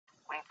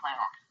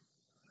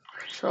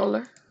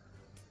controller.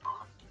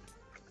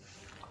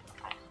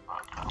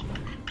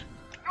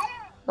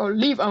 Oh,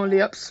 leave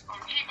only ups.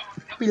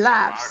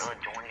 Relax. Sparta,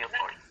 join your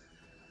party.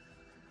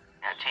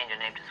 Now change your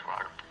name to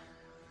Sparta.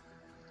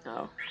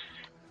 Oh.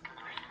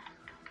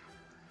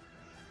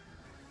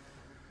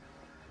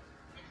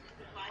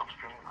 I'm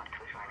streaming on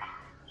Twitch right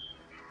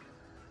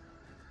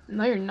now.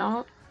 No, you're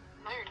not.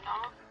 I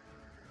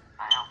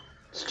am.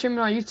 Streaming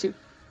on YouTube.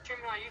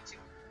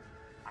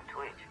 On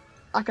Twitch.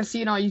 I can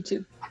see it on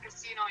YouTube.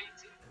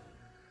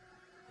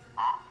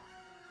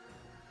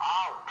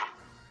 Oh.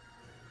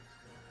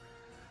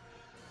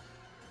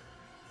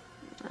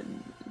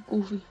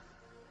 Goofy.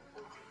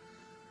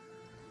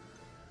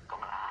 Come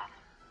alive.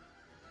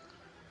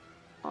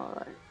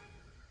 Alright.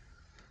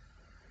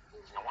 No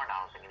wonder I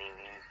was thinking he was.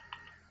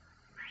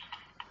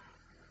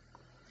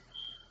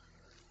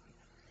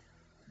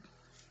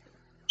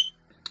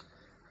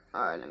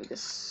 Alright, let me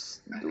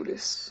just do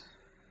this.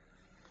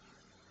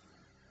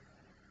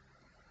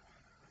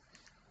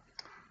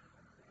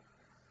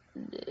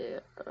 Yeah,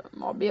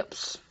 more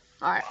bips.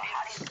 Alright.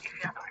 How do you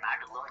have to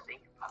find a little thing?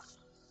 How do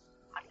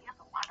you have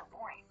to find a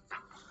boy?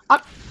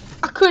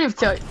 I couldn't even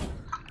tell you.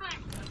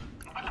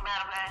 What's the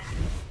matter,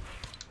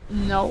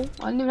 man? No,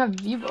 I didn't even have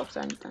V-Bucks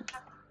or anything.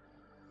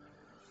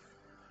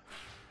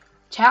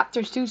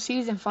 Chapters 2,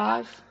 Season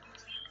 5.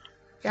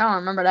 Yeah, I don't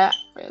remember that,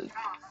 really.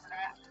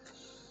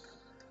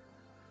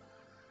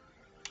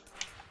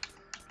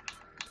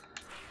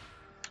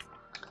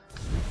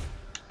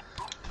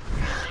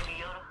 Baby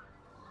Yoda?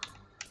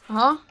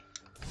 Huh?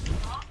 You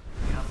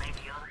got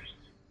Baby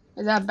Yoda?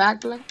 Is that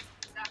backbling?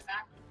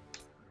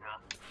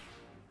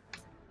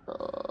 Yeah.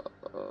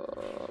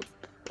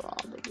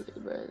 Probably,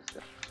 but it's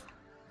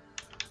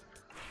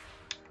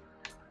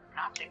I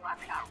think I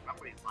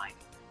remember it like.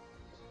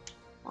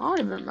 I don't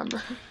even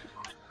remember.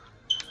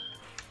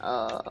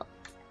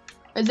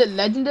 Is it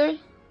legendary?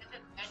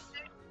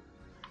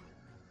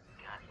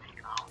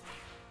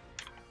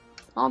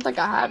 I don't think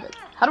I have it.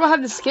 How do I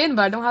have the skin,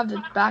 but I don't have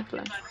the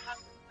backbling?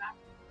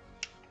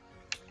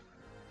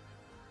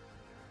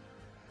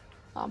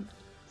 I'm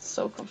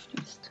so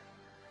confused.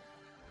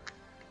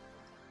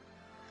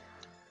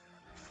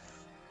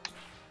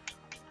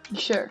 You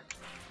sure?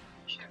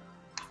 Yeah,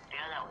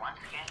 that one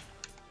skin.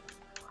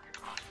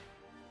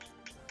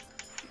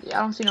 Yeah, I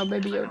don't see no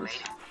baby Yodas.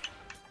 It's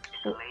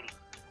a lady.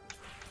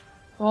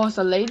 Oh, it's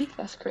a lady?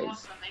 That's crazy.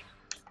 It's in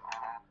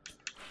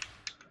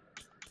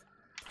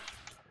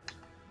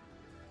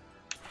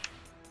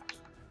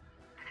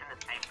the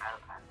same battle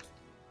pass.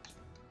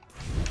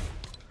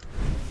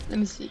 Let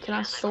me see. Can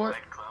I sort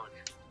Red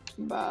clothes.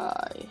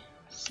 by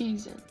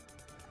season?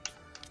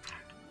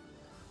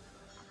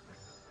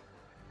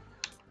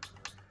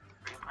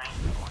 Are you playing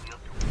on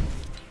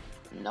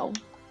YouTube? No.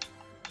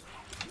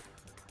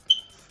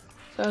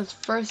 So it's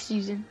first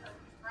season.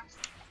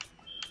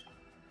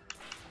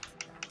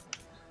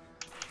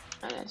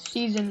 And then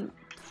season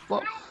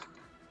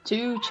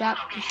 2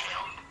 chapters.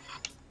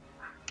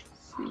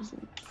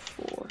 Season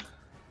 4.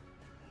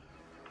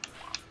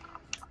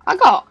 I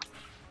got.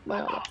 Wait,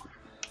 hold up.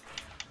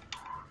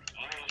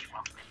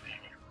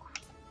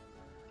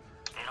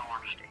 They don't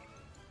understand.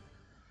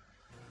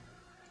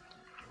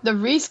 The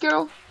Reese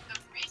girl?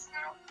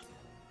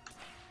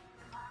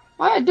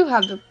 Why I do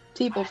have the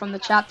people from the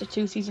chapter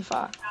 2 season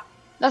 5.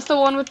 That's the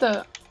one with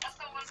the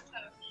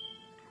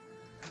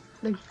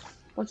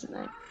what's his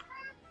name?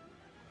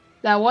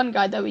 That one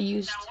guy that we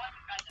used.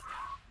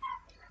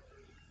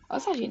 Oh,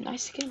 that's actually a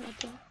nice skin right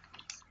there.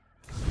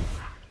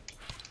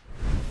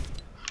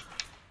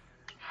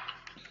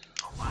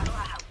 Why do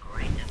I have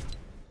great?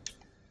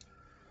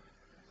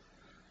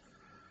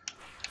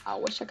 I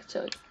wish I could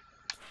tell you.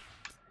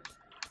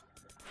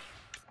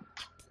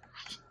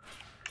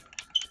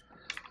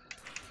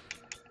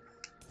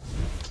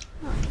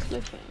 Oh,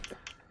 cliffhanger.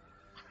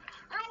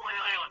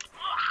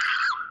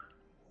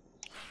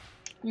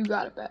 You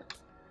got it back.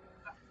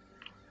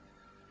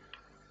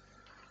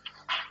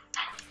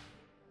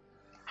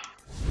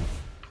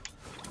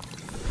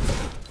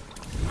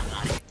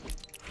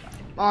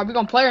 Alright, we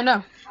gonna play or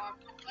no?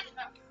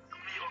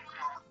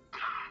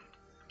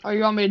 Or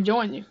you want me to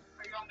join you?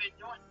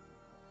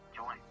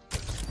 Join.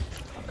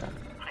 Okay.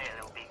 Play a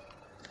little bit.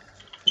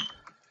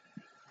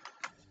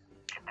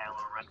 Get that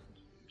little rest.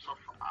 So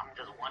I'm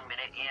just 1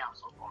 minute in. I'm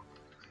so far.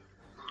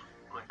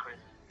 Going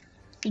crazy.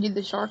 You did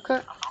the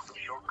shortcut? I found the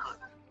shortcut.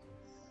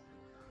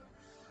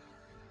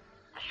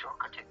 The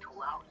shortcut took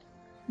 2 hours.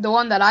 The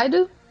one that I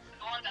do?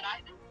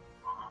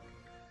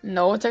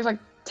 No, it takes like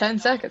 10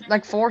 seconds.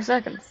 Like 4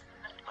 seconds.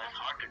 But it's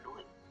hard to do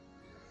it.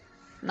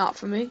 Not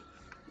for me.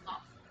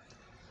 Come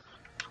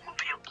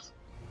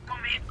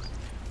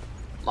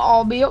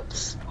All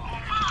bips. here.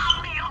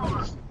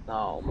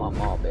 Oh, my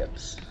all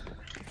bips.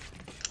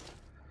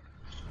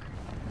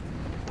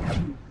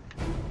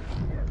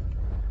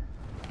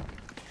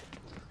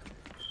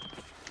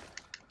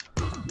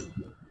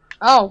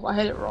 Oh, I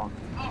hit it wrong.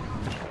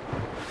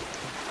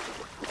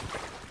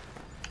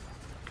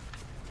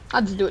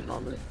 I just do it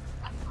normally.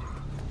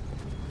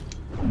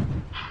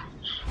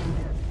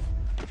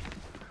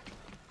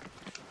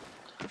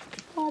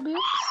 small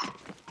bitch.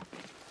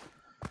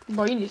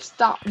 Bro, you need to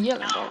stop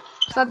yelling, bro.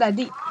 It's not that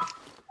deep. I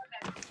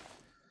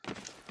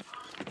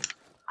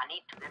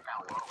need to get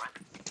that world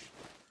record.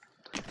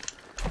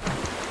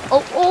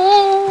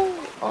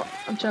 Oh,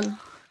 I'm chilling.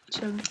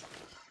 Chilling.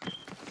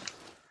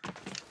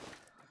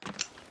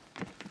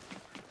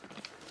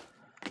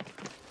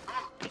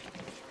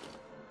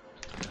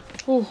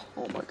 Oh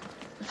my god.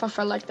 If I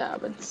felt like that,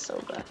 I'd been so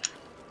bad.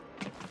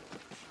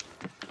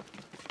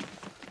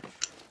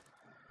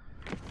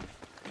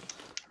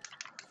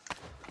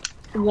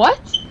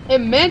 What? It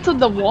mantled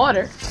the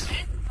water.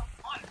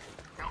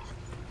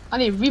 I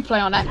need a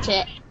replay on that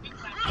chat.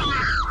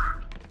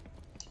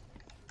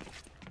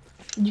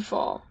 You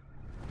fall.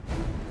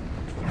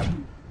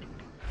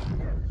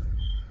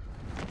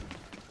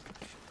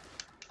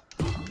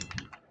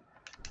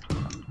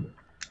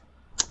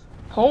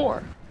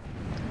 Poor.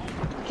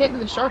 I can't do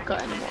the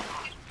shortcut anymore.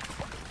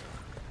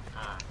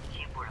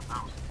 Keyboard and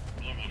mouse.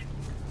 Easier.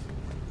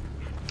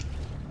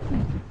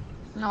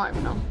 No, I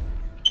don't know.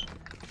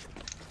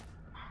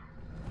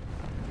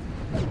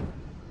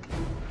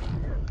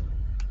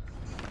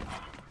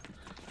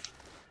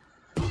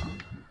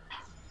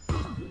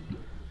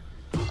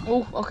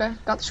 Oh, okay.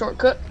 Got the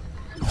shortcut.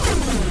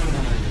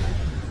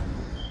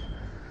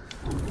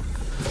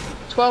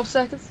 12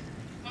 seconds.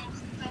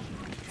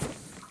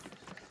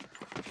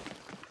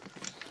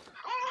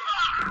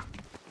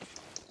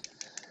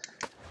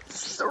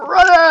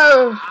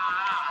 Serrano!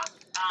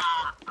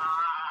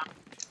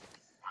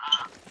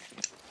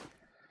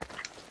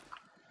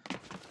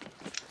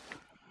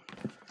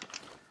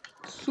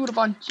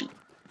 Surabanchi.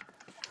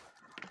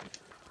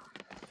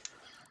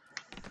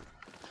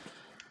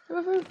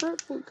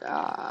 Purple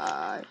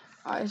guy.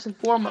 Alright, it's a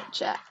warm-up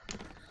chat.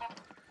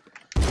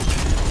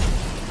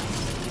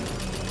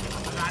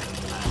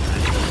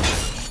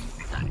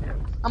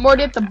 I'm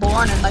already at the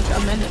barn in like a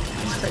minute.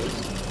 It's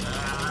crazy.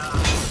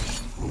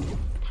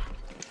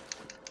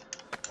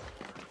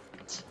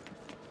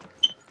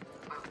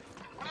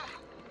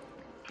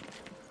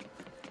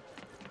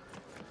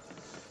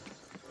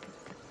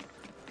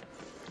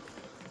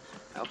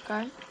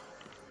 Okay.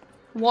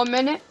 1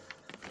 minute.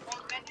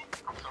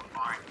 I'm so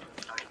far.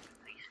 Sorry,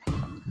 please.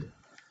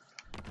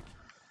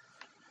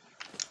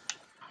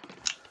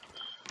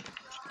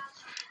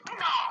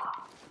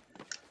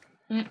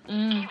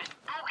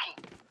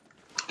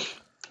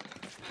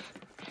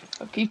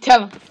 Okay,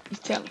 tell him.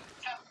 Just tell him.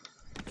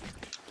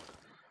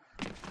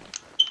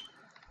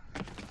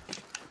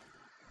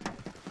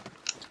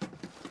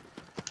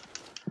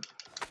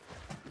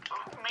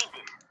 Who made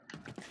this?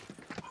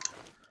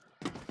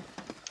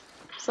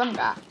 Some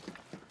guy.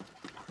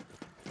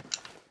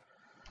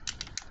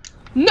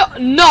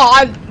 No,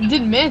 I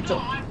did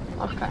mantle.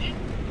 Okay.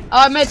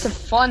 Oh, I made it a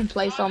fun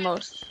place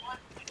almost.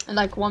 In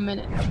like 1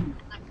 minute.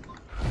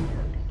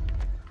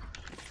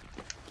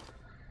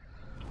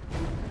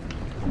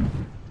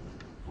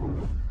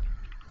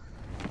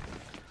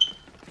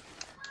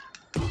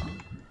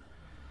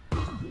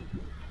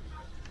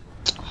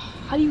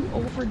 How do you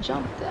over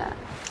jump that?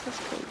 That's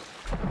crazy.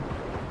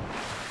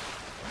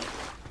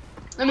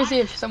 Let me see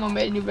if someone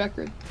made a new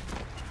record.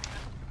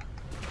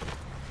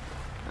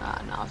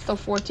 No, it's still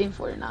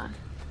 14:49.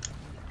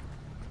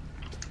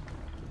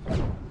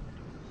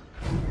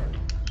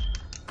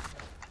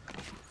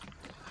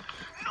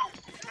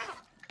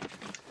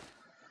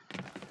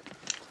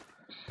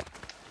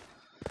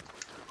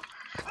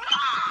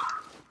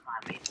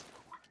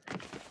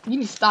 You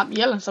need to stop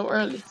yelling so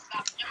early.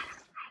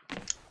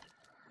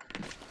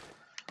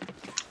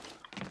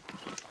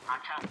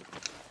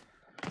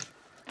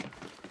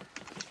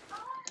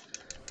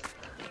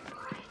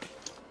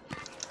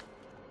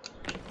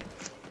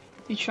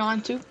 You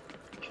trying to?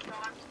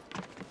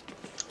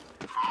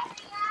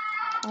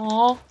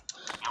 Oh.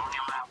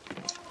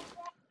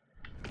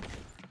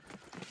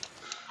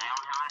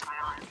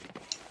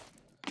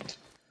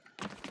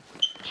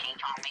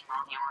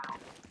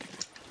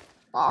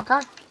 Okay.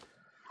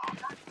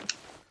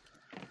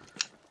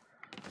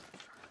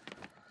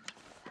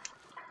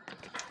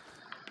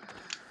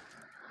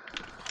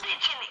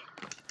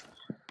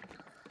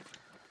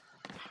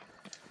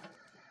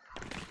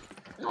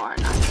 Alright,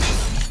 nice.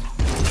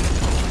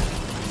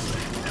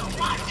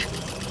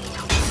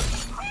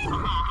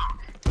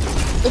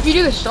 If you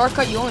do the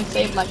shortcut, you only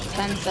save like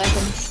 10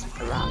 seconds.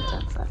 Around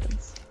 10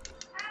 seconds.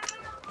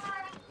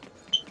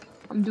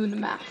 I'm doing the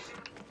math.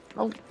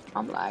 Oh,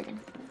 I'm lagging.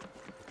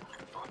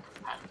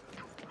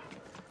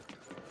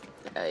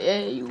 Yeah,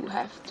 you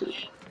have to.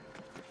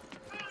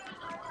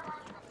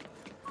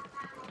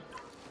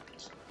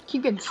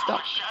 Keep getting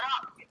stuck.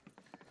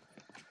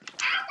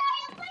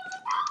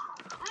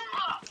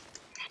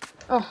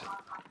 Oh.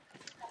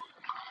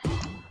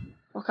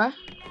 Okay.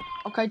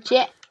 Okay,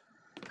 chat.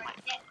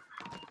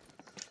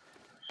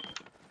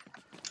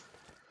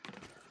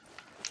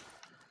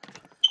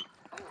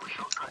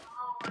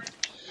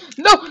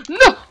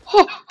 No!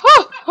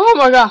 Oh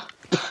my god.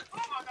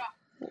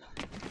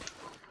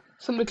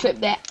 Somebody clip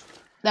that.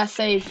 That's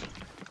save.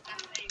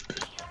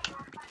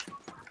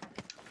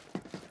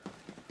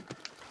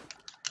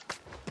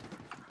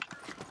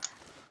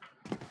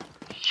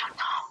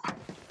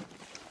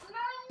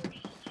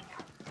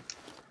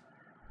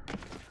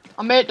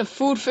 I made the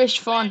food fish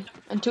fun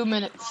in 2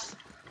 minutes.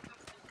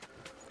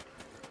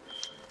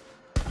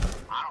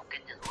 I don't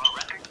get this world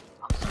record.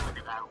 I'm suing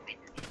the guy who made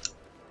this.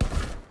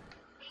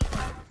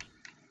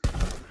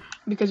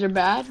 Because you're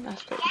bad?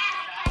 That's crazy.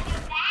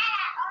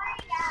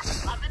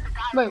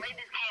 Wait,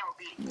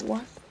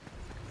 what?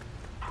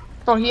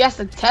 Bro, he has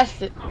to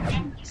test it.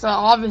 So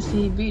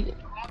obviously he beat it.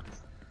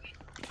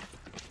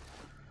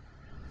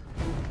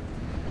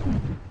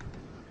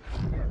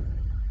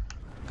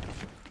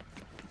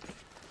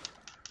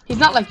 He's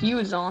not like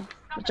you, Zon,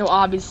 with your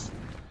obbies.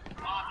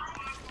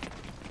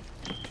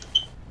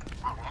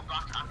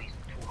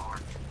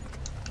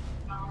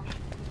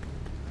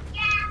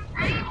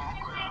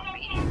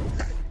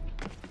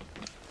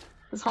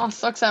 This Zon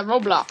sucks at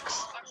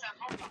Roblox.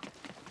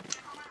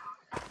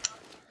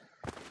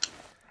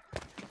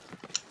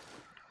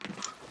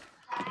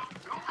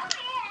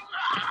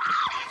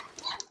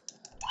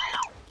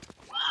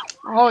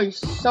 Oh, you're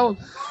so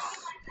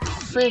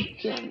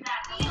freaking.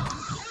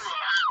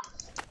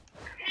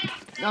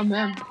 Oh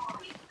man.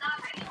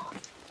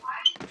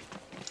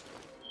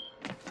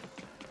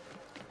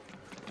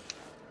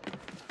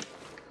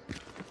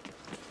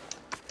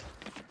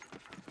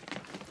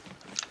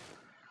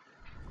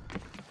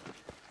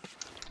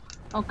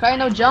 Okay,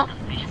 no jump.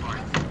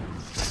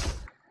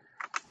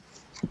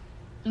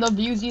 No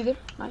views either.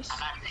 Nice.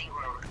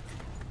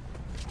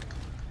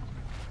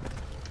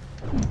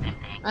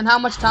 And how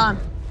much time?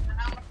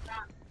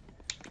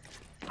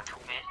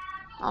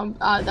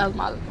 That was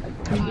my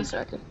previous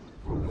record.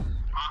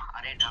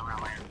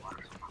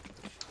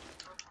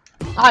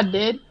 I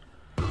did.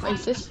 Wait,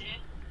 is this?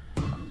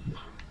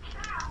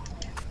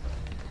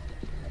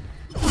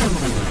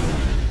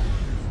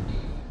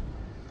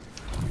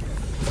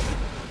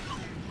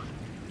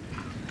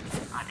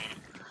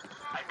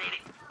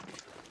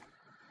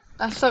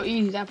 That's so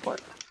easy, that part.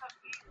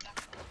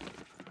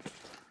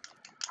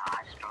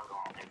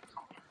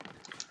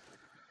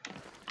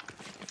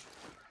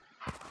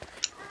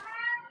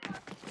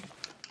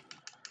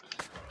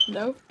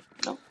 No,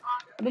 no.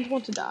 I don't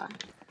want to die.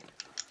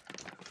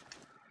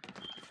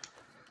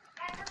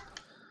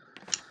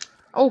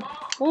 Oh,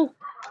 oh.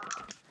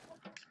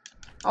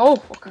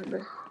 Oh, okay,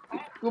 good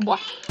boy.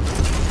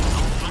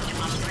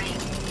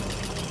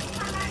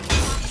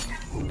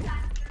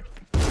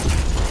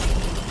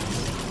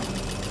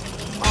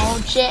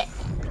 Oh, shit.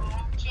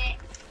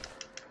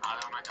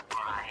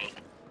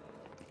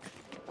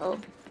 Oh.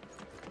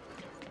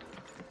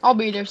 I'll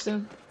be there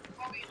soon.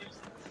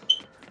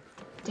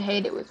 To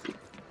hate it with you.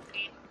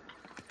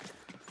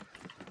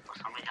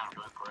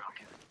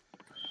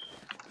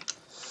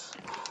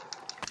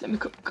 Let me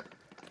cook.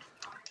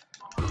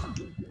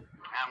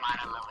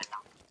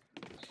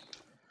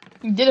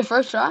 You did it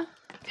first try?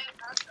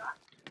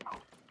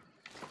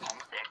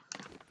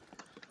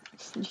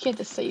 You can't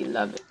just say you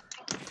love it.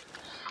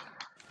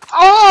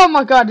 Oh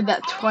my god, I did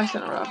that twice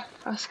in a row.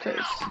 That's crazy.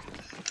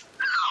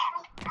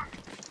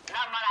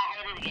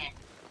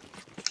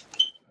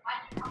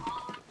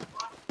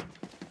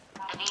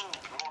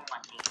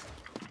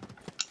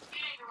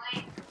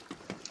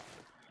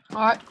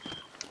 Alright.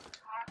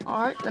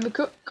 Alright, let me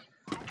cook.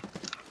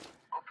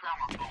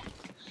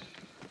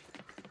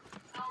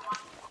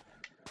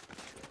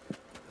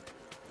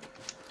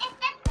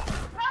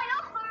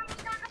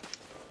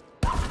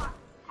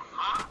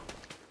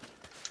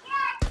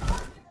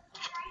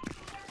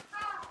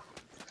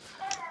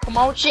 Come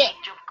on, shit.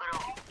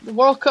 The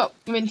World Cup.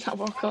 I mean, not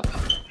World Cup.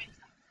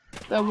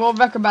 The world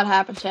record about to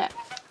happen, chat.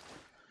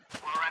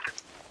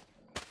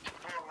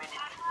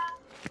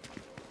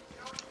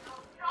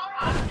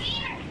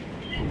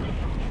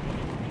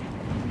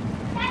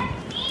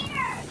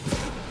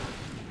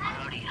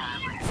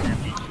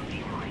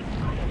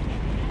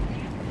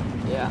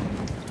 Yeah.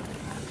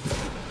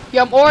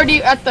 Yeah, I'm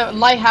already at the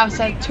lighthouse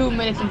at 2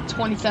 minutes and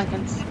 20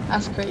 seconds.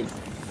 That's crazy.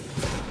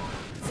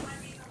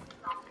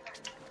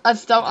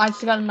 That's dope. I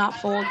just gotta not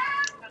fold.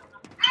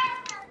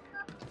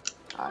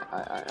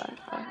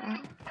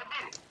 Alright.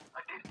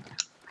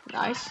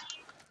 Nice.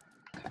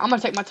 Okay, I'm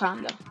gonna take my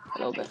time though, a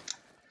little bit.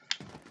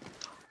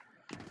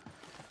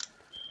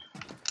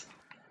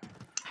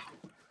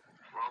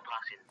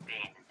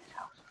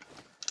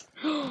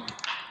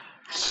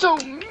 So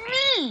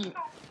mean!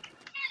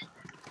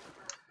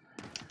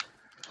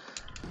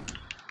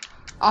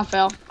 I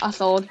fell. I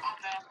sold.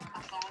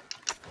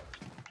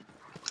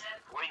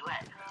 Where you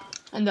at?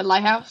 In the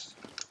lighthouse.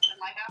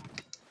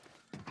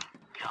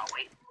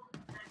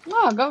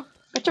 No, go.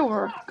 Get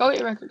your go get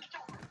your record.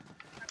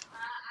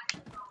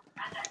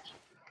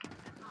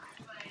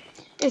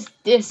 It's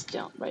this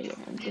jump right here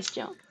and this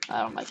jump.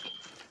 I don't like it,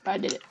 but I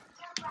did it.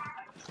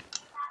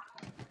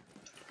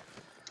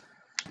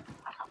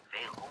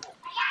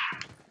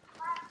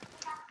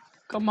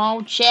 Come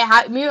on, chat,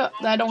 hype me up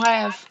that I don't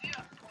have.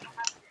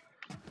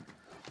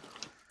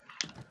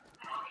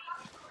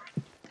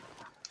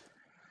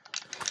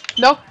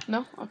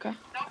 No, okay.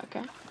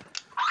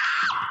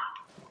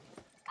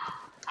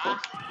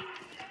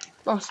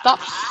 Bro, stop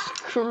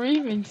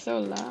screaming so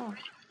loud.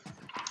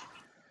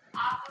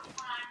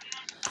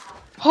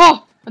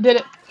 Oh, I did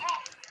it.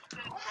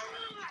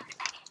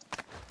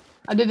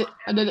 I did it.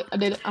 I did it. I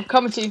did it. I'm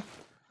coming to you. I'm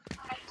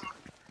at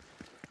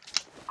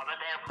the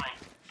airplane.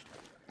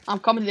 I'm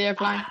coming to the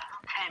airplane. I got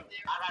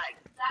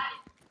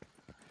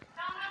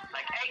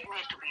like 8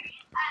 minutes to beat it.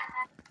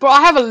 Bro,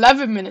 I have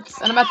 11 minutes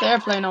and I'm at the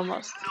airplane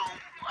almost. No,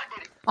 I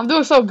did it. I'm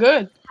doing so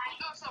good.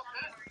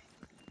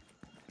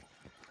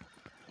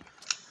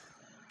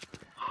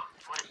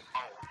 What is,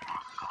 oh my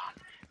god.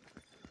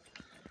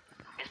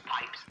 It's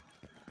pipes.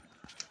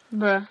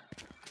 Bruh.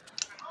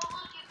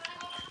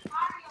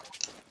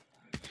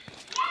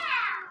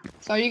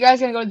 So are you guys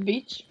gonna go to the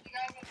beach?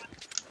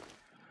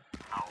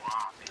 Oh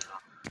wow.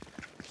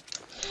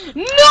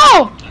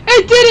 No!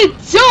 It didn't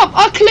jump!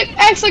 I clicked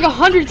X like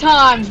 100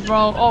 times,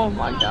 bro. Oh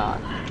my god.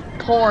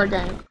 Poor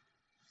game.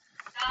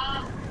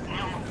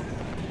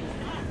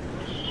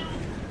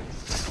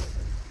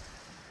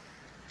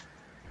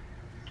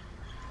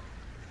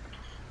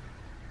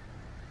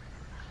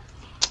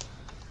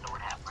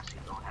 Lord have mercy,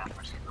 Lord have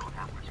mercy, Lord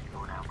have mercy,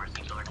 Lord have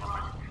mercy, Lord have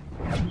mercy.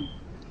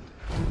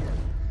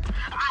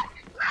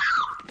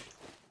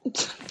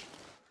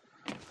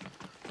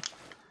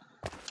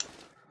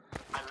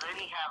 I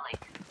literally had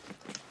like,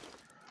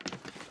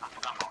 I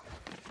forgot my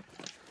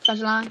Touch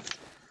lines.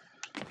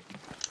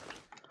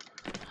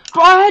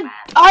 Bro,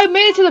 I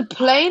made it to the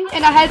plane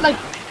and I had like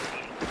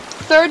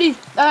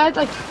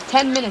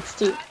 10 minutes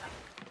too.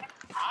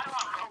 how do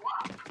I go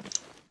up?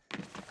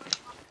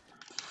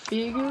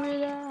 Figure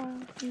it out.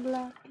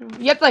 Black.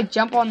 You have to like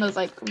jump on those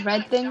like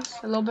red things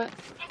a little bit.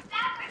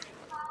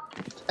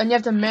 And you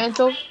have to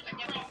mantle. If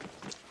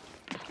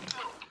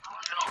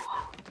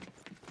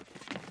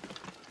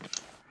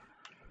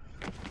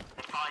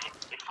I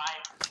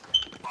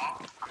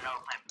fall, I'm never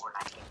playing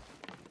Fortnite.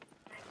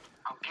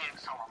 I'm getting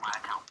some on my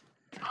account.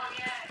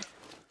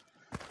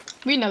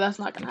 We know that's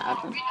not gonna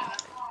happen. Jump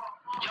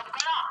gun up.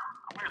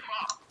 I'm gonna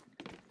fall.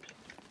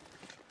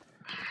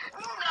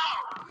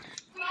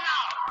 No!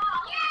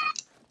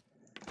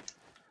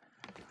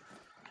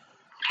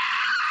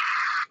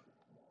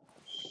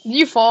 Did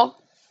you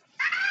fall?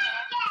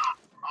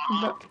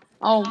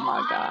 Oh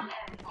my god.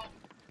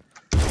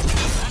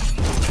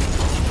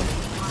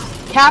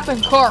 Cap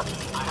and Corp.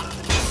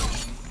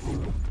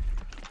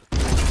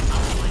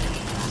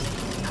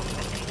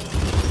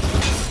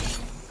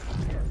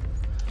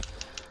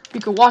 You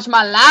can watch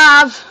my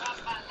live.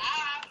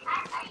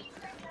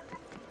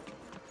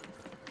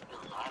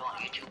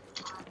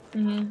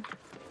 Mhm.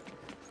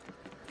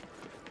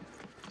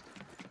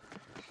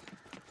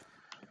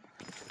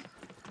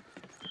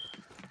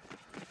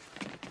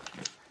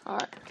 All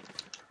right.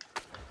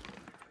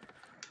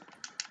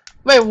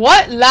 Wait,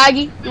 what?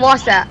 Laggy?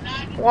 Watch that.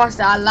 Watch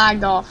that. I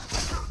lagged off.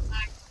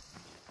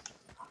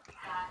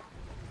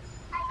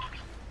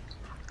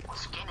 What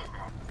skin is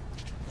that?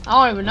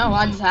 I don't even know.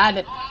 I just had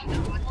it.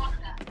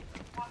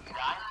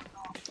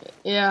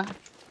 Yeah.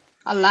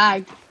 I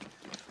lagged.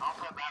 I'll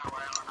play Battle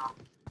Royale now.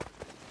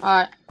 All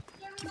right.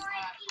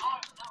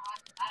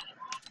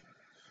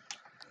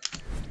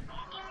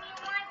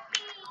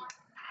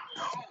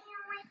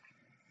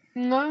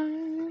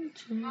 One,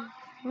 two.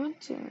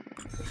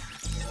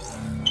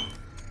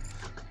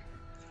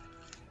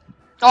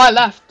 Oh, I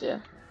left. Yeah.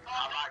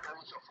 How do I go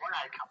to your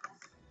Fortnite account?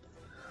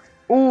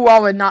 Ooh, I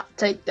would not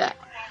take that.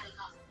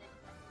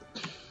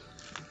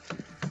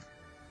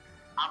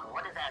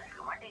 What is that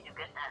skin? When did you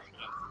get that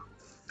skin?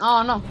 I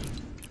don't know.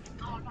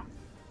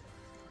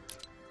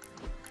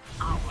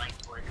 I don't like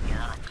boys skin.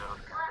 I like girls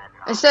skin.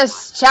 It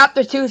says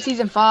Chapter 2,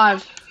 Season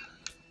 5.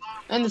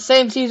 In the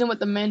same season with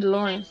The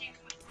Mandalorian.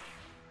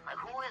 Like,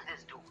 who is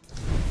this dude?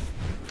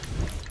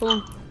 Who?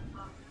 Okay,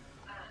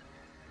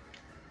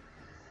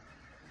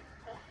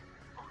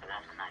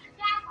 that's nice.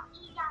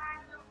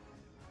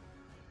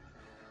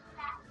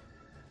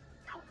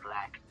 Too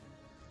black.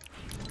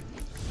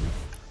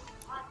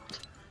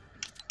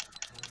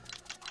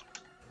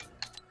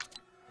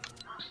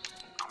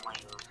 I want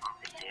you to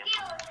something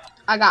different.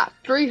 I got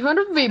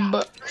 300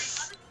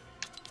 V-Bucks.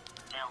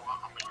 Now,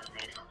 I'm gonna use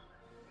this.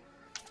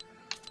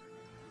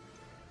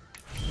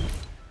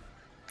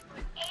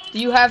 Do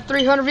you have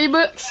 300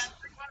 V-Bucks?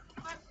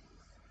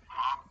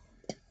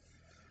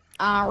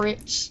 Ah,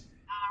 rich.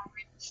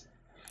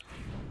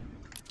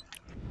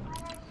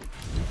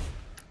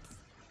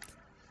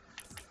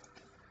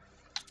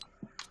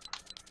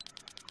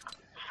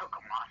 Look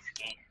at my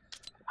skin.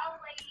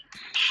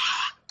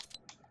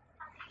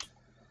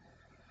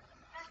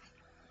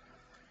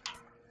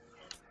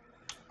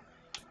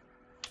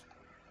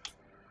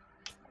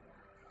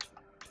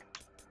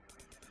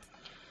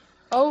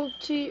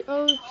 OT.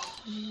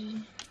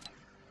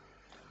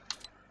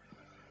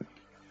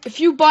 If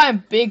you buy a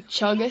big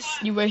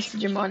chuggus, you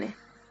wasted your money.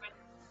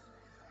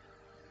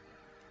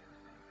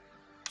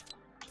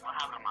 What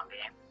happened to my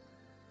game?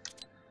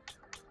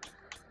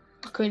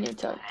 I couldn't even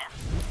tell you.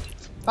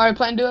 Alright,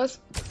 playing duos?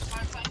 Something just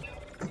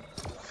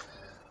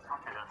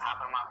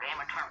happened to my game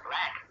and turned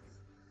black.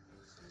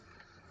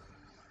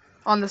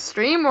 On the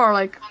stream or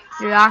like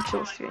your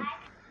actual stream?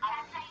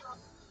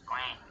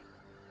 Green.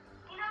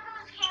 No,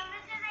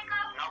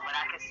 but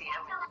I can see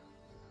everything.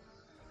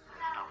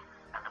 No,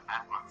 that's a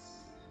bad one.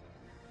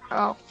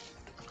 Oh.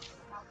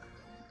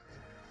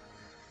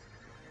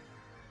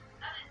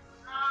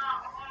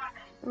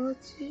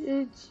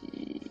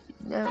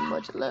 Never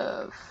much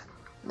love.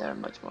 Never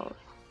much more. Okay,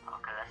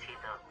 let's see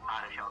the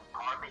auto show.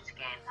 Garbage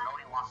skin.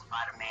 Nobody wants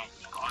Spider-Man.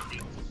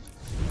 Garbage.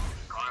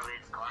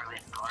 Garbage,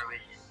 garbage,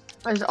 garbage.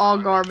 It's all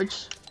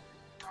garbage.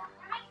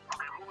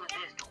 Okay, who is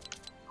this dude?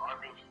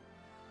 Garbage.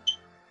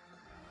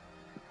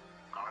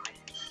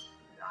 Garbage.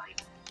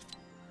 Like,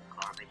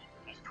 garbage.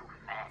 He's too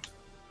fat.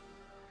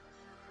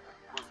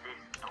 Who's this?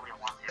 Nobody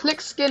wants him. Click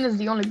skin is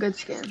the only good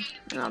skin.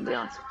 And I'll be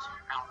honest with you.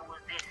 Now, who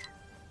is this?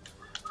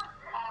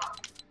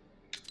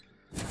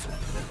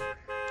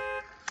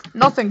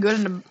 Nothing good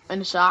in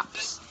the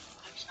shops.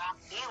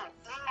 Ew,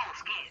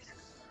 skins.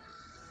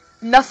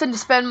 Nothing to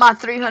spend my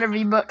 300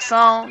 V-Bucks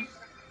on. Who is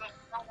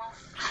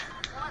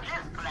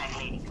this black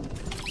lady?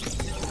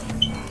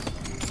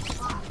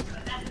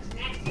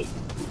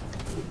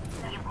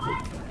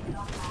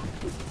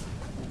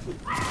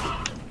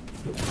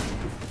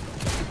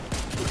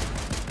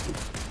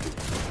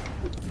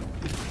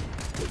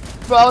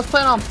 Bro, I was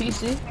playing on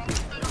PC.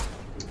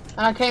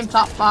 And I came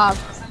top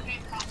 5.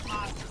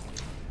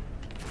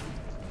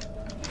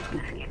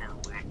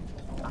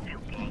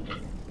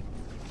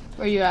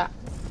 Where you at?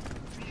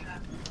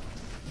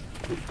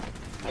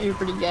 Are you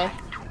pretty gay?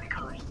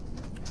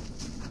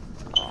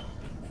 Oh.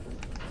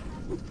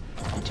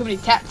 Too many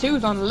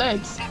tattoos on the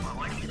legs.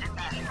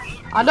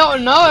 I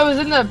don't know. It was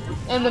in the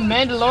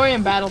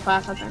Mandalorian battle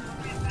pass, I think.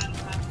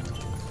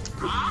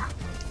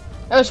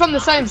 It was from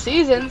the same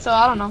season, so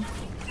I don't know.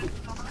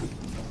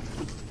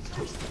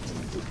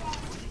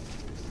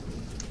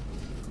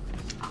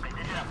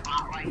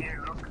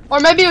 Or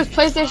maybe it was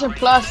PlayStation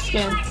Plus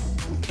skin.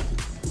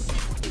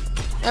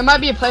 It might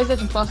be a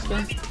PlayStation Plus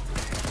skin.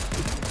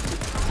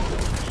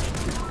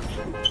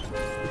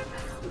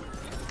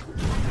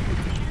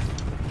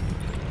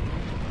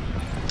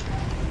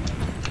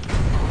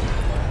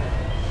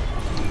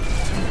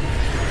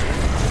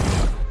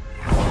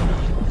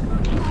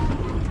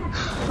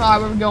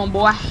 Alright, where we going,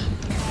 boy?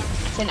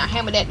 Say not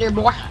hammer that there,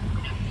 boy.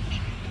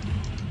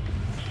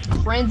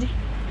 Frenzy.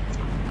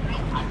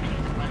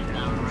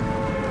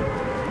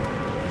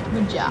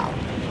 Good job.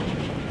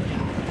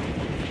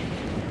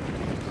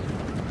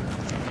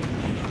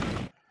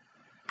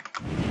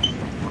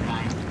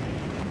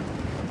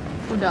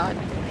 Who died?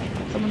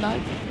 Someone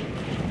died?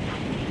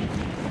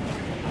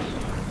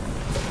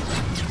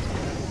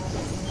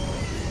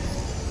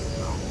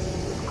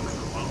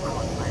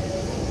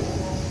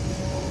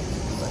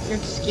 Your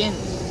skin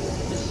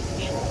is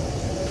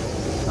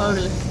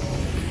ugly.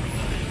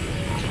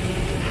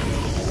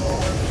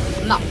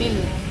 I'm not feeling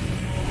it.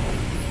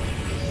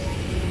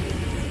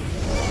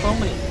 So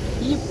many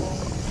people.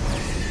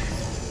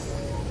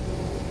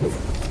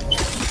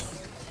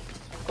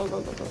 Go, go,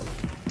 go, go.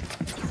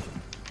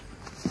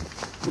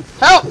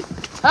 Help!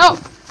 Help!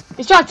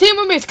 He's trying to team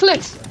with me, it's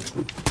clicks.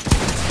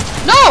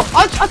 No!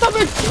 I thought we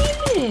were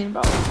teaming,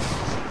 bro.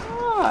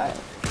 What?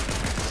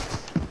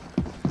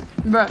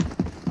 Bruh.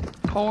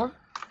 Whore.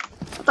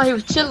 I thought he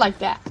was chill like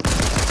that.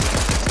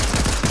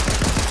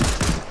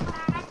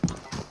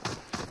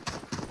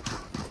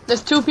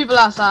 There's 2 people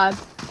outside.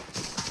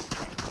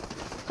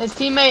 His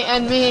teammate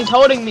and me, he's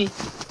holding me.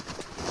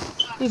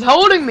 He's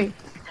holding me.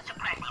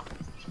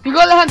 You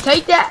gonna let him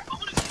take that?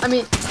 I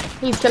mean,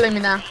 he's killing me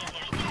now.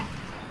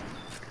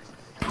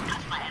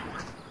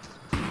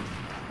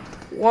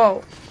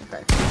 Whoa.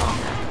 Okay.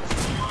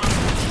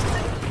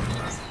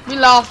 We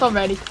lost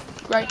already.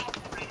 Great.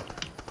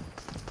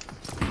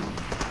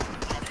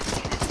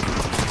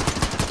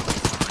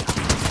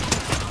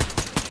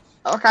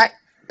 Okay.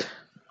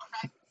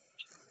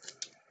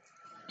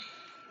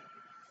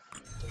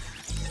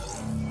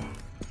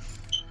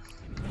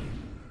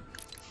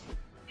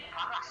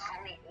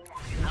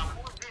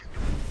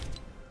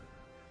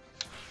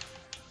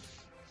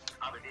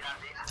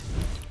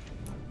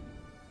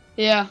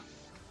 Yeah.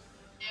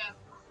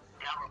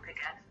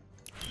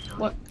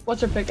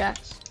 What's your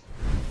pickaxe?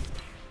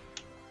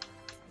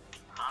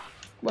 Huh?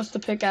 What's the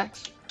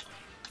pickaxe?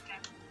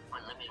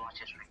 Well, let me watch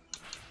this ring.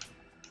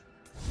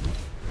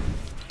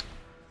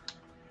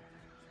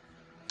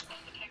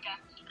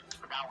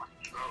 That one.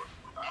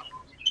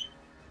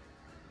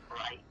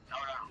 Right. No,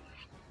 no.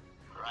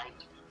 Right.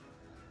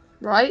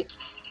 Right?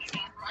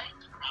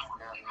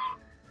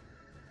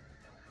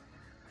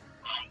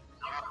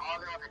 All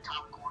the way at the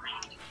top corner.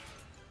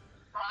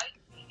 Right.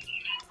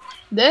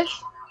 This?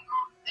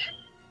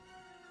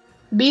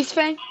 Beast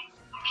Fang?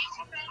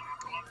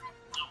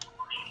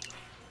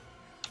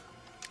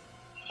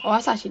 Oh,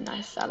 that's actually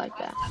nice. I like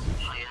that.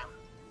 Oh, yeah.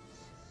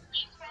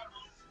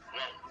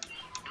 Yeah.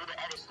 Do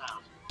the edit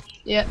style.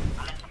 Yep.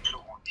 I like the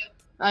middle one.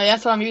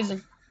 That's what I'm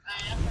using.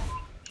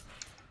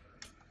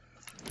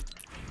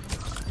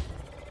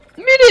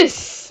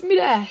 Midas!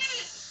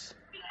 Midas!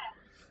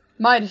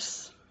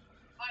 Midas.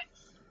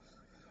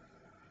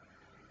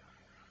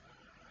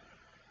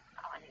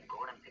 I need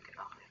gold and pick it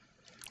up.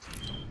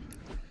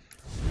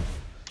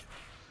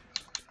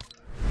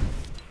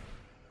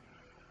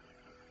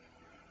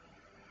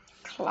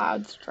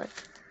 Cloud Strike.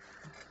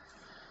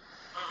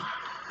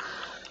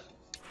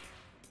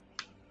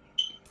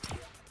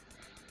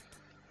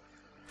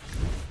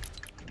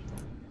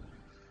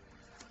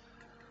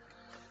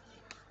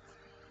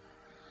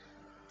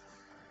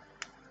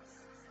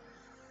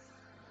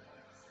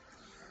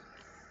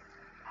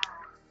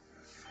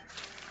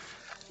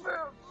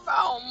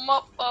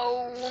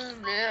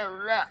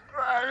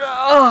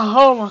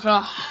 Oh my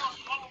god.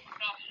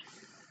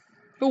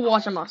 Who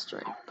watching my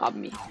stream?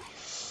 Probably me.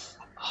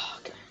 Oh,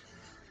 okay.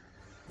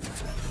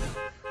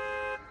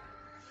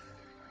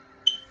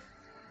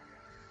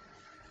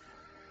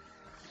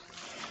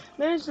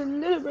 There's a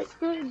little bit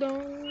good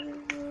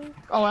on.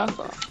 Oh, I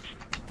thought.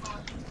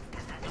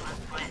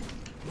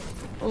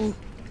 Oh.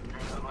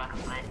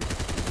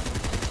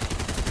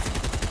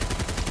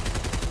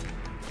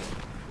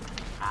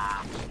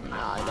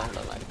 Nah, I don't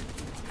look like it.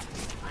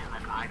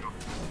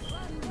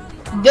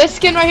 This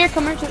skin right here,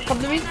 come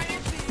to me.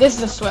 This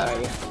is a sweat right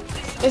here.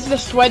 This is the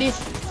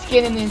sweatiest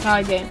skin in the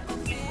entire game.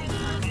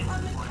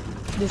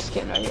 This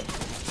skin right here.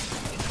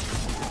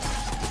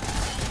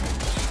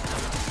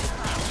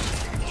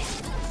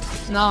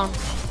 No.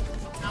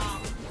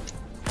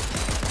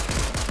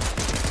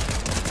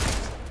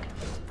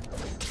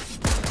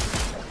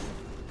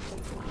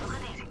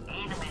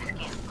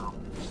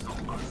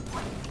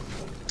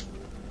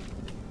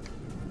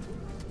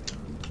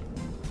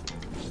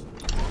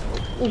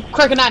 Ooh,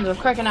 cracking on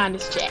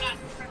this chat.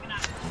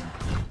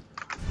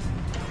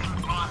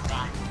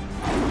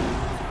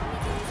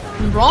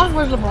 LeBron?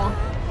 Where's LeBron?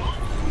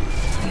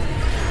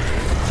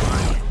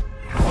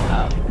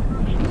 Oh.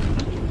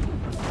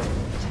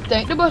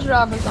 Thank the bus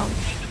driver or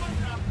something.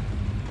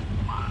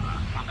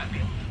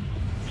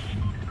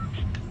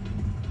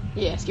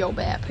 Yes, your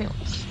bad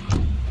pimps.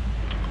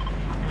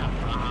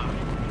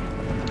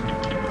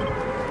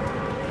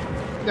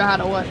 Figure out how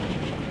to what?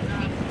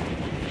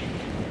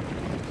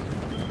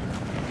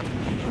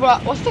 Bro,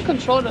 what's the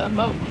control to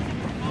emote?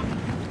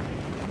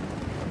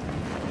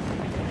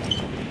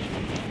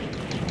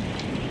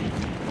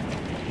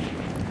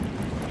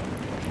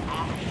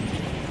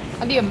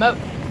 I need a emote.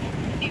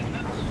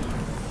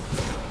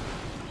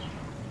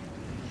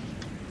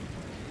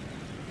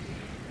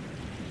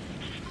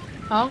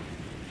 Huh?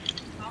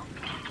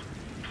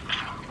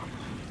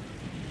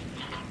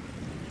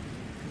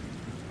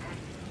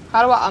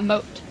 How do I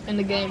emote in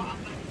the game?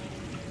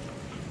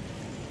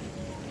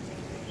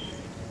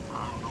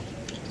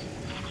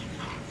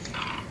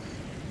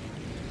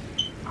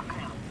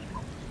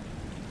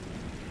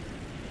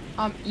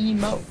 I'm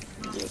emote,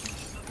 dude.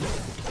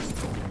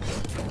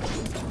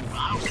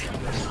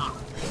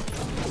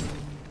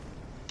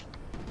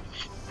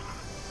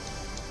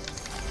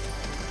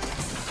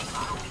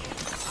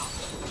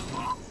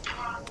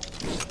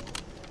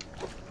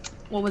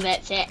 What was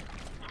that, chat?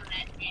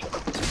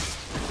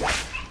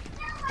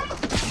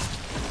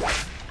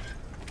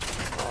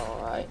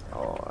 Alright.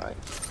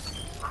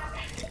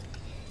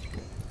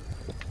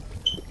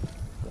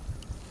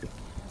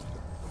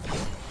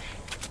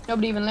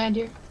 Nobody even land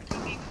here?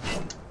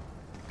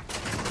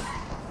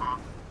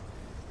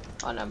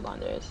 Oh, never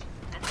mind, there is.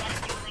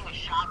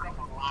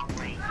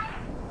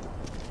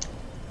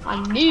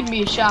 I need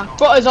me a shot.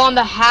 Bro, is on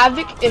the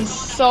Havoc is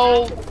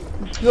so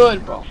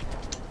good, bro.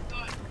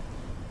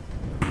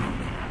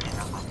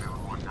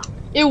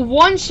 It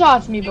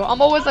one-shots me, bro.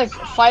 I'm always like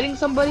fighting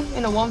somebody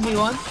in a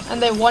 1v1 and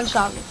they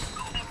one-shot me.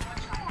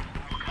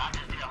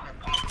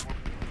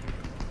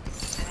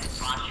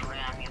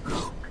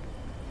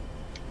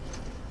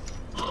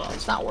 Yeah,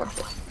 it's not worth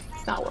it.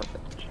 It's not worth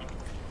it.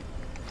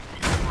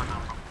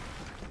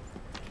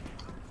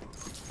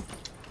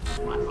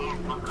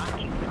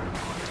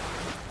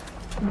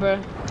 Bruh.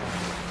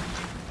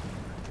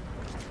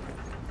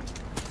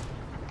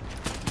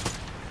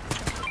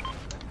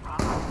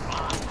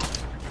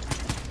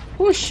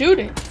 Who's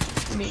shooting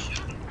me?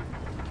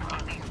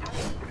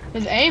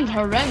 His aim's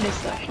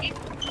horrendous though.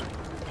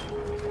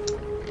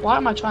 Why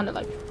am I trying to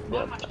like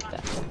build like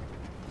that?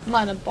 I'm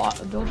not a bot,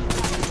 a build.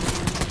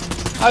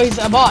 Oh, he's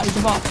a bot,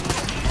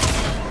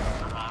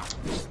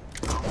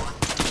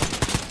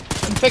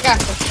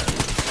 Pickaxe.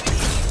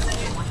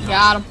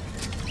 Got him.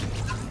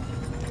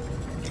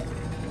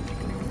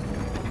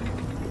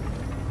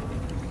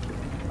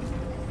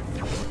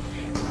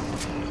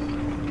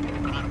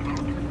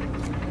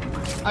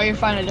 Oh, you're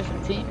finding a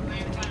different team.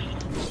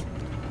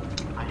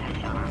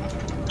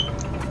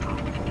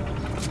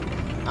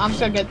 I'm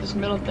just gonna get this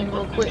middle thing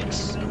real quick.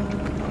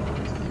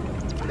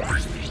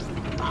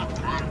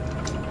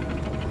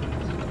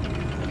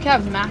 We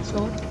have max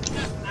gold.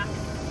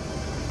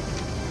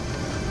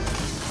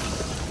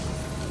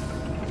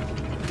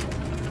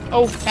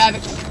 Oh,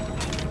 Havoc.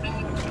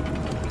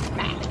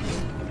 Max.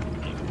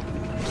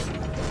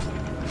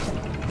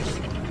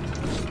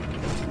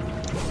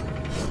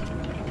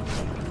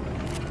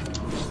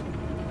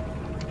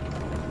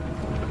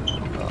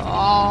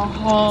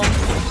 Oh.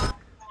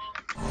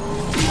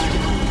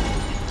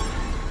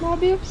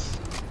 Mobius.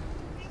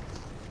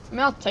 I mean,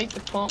 I'll take the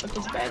pump if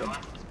it's better.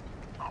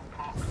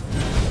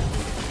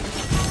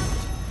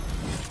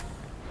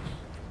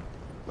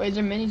 Wait, is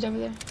there minis over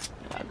there?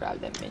 Yeah, I'll grab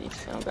that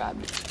minis. I'll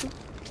grab it.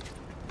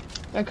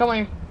 Yeah, come on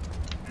here.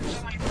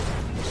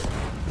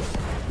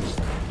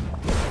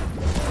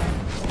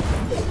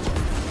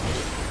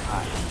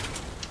 Alright.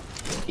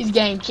 He's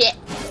game chat.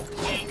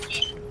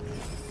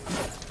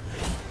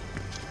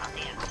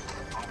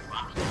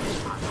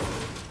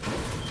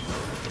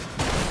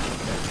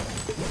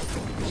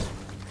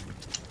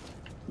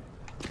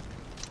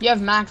 You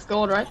have max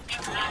gold, right?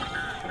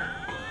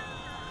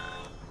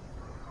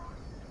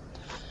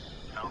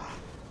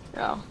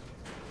 Oh.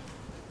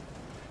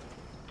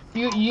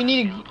 You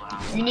need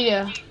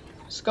a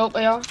scope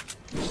AR.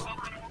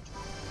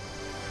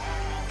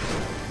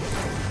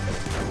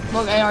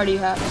 What AR do you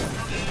have?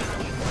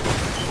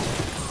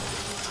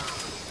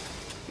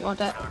 You want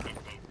that?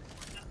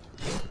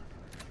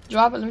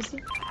 Drop it, let me see.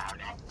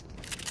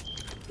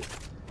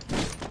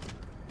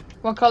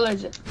 What color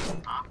is it?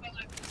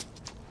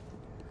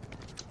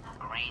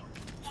 Green.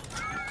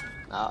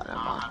 Oh, never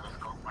mind.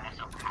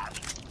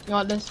 You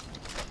want this?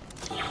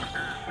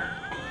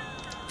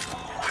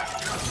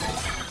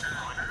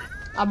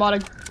 I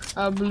bought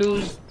a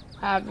blue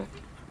habit.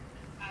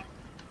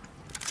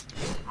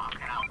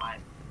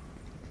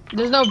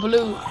 There's no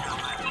blue.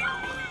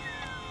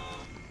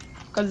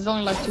 Because there's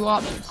only like 2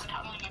 options.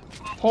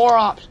 4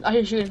 options. I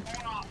hear shooting.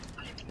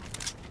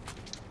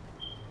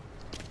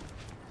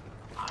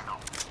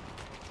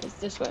 It's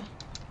this way.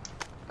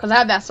 Because I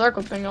have that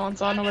circle thing on,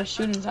 so I know where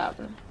shooting's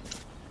happening.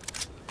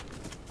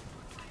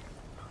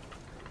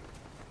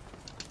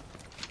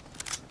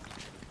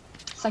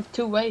 It's like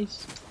 2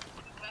 ways.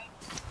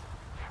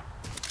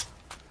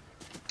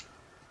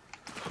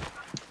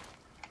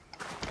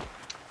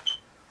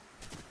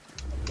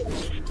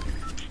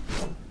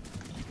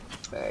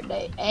 Where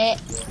they at?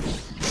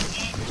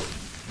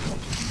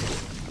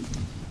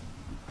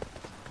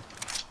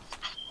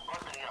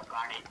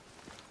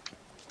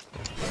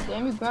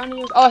 Damn, you grounded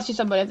you. Oh, I see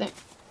somebody, I think.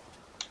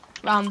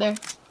 Around there.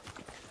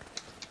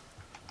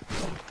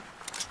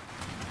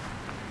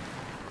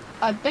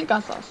 I think I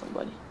saw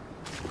somebody.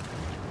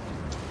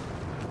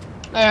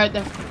 Right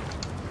there.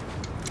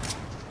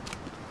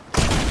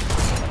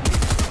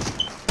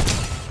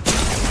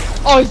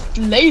 Oh, he's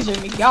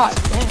lasering me. God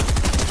damn.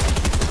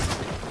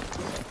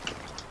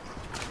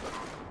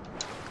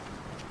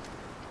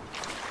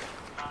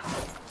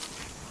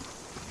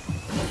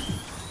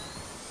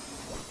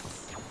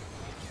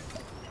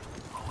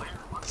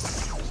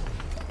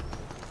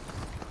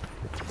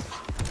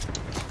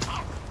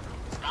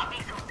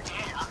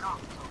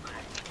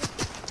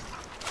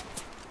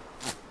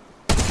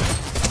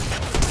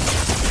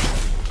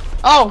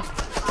 Oh!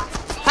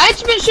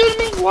 Henchman shooting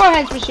me? War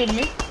henchman shooting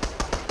me.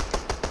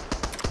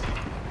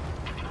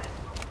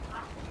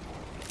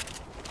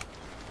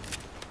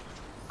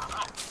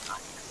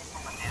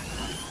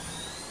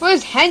 What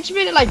is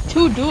henchman and like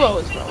 2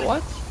 duos, bro?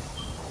 What?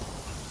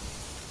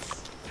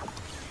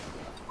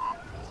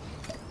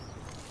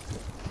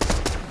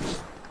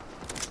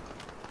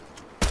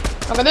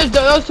 Okay, there's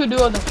those 2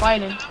 duos are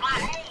fighting.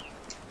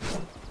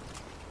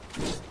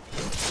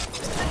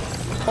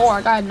 Oh,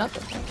 I got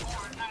nothing.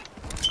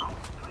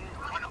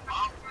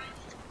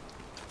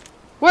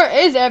 Where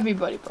is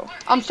everybody, bro?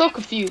 I'm so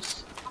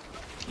confused.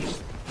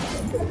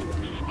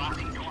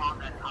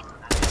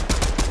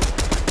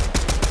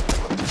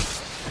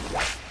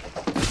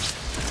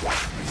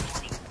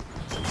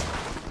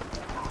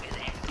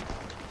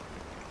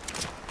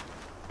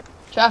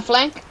 Should I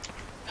flank?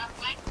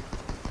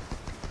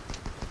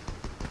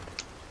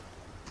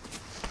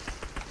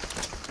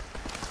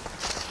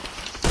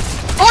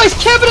 Oh, he's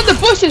camping in the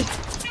bushes!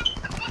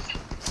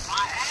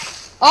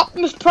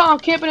 Optimus Prime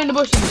camping in the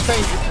bushes is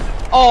crazy.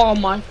 Oh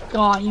my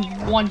god, he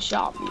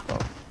one-shot me, bro.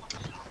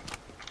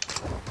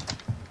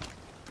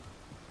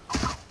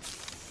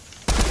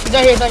 He's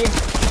right here, he's right here.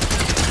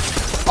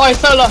 Oh, he's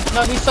so low.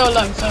 No, he's so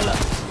low, he's so low.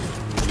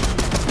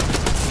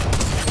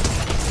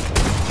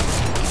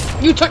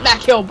 You took that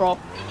kill, bro.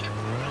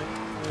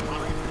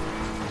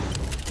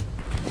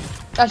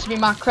 That should be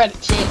my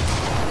credit, shit.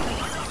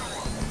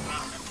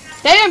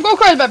 Damn, go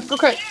crazy, baby, go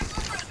crazy.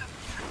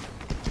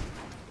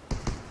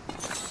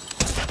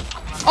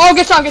 Oh,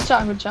 good shot, good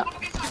shot, good shot.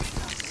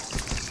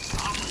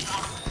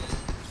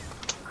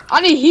 I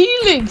need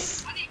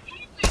healings.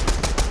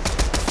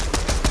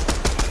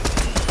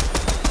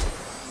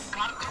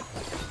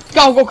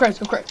 Go crazy,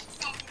 go crazy.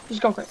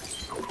 Just go crazy.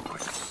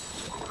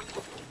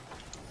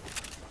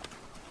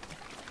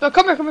 No,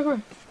 come here, come here, come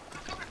here.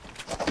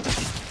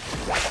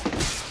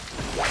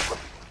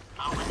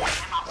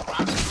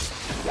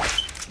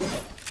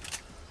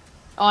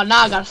 Oh,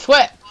 now I gotta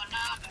sweat.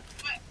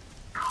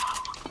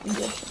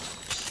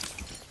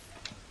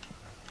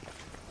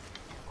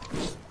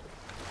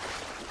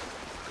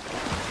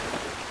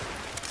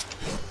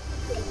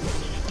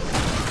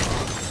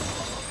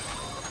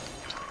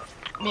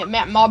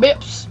 Mob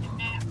bips.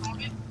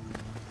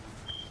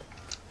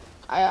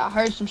 I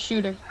heard some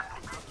shooting.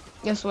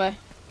 This way.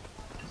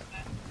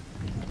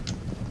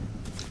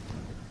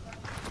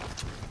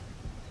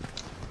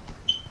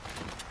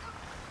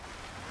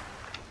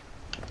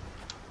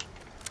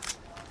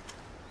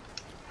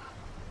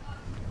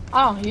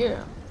 I don't hear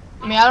them.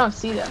 I mean, I don't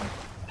see them.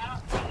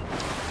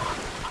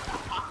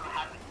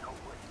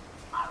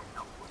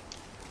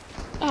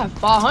 I have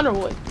 500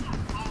 wood.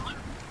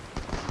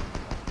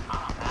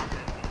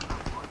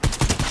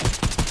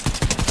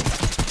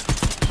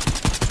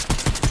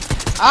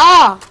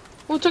 Ah!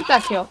 Who took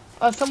that kill?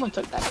 Oh, someone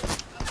took that kill.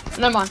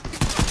 Never mind.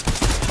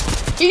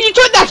 You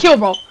took that kill,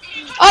 bro.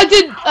 I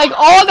did like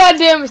all that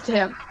damage to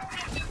him.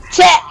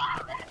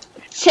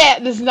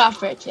 Chat, this is not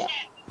fair, chat.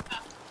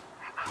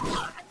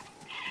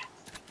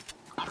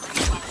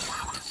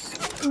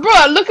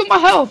 Bro, look at my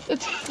health.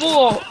 It's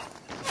full.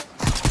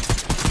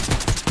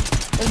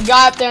 There's a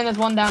guy up there and there's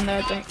one down there,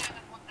 I think.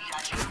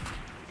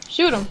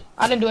 Shoot him.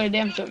 I didn't do any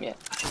damage to him yet.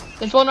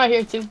 There's one right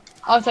here too.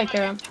 I'll take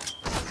care of him.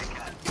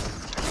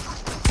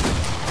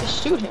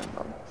 Just shoot him,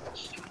 bro.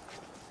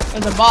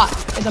 It's a bot.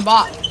 It's a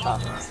bot. Oh.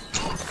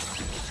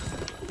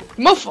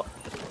 Mofo.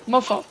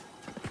 Mofo.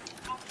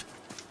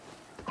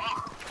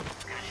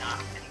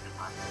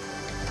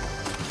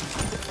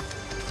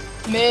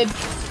 Mid.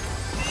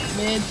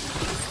 Mid.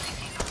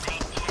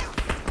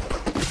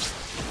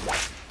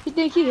 You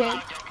think he hit?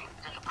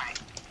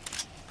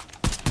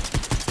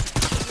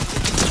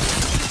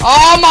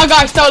 Oh my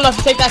gosh, so love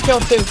to take that kill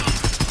too.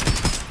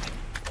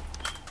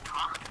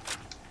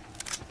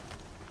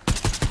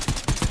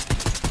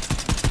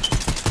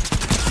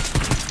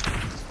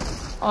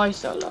 Oh, he's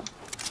so low.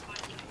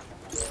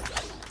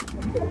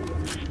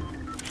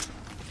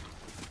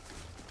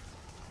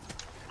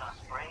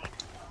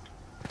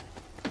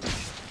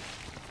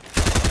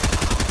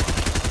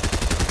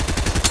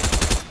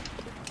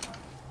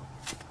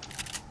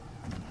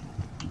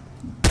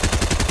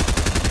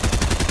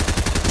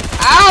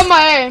 Ow,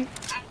 my aim.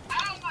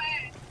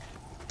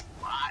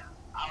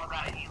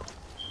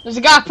 There's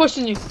a guy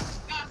pushing you.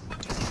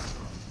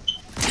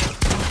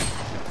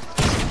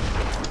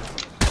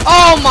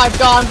 Oh my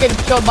god, I'm getting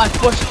killed by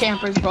bush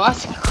campers, bro.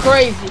 That's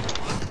crazy.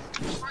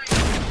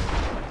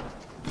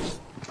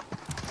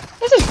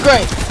 This is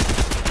great.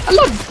 I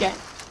love this game.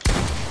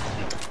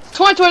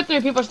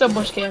 2023 people are still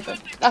bush camping.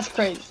 That's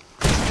crazy.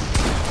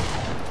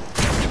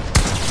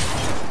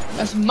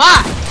 That's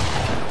mine.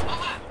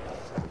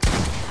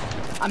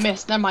 I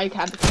missed. Never mind, you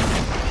can't.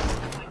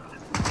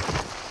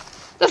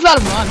 Just let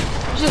him run.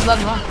 Just let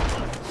him run.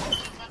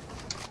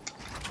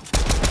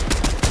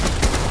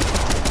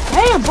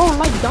 Damn, bro, I'm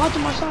like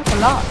dodging myself a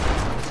lot.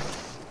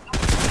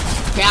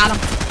 Got him.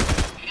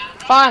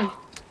 Fine.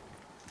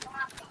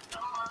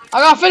 I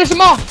gotta finish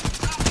him off.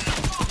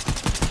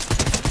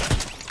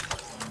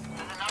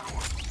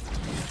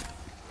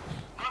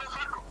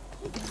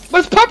 But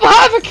it's Purple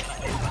Havoc!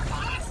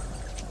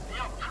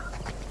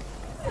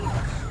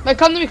 Wait,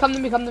 come to me, come to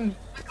me, come to me.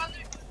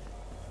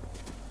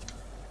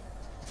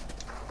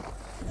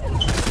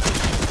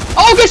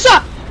 Oh, good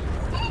shot!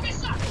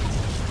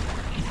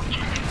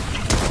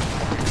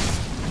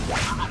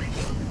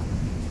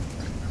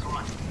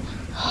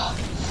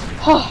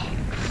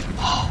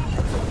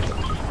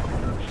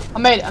 I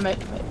made it, I made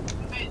it, I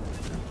made it.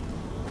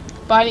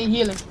 But I need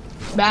healing.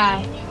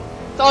 Bye.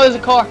 Oh, there's a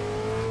car.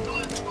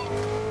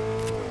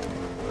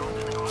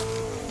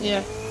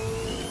 Yeah.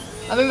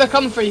 I think they're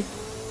coming for you.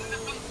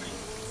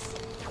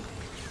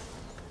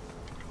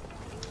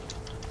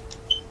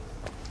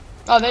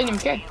 Oh, they didn't even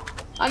care.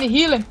 I need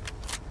healing.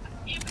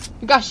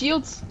 You got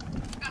shields?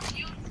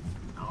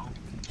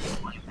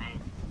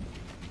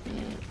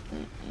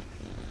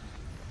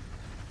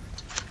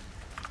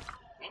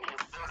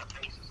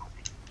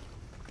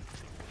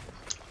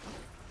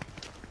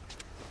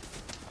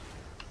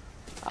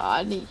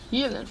 I need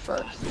healing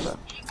first, bro.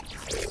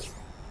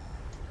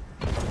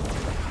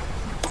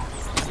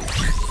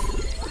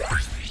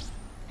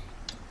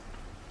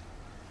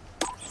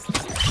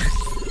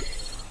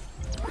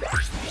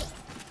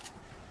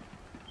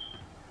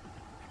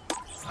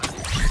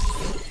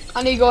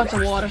 I need to go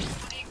into water.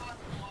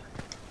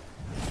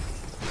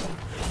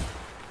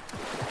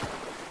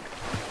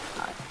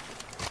 Alright.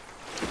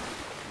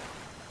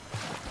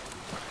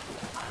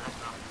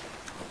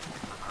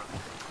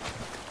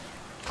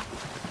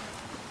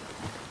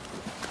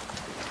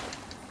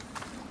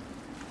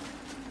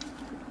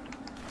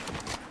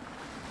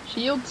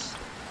 Shields?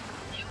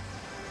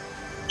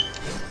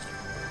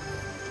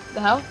 The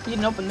hell? You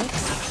didn't open this.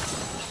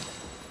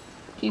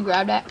 Can you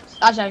grab that?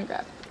 Actually, I didn't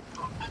grab it.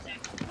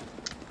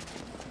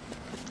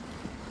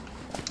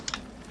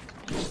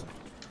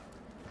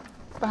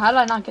 But how did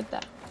I not get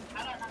that?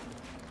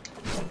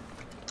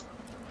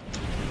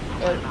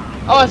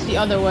 Oh, it's the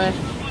other way.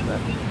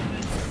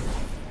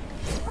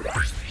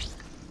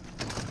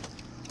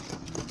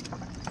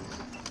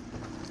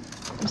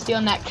 I'm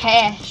stealing that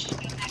cash.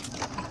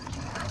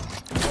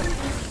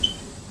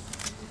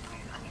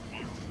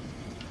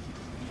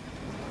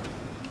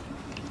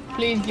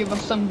 Please give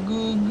us some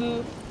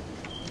goo.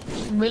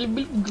 Really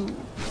big goo.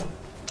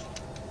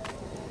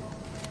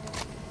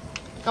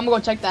 I'm gonna go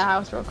check that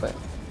house real quick.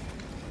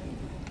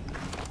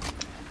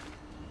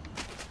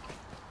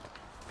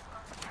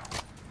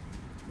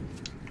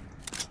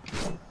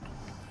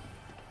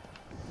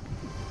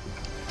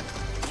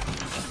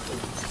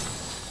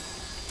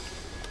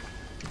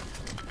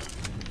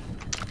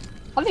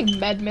 I think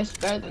med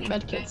mist better than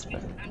med kits,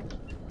 but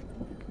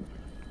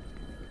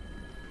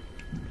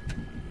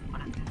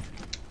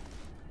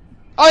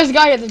oh, there's a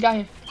guy here, there's a guy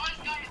here.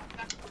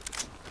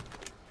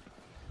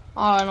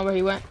 Oh, I don't know where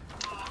he went.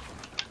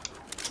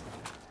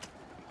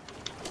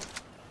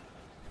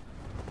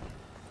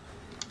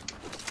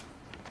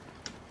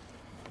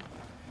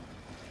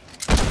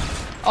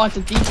 Oh, it's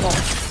a default.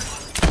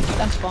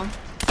 That's fun.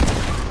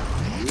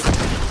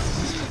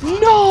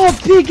 No,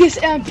 biggest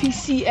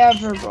NPC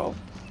ever, bro.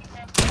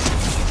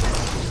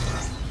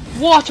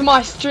 Watch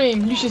my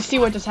stream. You should see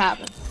what just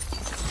happened.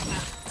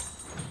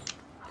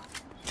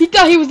 He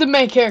thought he was the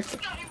main character.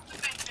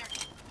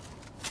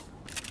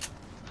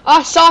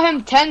 I saw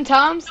him 10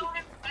 times,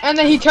 and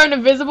then he turned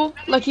invisible,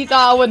 like he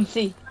thought I wouldn't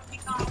see.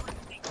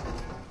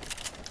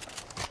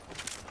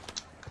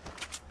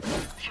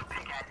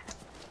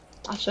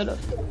 I should have.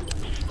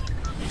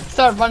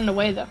 Started running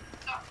away though.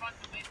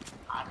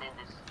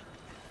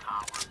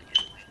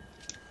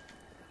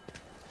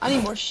 I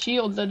need more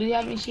shields though. Did he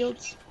have any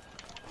shields?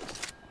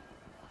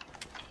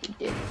 He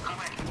did.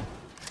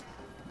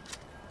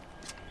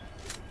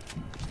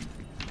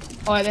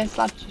 Oh, yeah, that's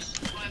not just.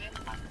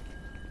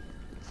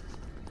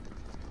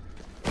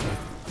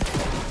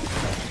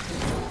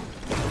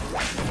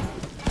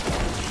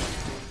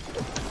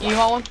 You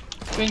want one?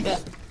 Drink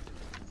that.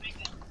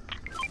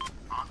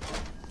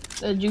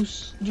 The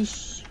juice.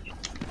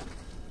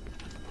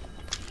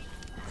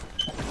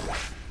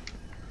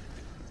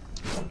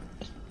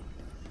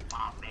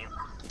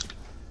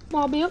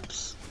 Mob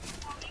ups.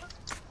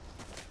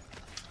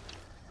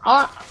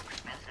 I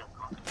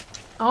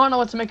don't know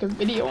what to make a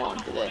video on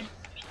today.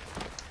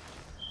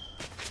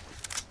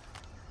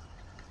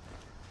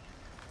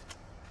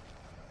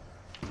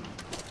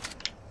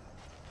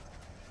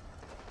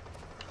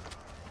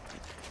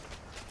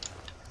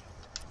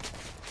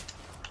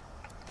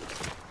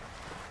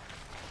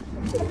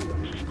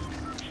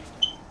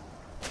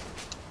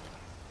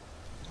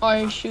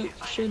 Oh, shoot.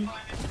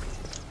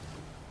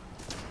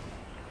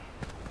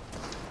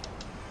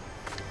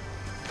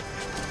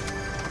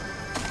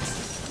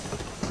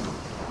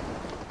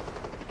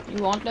 You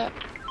want that?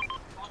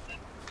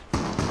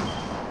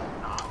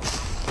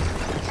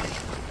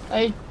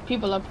 Hey,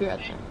 people up here at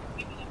the.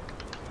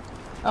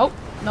 Oh,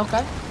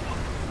 okay.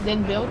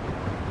 Didn't build.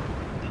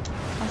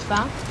 That's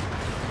fine.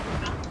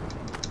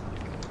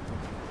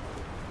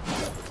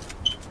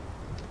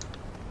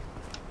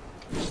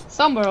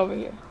 Somewhere over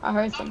here. I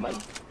heard somebody.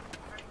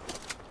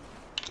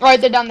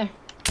 Alright, they're down there.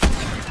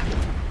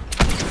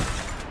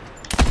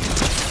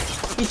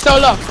 He's so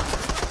low.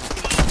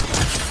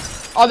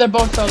 Oh, they're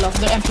both so low.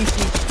 They're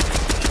NPCs.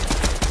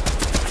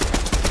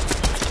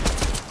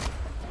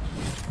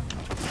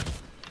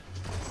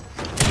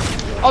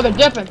 Oh, they're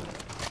dipping.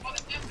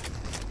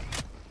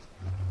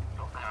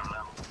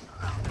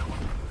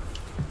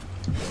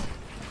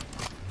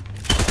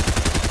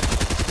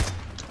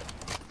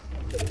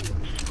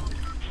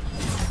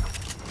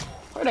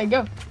 Where'd they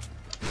go?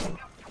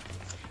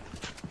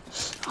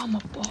 Oh, my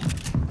ball.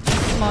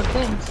 My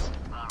things.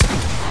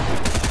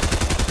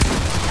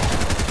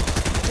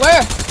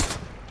 Where?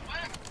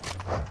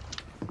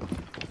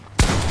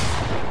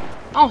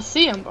 I don't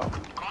see him, bro.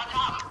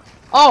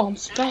 Oh, I'm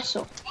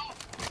special.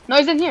 No,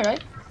 he's in here,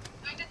 right?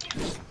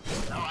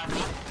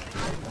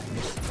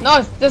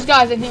 No, this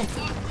guy's in here.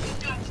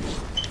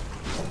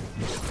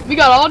 We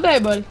got all day,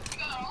 buddy.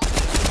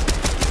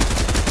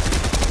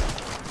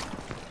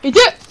 He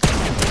did.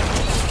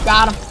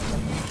 Got him.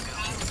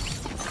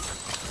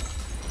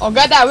 Oh,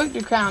 got that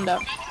victory crown though.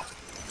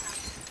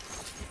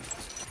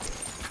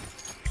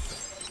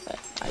 Okay.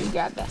 Oh, you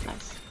got that.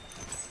 Nice.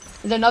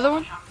 Is there another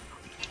one?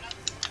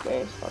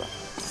 Where's hold on.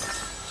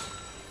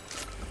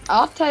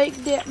 I'll take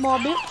that, more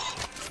bitch.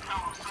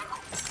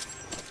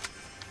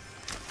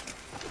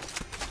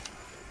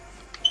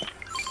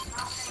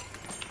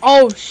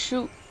 Oh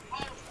shoot.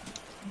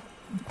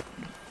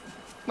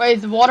 Wait,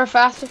 is the water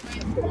faster?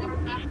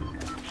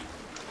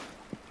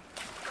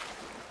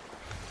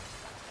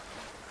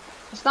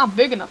 It's not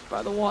big enough,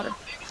 bro, the water.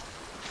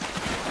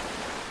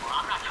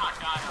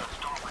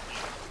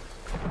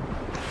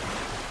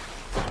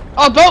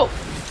 Oh, boat!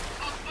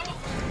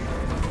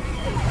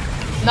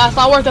 Nah, it's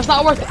not worth it, it's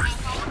not worth it.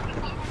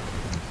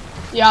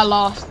 Yeah, I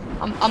lost.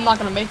 I'm not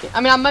gonna make it. I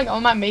mean, I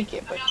might make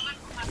it, but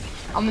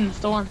I'm in the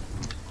storm.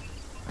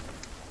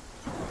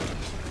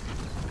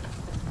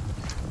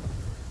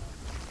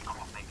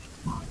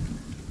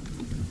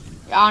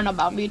 I don't know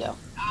about me though.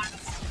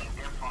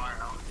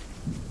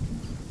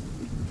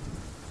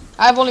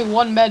 I have only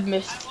one med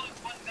missed.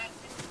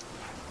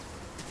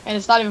 And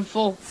it's not even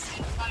full.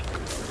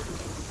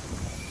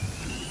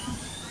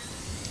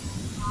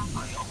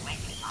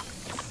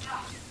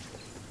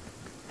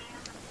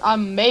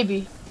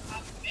 Maybe.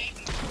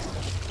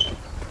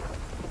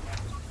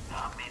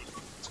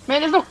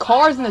 Man, there's no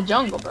cars in the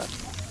jungle, bro.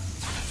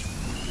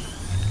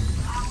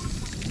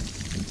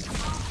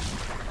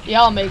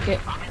 Yeah, I'll make it.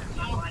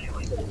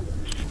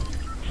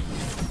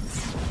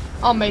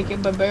 I'll make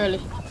it, but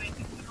barely.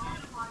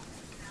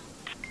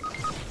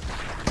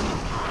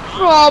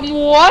 From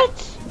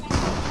what?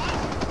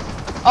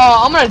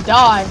 Oh, I'm gonna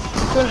die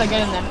as soon as I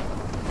get in there.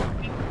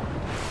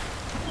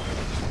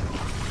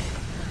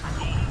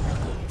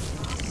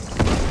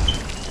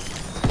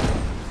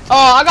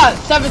 Oh, I got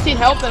 17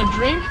 health and a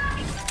dream.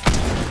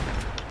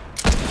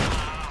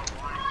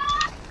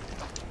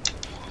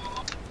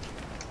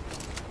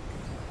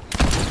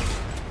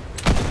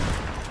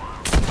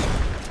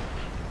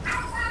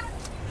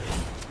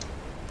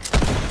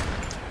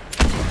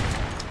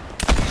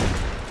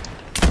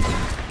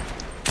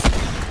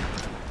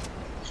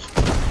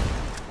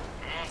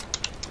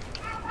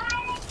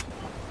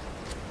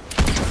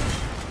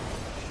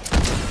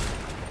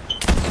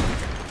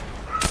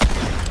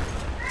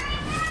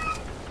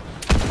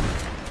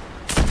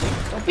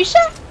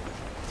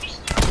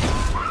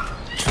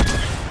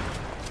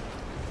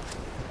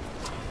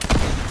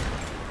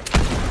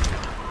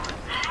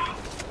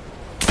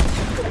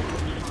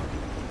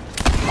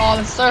 Oh,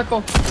 the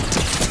circle.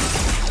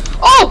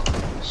 Oh!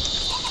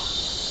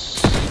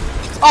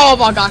 Oh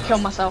my god, I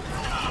killed myself.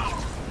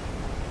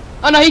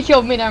 Oh no, he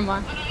killed me, never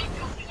mind.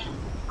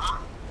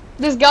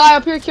 This guy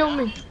up here killed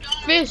me.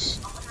 Fish.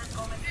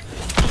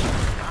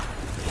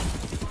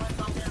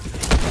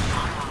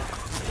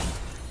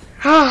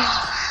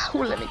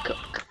 Who let me cook?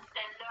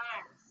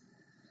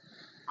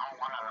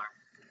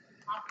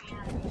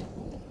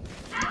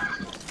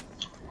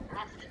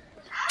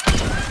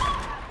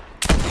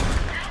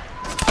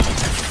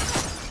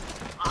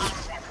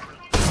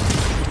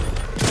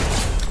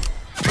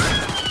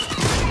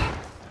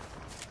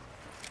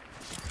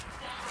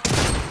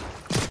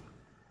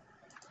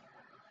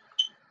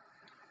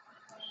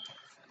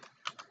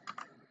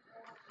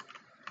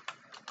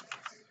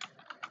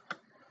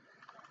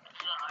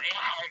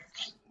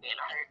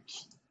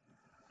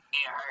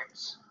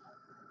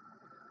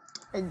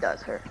 It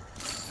does hurt.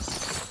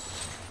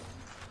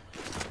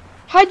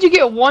 How'd you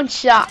get one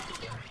shot?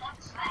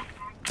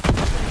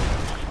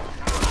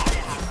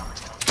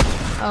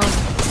 Oh.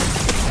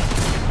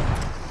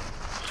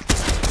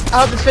 I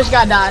hope this fish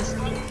guy dies.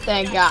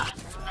 Thank God.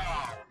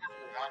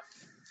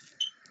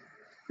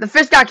 The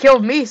fish guy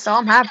killed me, so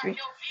I'm happy.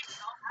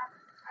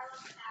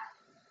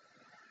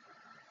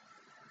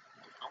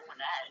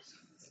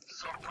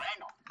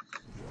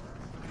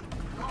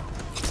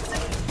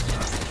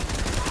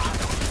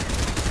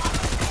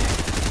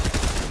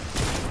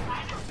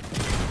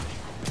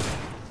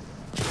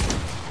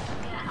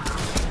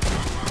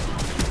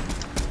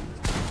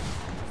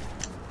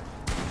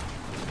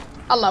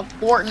 I love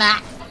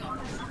Fortnite.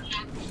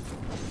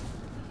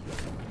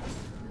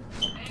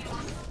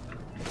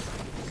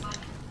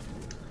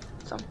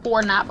 Some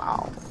Fortnite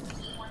ball.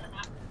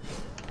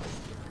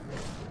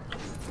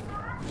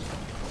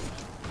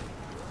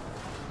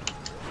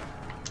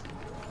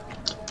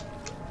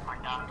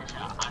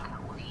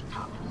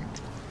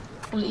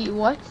 Wanna eat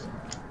what?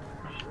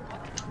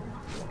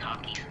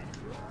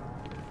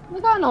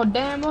 Look, I know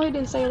damn well he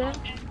didn't say that.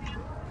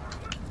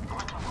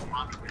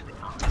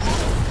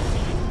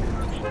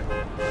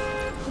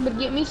 But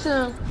get me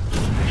some.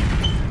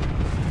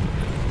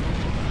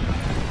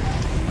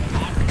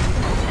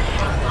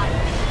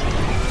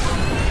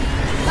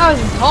 That was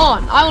his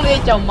Han. I only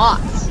ate your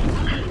mozz.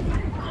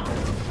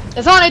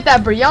 His Han ate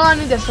that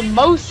biryani, the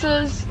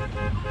samosas,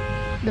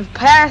 the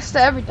pasta,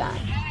 everything.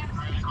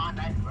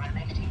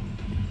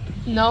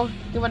 No,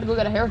 he went to go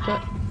get a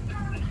haircut.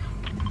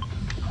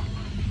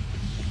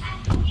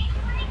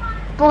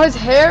 Bro, his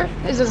hair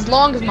is as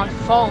long as my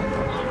phone.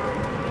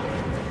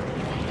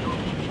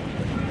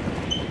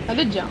 I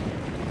did jump.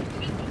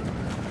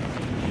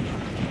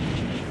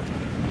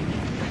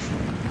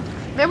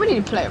 Man, we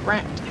need to play a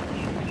ranked.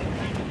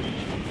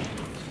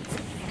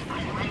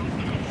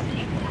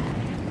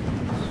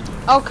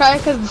 Okay,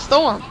 because of the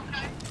storm.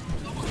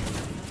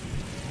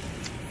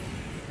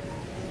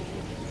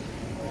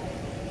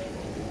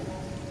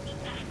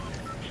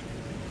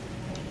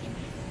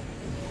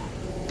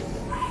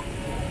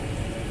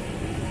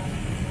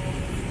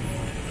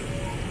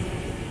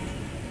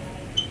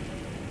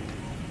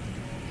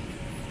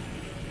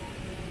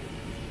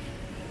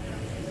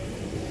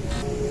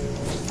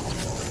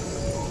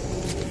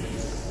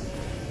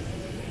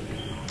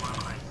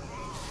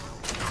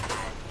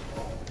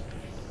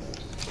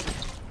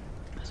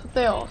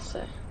 They all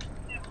say.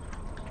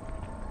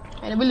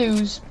 And we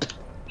lose.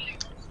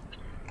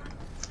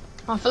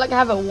 I feel like I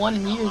haven't won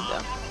in years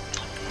though.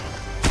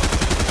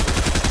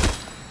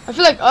 I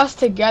feel like us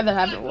together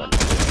haven't won.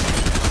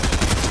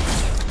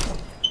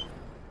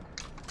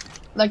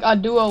 Like a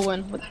duo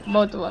win with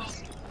both of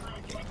us.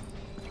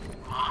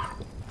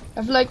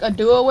 I feel like a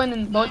duo win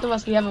and both of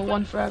us we haven't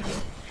won forever.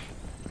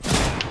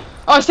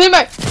 Oh,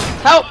 teammate!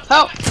 Help!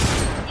 Help!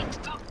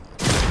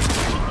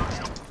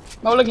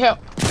 Oh, look, help.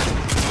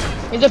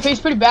 He's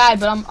pretty bad,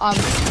 but I'm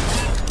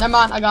never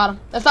mind, I got him.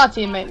 That's not a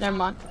teammate, never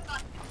mind.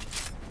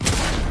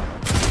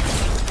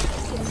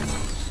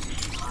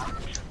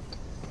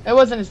 It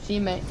wasn't his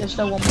teammate. There's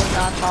still one more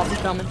guy probably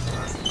coming.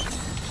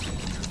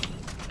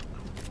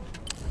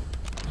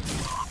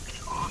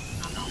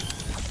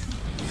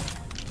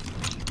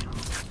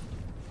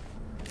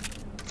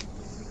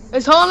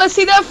 It's on, let's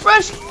see that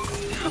fresh.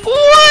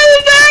 What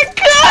is that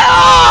cut?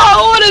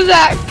 Oh, what is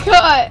that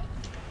cut?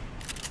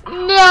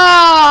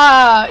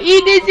 Nah,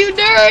 he did you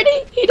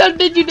dirty. He done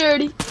did you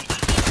dirty.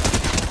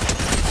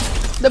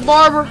 The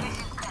barber.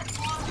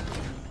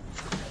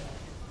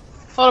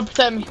 Hold on,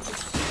 protect me.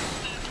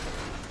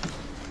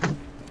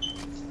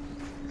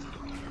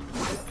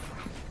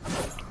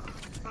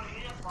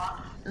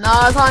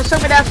 Nah, it's on. Show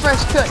me that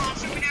fresh cut.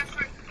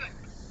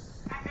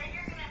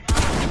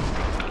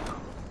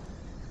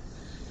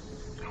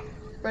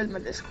 Where's my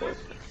Discord?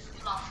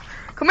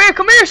 Come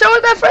here, show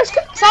us that fresh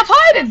cut. Stop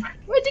hiding.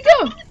 Where'd you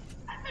go?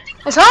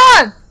 It's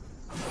on!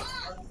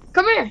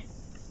 Come here!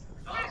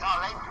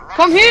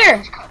 Come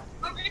here!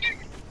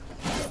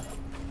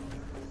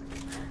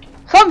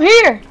 Come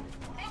here!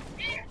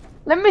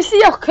 Let me see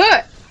your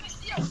cut!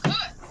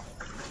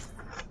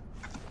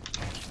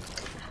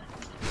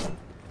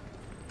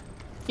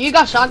 You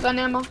got shotgun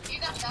ammo?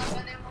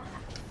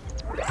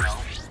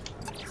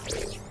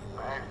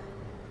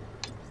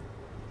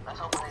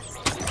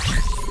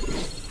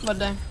 What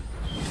day?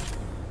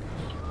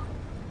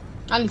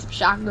 I need some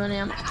shotgun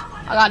ammo.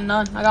 I got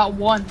none. I got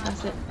one.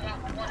 That's it.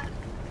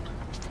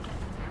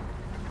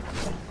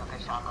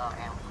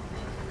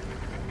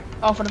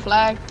 Oh, for the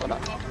flag? Hold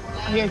up.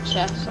 I hear a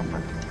chest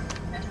somewhere.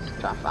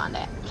 Try to find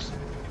that.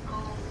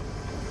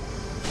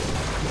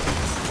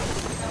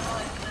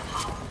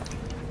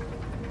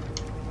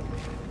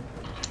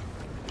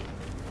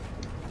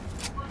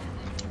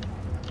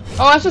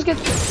 Oh, let's just get.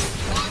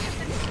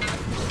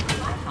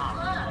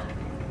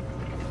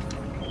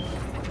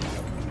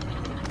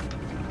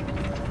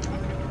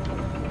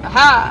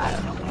 Aha!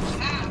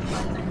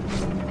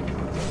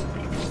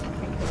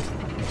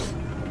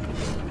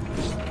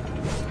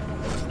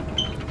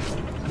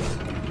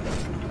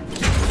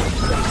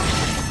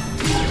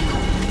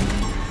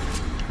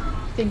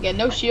 Didn't get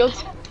no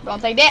shields. Don't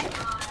take that.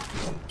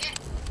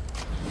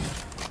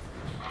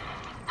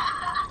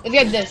 Let's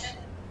get this.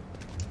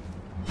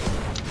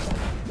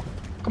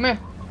 Come here.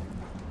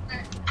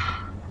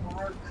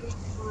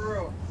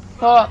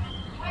 Hold up.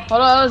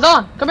 Hold on, it's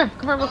on. Come here.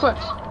 Come here real quick.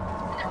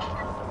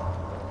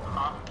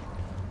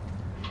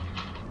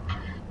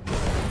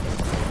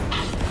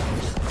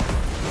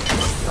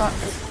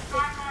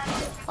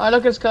 Alright,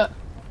 look, it's cut.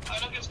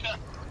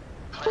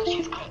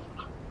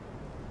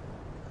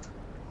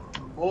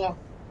 Boy.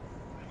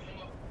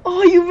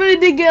 Oh, you really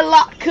did get a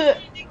lot cut.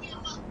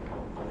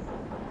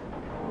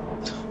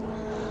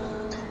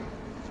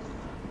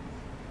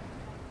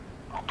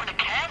 Open the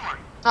camera.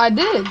 I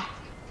did.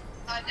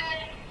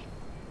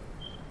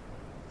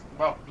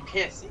 Bro, you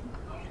can't see.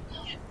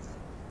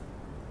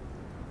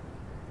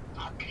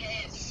 I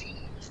can't see.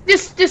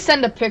 Just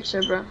send a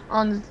picture, bro,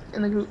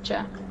 in the group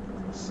chat.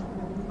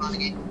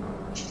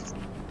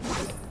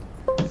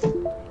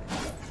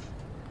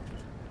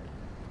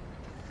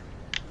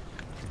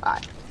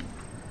 Alright.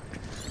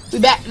 We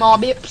back,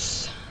 mob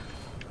bips.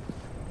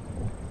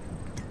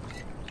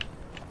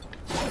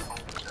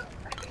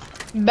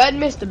 Bed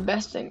miss the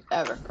best thing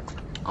ever.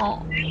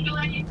 Oh,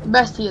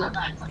 best healer.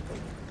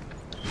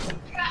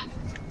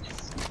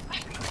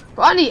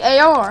 Bro, I need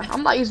AR.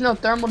 I'm not using no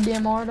thermal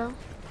DMR though.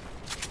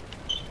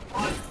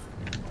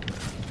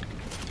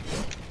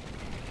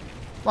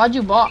 Why'd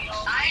you box?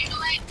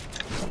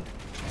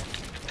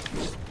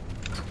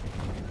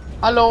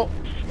 Hello.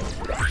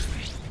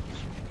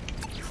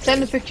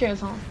 Send the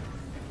pictures on.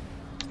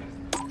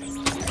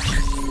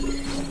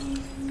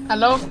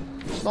 Hello?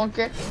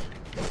 Donkey.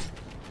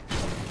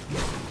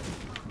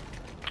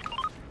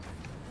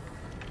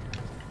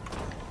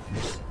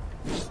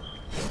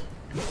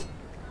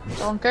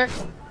 Donkey.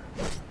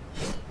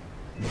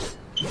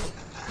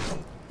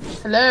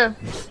 Hello?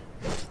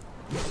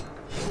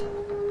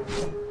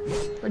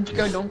 Where'd you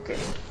go, Donkey?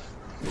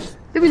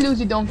 Did we lose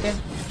you, Donkey?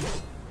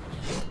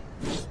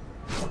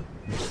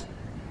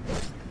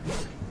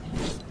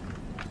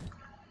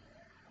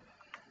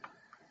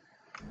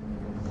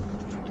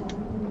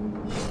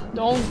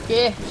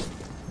 Donkey.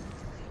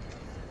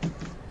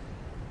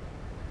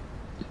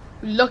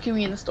 Lucky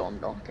we in the storm,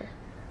 Donkey.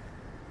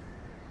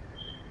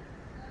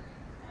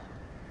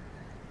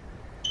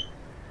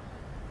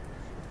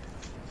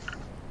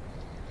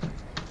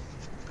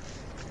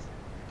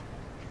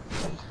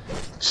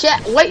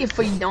 Chat waiting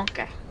for you,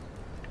 Donkey.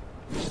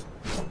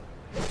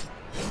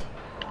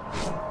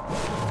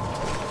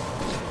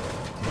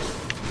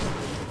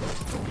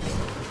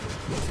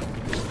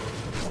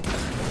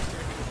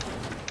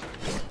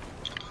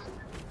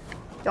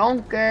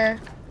 Donkey.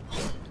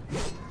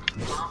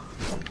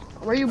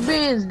 Where you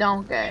been,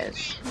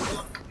 donkeys?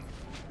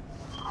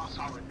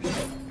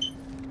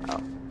 Oh,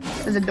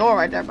 there's a door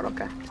right there, but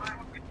okay.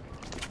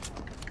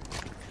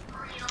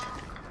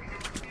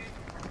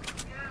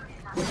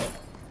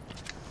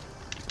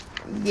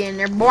 Get in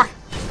there, boy.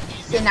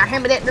 Sit now,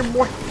 hand me that there,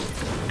 boy.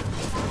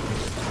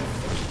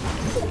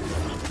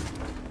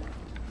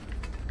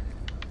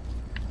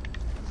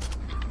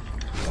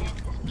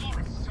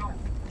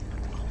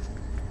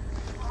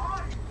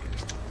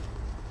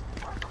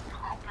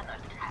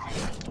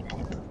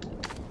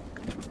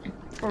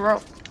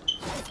 Bro,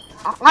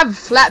 I'm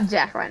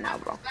flapjack right now,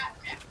 bro.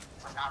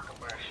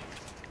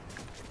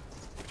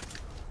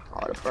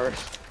 Oh, the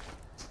first.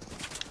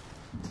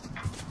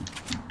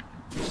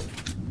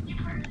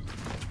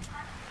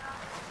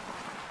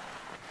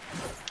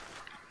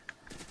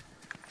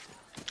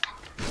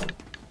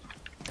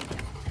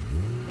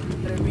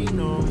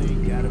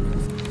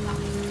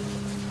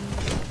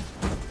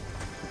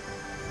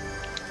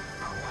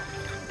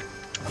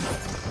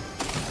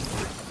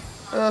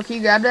 Oh, can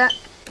you grab that?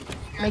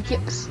 Make it.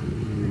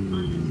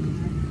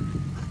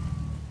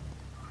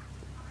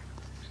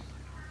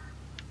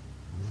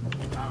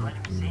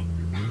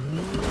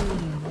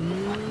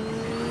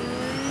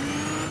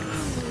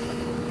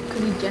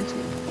 Could be gentle.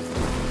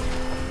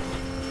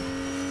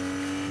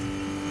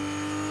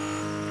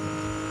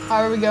 How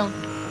are we going?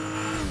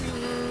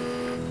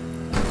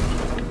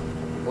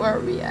 Where are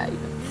we at?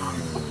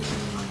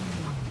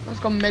 Let's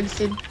go Meg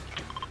City.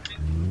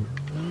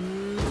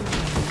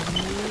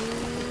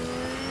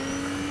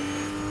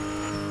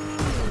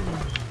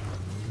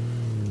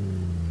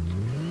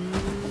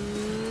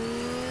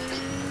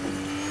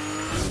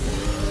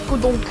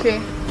 Michael don't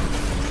care.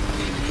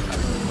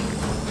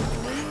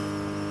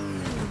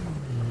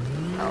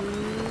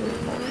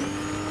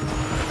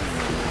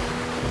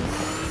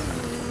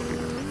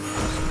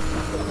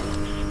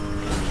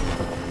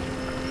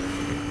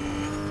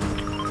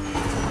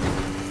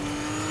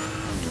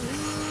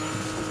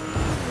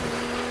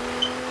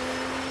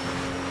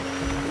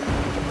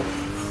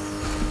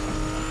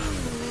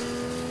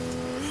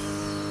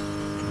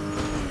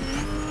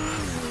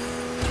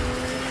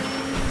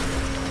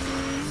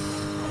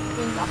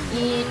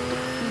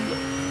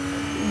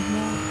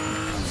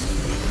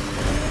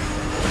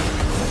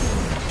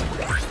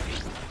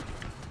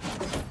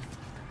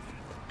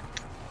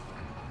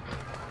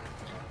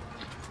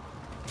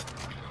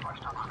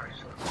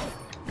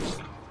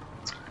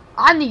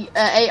 I need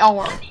an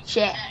AR.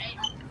 Shit.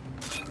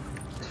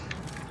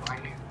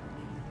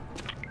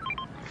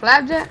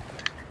 Flapjack?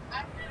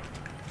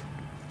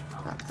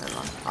 Oh, never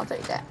mind. I'll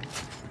take that.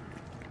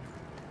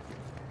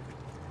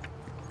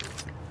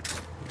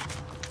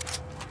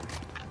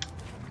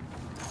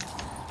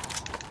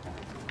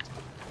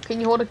 Can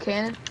you hold a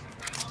cannon?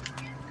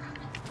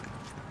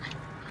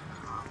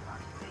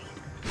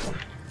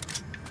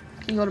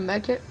 Can you hold a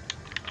med kit?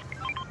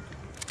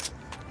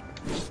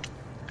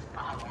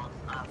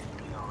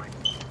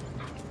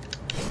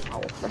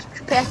 Oh, that's what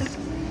you're packing.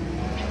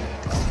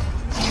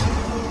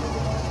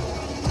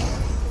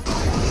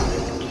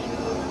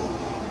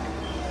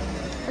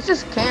 Let's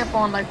just camp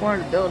on like one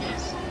of the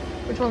buildings.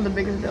 Which one's the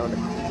biggest building?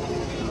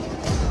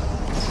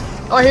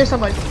 Oh, I hear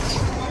somebody.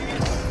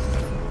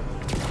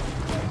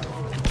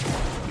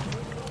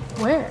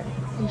 Where?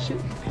 Are you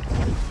shooting?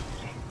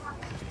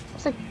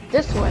 It's like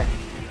this way.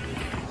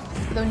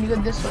 But then when you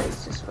go this way,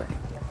 it's this way.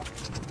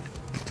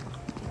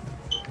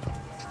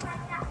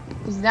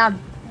 He's not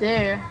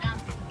there.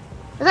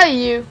 Is that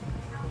you?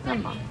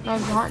 Never mind. No,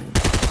 it's not.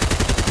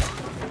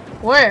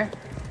 Where?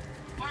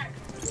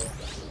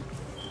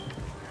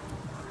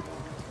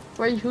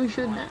 Where are you? Who's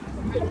shooting at?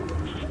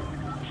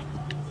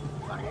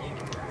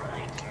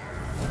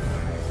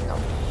 No.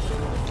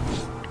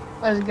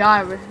 There's a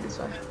guy over this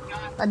way.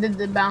 I did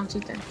the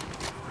bouncy thing.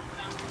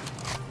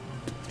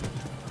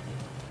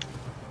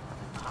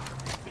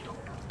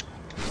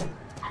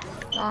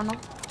 I don't know.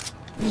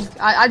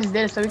 I just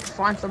did it so we could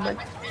find somebody.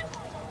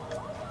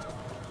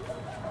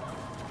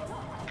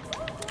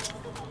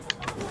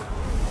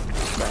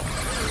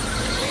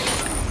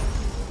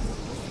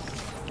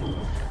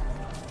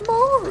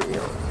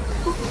 Mario.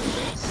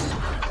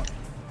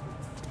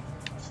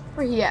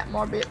 Where he at,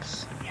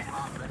 Morbius?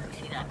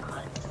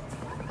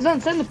 Son,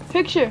 send the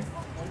picture.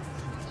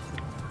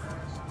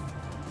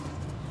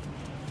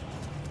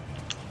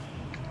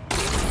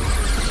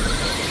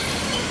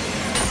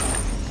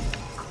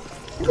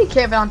 He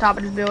camping on top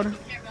of this building.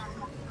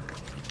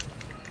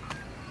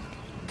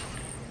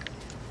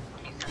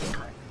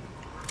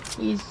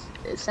 He's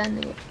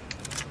sending it.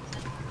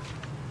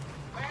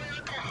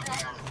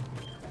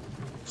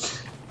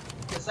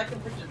 The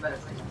second picture's better.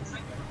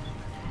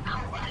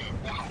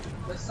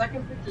 The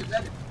second picture's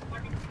better.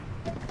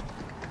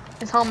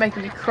 It's home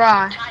making me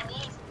cry.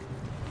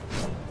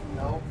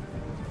 No.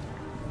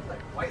 It's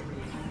like white lady.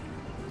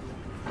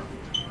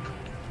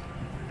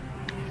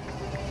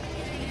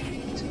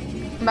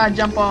 I'm about to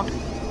jump off.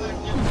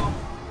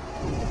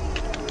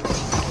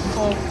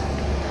 Oh.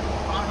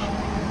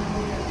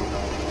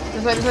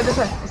 This way, this way, this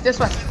way. It's this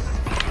way.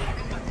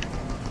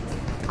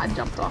 I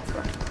jumped off,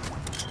 bro.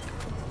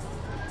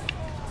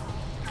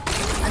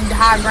 I'm the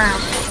high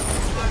ground.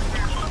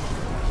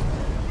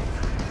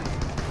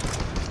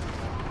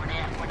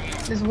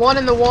 There's one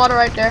in the water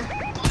right there.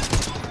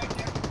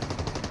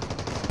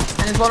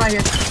 And there's one right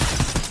here.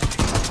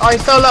 Oh,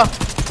 he's so low.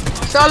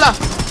 So low.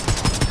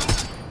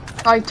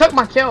 Oh, he took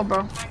my kill,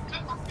 bro.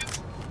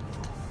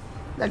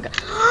 That guy.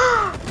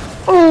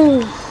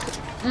 Oh.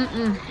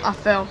 I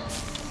fell.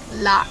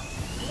 Lot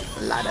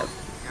of.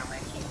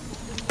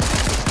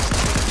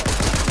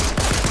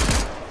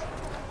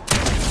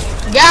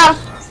 Got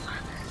him.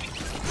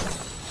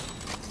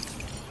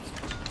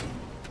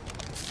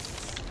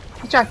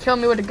 He tried to kill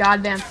me with a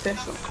goddamn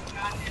pistol.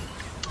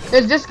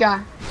 There's this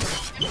guy.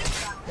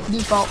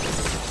 Default.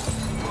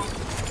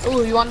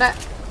 Ooh, you want that?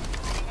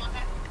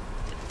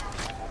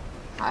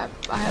 I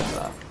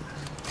have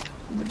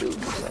Voodoo.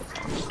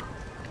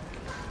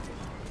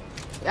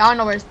 Yeah, I don't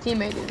know where his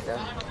teammate is though.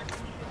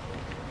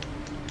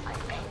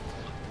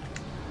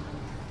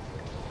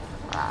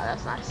 Wow,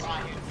 that's nice.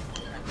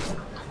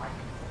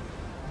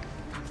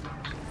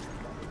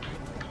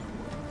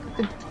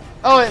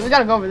 Oh, we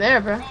gotta go over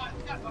there, bro.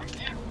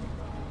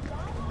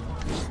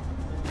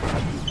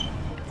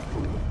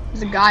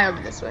 There's a guy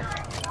over this way.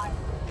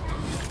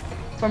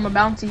 From a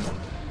bounty.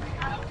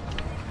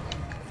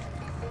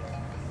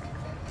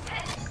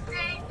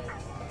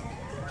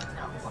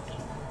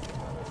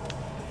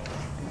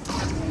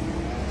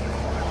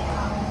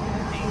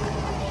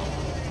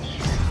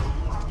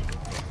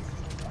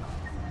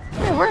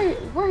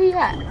 Where he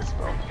at,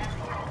 bro?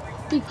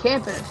 He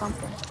camping or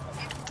something.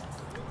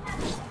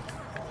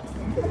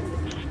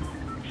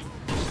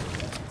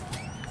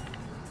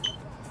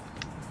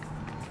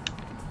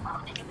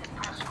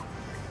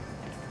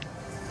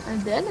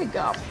 And then it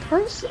got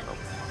personal.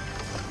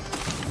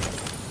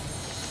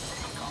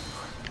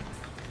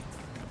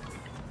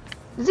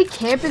 Is he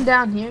camping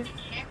down here?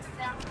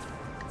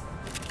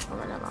 Oh,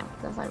 no, no,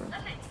 that's not even.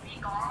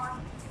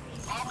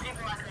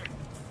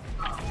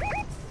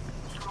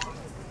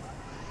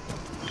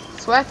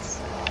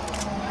 Sweats.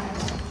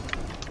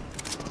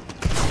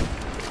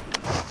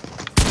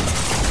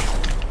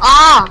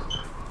 Ah!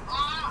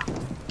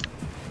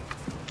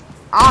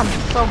 I'm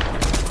so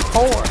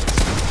poor.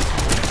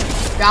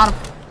 Got him.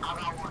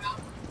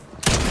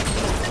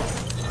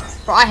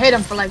 Bro, I hit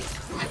him for like,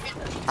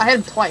 I hit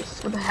him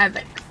twice with a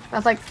havoc.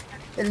 That's like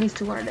at least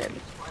 200 damage.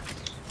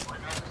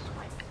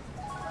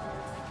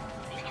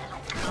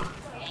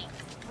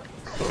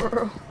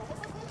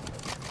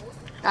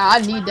 I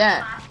need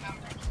that.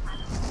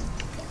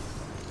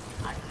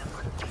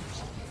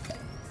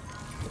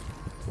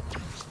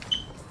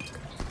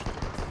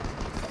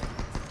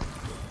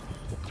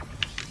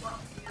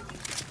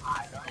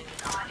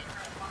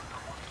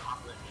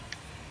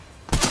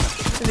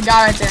 There's a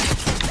guy right there.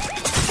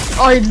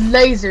 Oh, he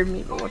lasered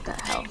me, but what the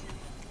hell?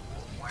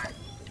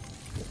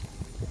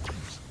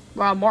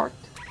 Wow, marked.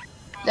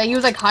 That he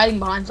was like hiding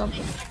behind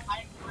something.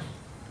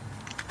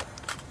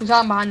 He's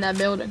hiding behind that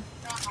building.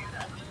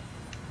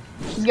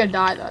 He's gonna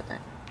die though, I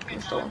think.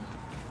 He's still in.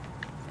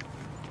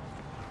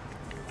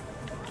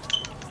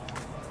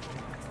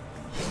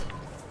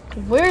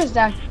 Where is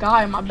that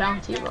guy on my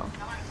bounty, bro?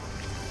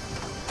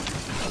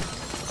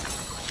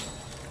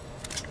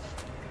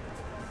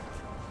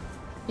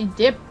 He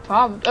dipped,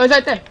 probably. Oh, he's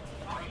right there.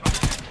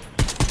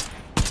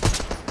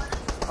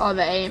 Oh,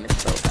 the aim is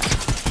so bad.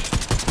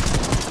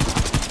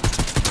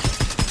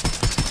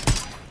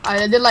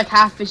 I did like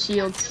half his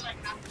shields.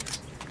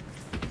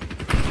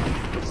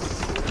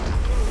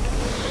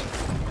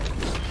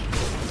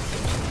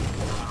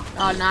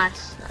 Oh,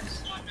 nice,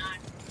 nice.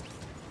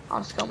 I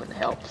was coming to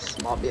help.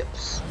 Small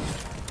bips.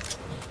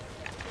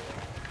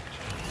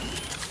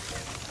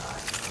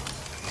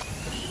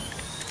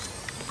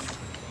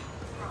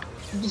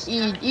 Just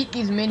eat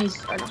these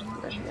minis. Oh,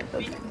 no, yeah,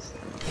 those minis.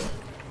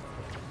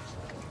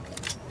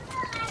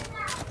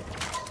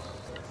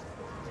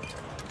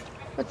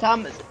 What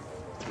time is it?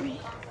 3.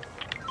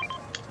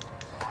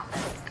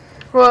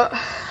 Well,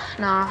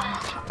 nah,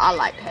 I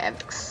like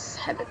Havocs.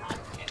 Havoc.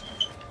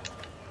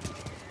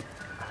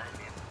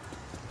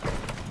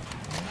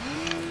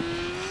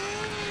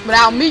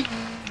 Without me,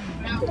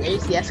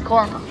 ACS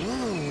Karma.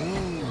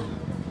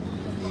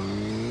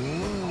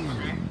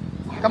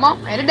 Come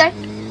on, end of day.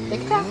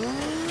 Take time.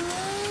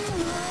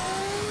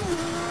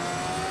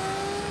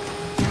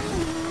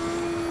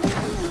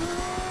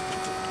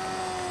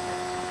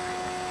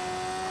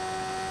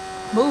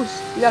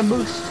 Boost. You gotta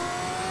boost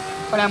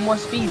for that more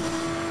speed.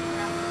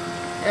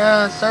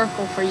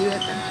 Circle for you, I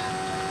think.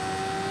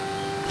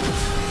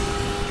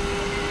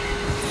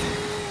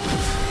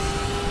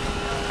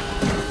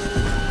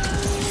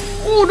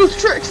 Oh, do some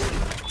tricks.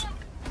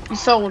 You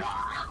sold.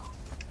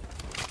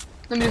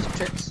 Let me do some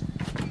tricks.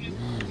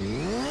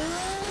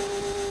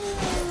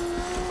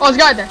 Oh, there's a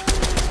guy there.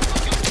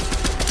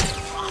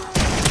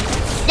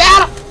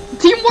 Got him.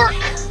 Teamwork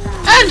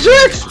and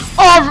tricks.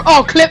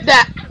 Oh, clip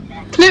that.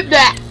 Clip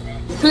that.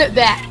 Clip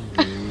that.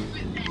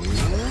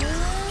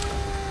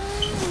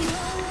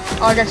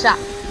 Oh, I got shot.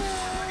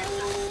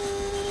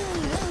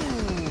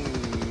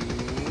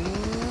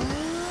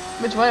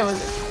 Which way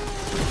was it?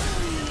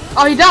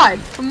 Oh, he died.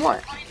 From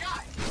what?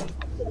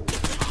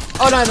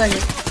 Oh, no, he's right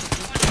here.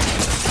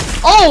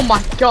 Oh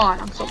my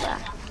god, I'm so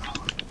bad.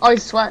 Oh,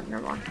 he's sweating.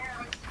 Never mind.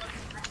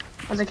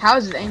 I was like, how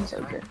is his aim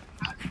so good?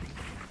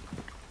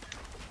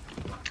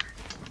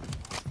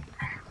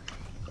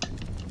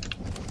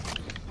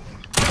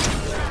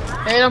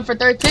 Hit him for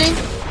 13.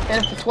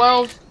 Hit him for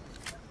 12.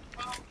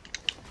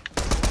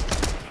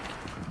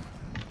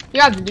 You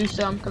have to do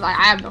some, because I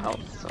have no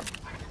health, so.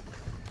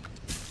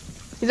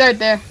 He's right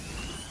there.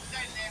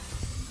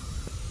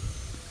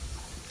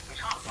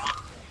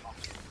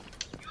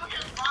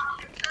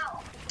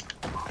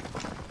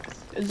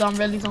 Is on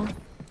ready zone.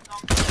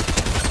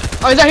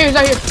 Oh, he's right here, he's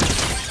right here.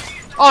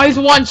 Oh, he's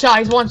one shot,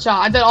 he's one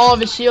shot. I did all of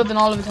his shields and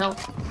all of his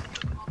health.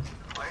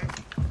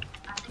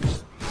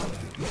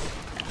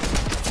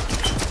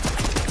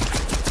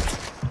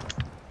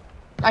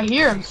 I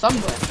hear him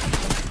somewhere.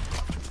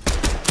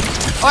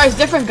 Oh, it's a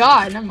different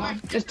guy. Never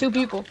mind. There's 2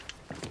 people.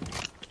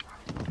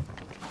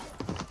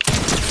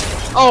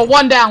 Oh,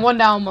 one down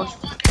almost.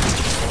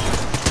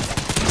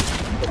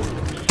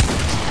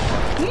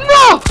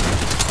 No!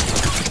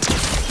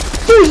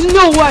 There's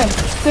no way!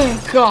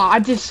 Thank God. I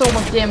did so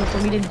much damage so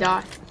he didn't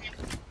die.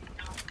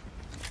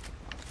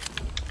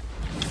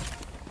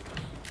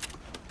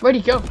 Where'd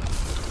he go?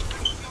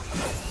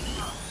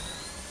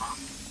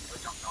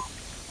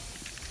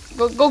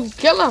 Go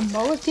kill him,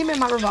 bro. His teammate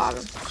might revive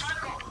him.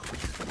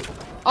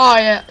 Oh,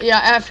 yeah.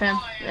 Yeah, F him.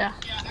 Yeah.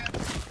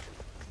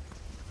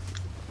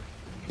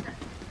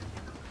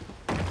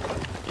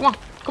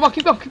 Come on,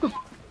 keep going, keep going.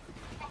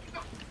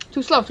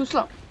 Too slow, too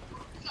slow.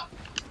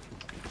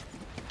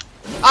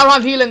 I don't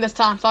have healing this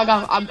time, so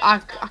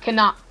I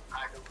cannot.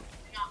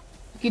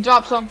 He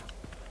dropped some.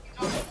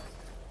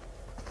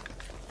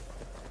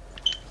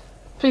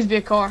 Please be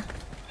a car.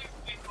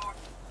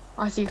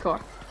 I see a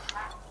car.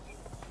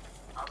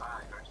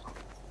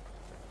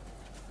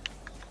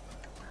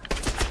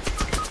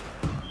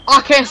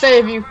 I can't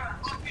save you.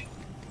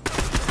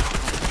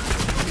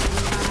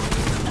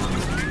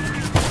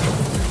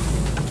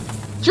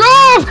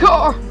 Drive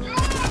car!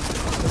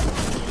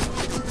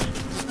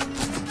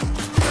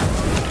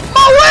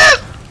 My whip!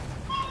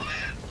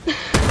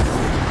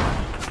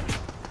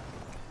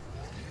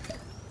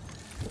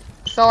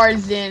 Sorry,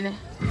 Zen.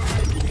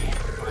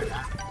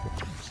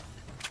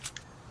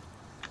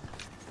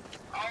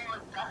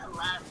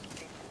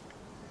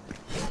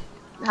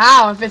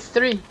 How if it's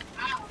 3?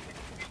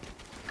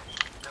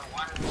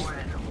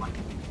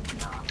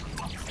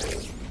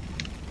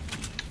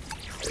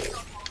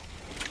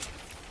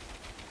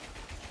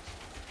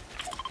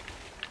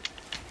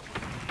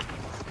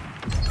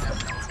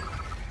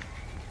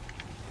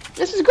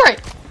 This is great.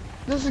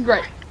 This is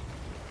great.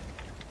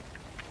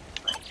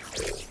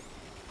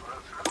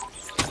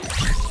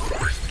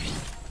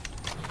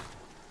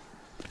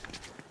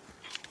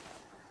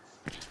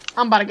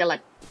 I'm about to get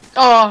like,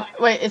 oh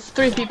wait, it's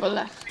 3 people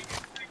left.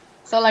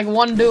 So like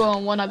 1 duo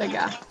and 1 other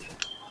guy.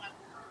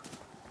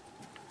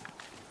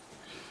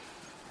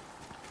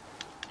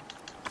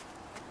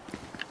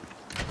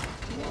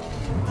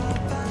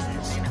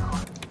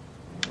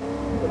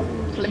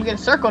 Let me get a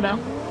circle though.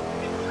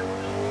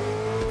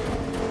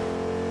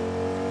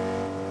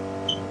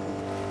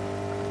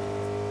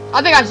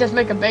 I think I just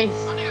make a base.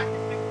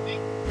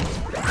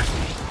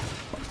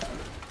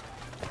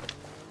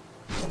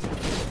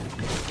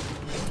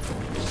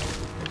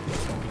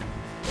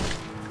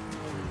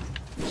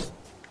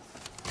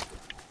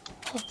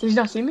 Did he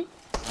not see me?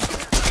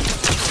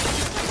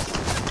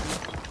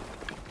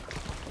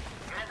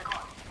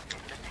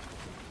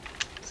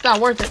 It's not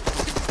worth it.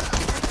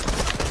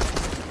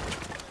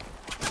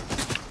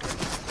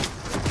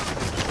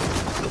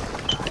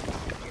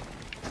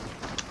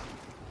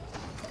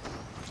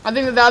 I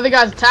think that the other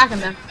guy's attacking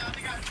them.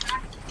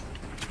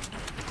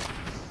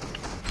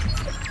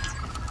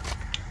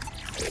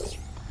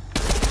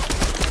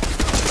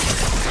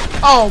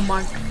 Oh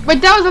my.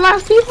 Wait, that was the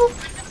last people?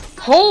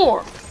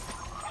 Poor.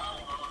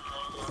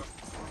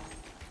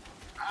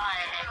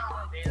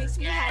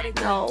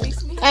 No.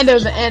 And there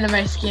was an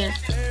anime skin.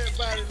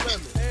 Everybody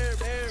love me.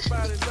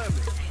 Everybody love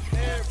me.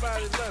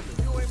 Everybody love me.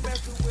 You ain't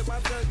messing with my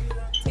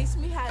Dougie. Teach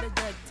me how to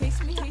Doug. Teach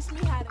me how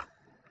to.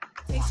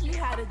 Teach me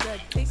how to Doug.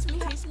 Teach me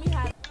how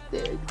to.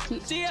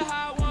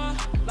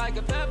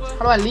 How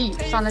do I leave?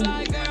 It's not letting me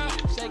leave.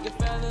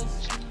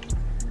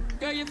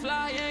 Girl, you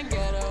fly and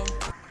ghetto.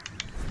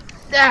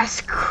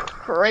 That's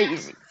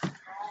crazy.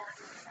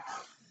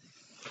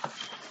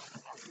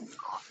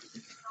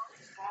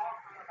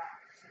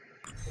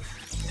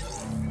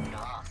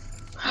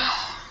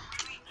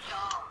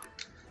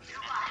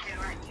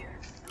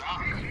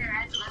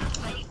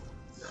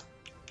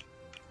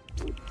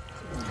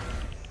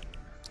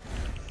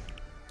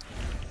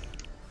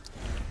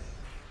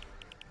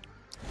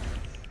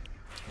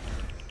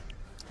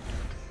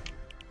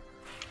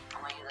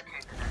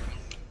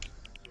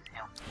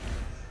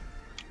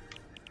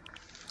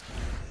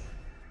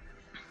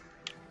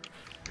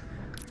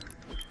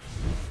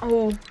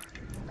 Oh,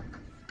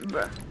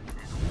 bruh.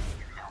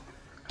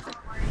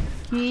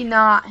 He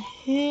not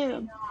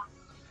him.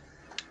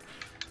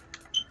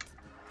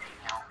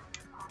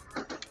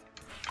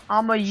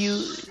 I'ma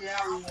use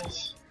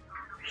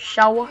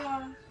shower.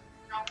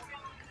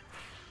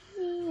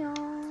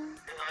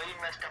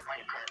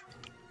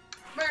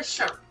 Where's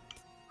Sharp?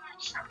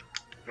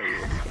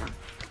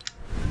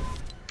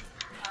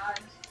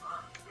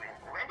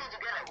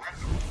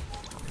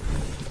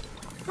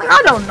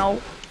 I don't know.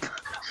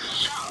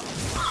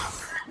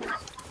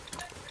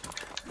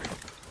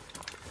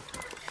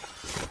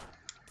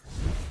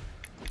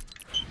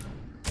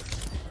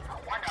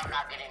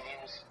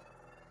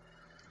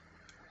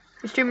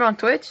 You streaming on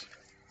Twitch?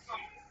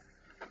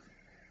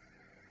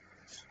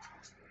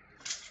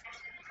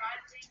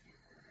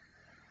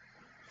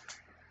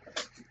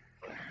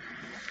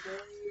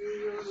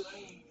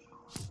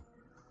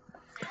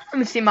 Let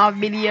me see my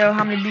video,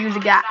 how many views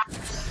it got.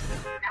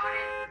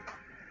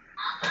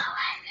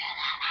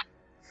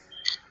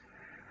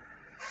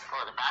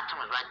 Oh, the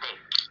bathroom is right there.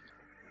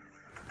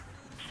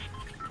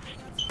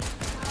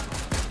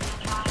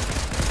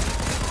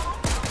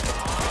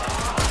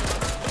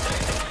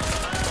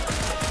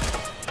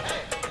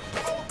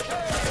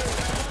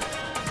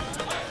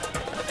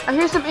 I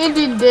hear some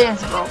Indian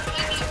dance, bro.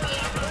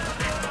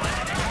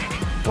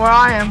 Where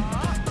I am.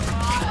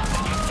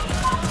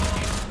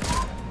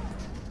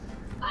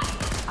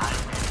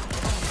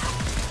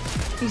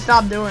 He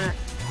stopped doing it.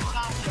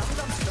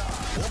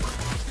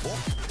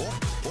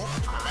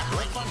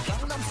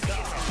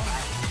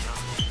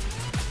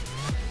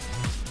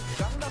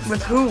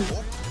 With who?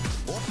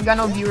 We got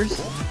no viewers.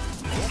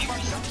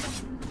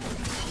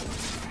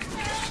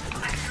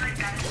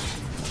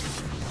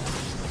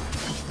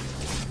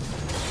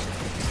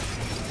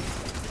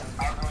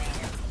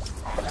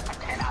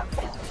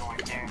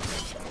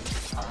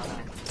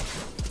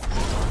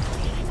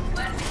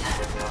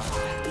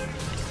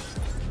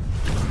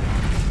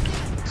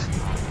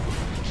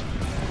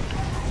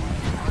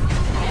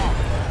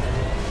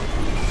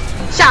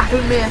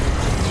 tackled me.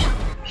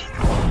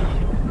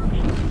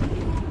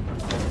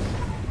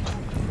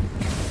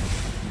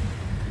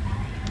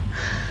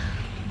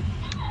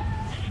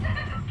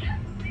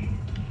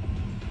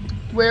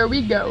 Where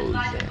we go,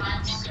 Zins.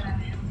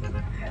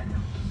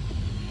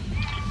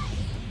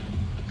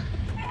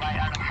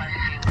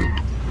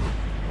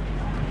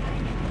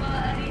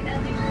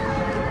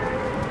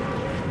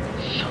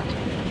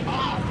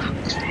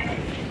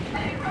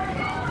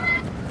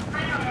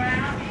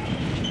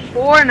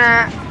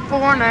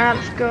 Fortnite,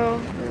 let's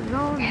go.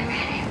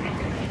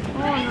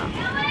 Fortnite.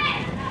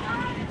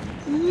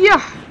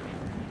 Yeah.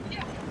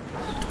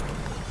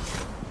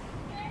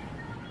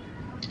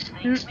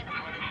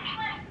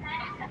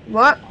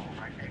 What?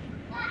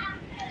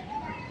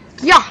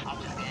 Yeah.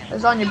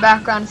 It's on your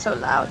background so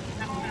loud.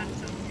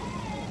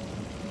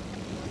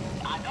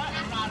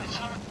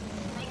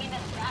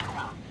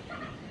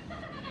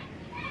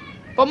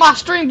 But my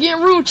stream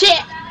getting rude,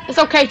 chat. It's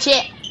okay,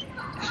 chat.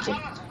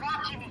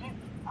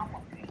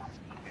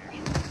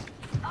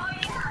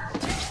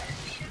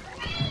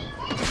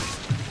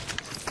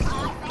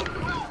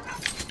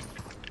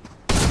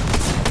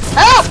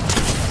 Help!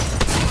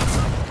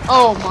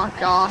 Oh my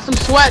god, some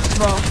sweats,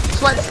 bro.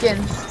 Sweat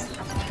skins.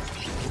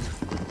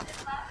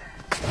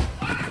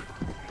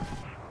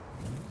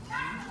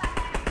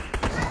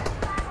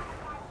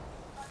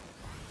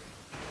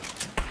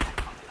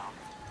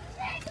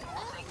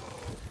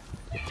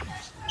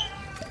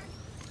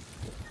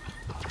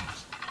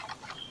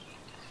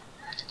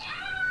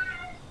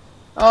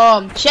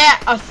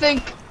 Chat, I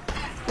think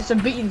there's some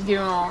beatings going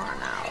on right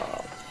now.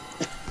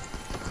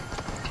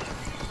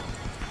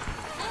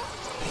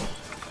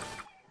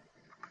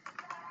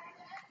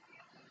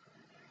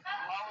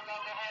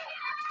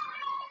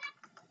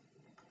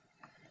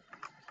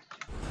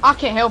 I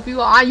can't help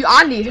you.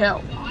 I need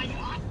help.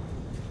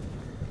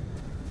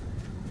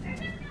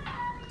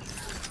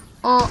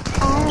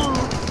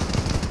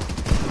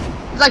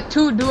 It's like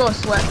 2 duo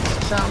sweats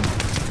or something.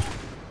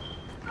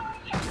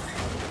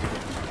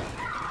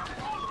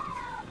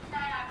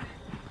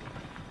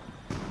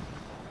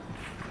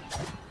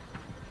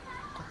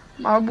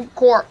 My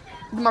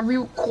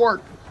real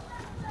court.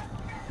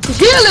 He's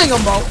healing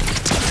him, bro.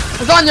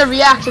 It's on your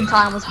reaction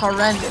time was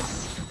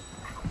horrendous.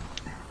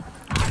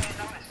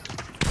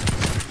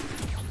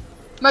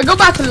 Man, go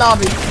back to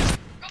lobby.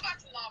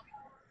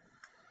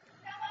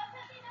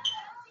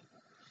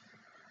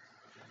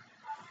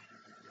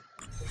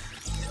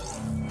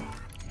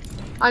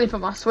 I need to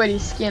put my sweaty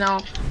skin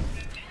on.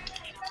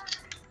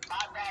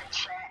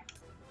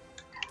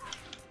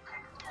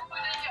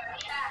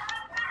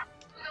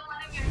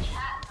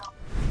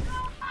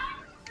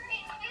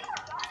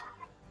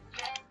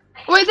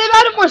 Wait, they've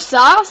added more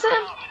styles in?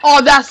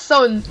 Oh, that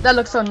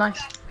looks so nice.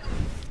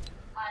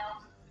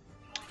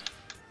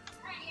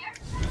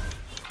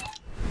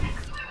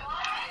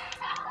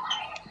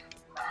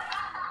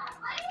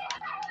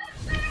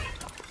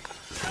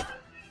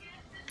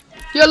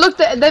 Yo, look,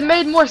 they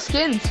made more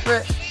skins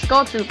for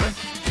Skull Trooper.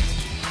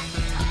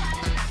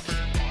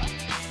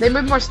 They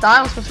made more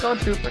styles for Skull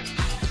Trooper.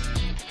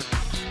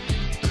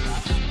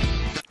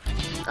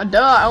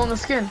 Duh, I own the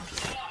skin.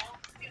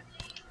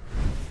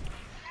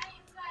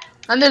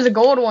 And there's a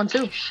gold one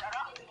too.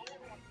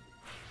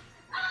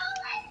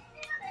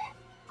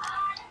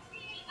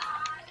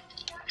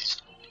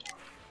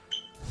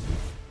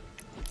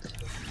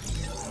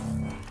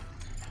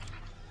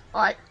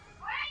 Alright,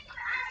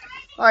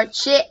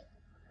 shit.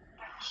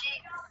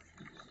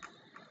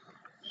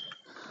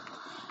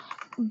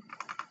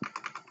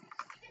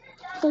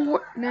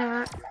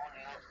 Fortnite.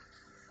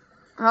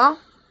 Huh?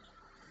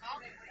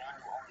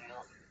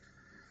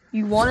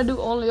 You wanna do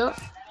only up?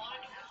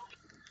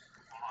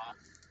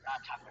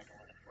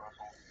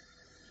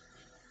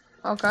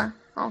 Okay,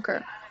 okay.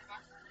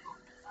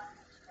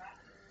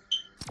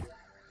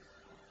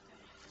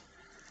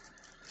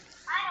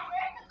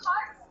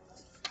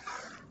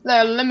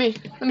 Let me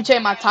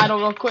change my title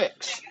real quick.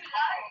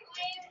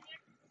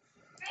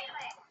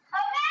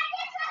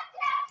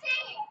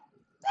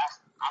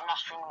 I'm not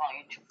streaming on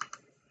YouTube.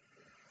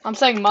 I'm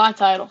saying my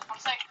title.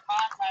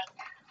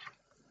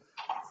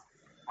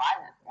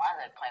 Why is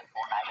it playing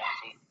Fortnite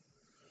MC?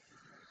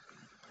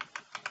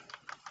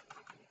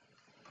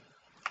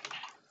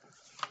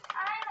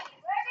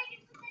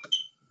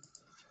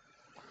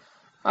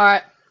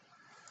 Alright.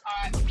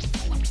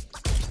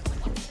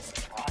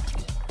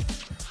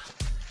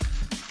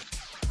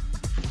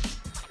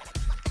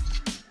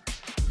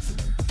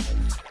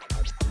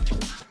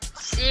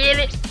 See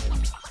it.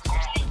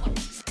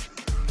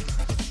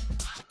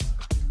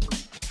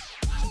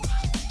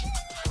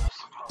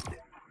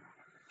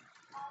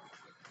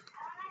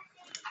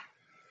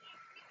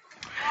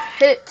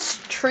 Hits,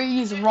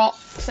 trees,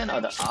 rocks, and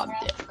other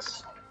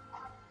objects.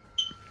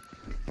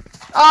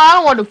 Oh, I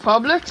don't want to do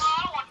public.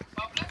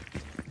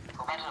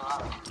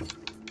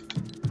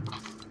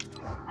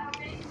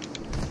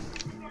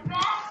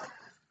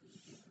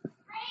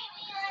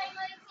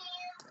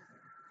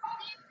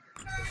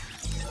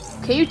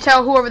 Can you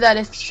tell whoever that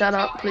is to shut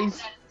up,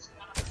 please?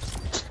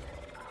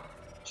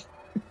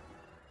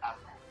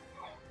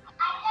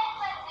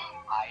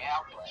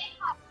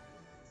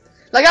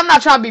 Like, I'm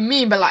not trying to be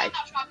mean, but like,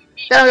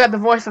 they don't got the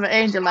voice of an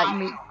angel like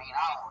me.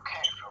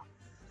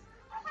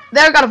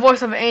 They don't got a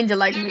voice of an angel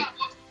like me.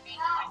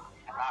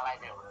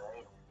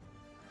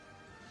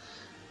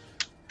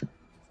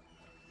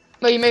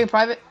 But you make it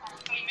private?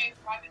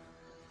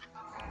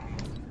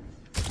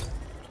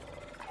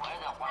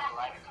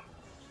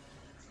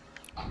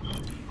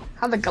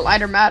 How the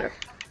glider matter?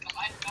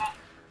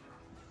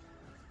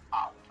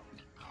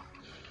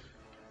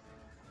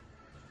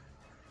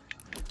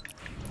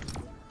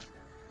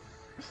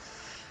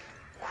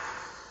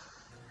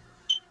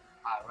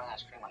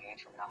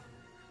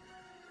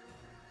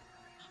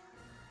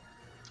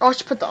 Oh, I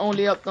should put the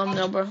only up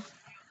thumbnail, bro.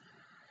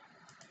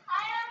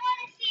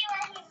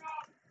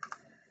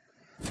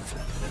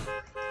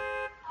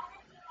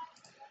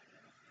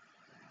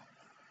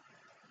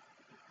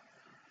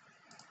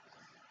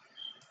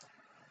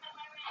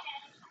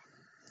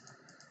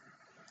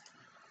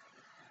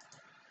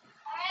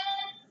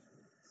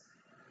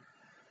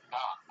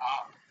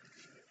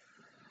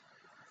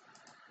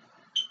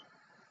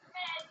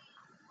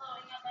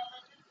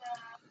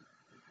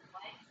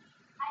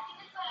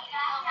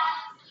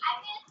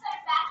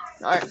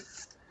 Alright.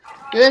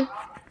 Good?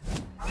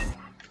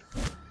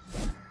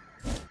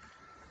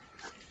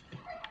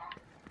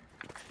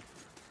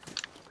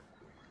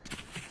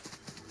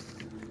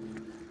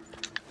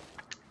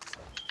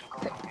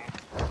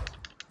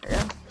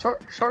 Yeah,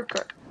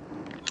 shortcut.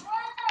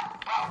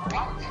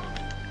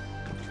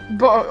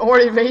 But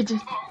already raging.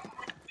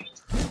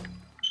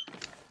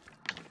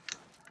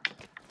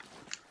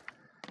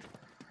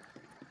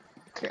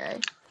 Okay.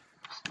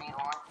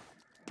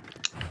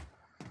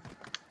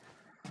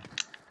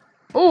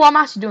 Oh, I'm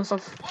actually doing so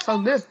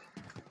good.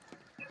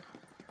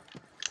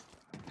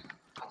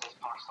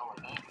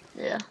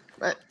 Yeah,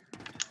 but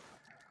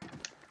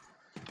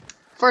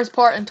first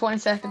part in 20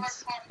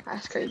 seconds.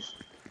 That's crazy.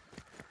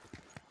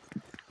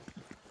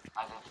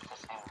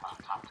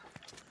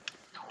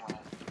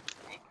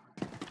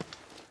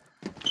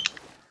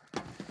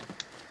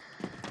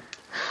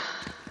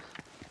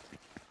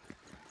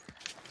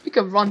 You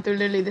could run through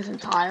literally this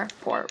entire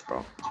part,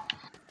 bro.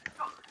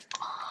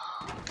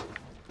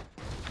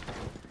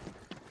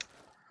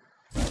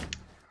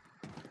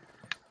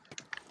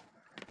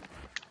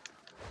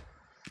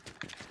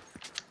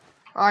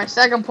 Alright,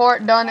 second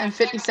part done in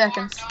 50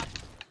 seconds.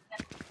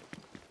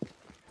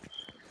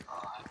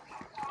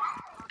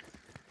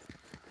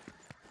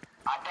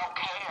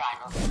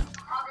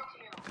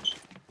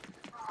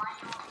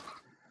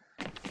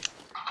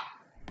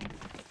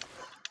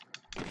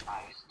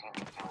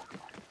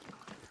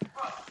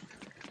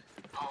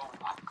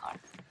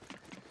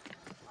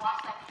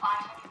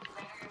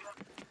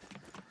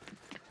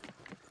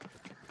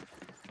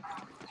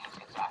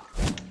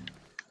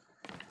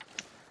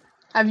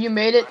 Have you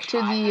made it to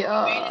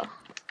the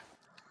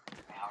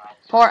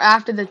part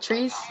after the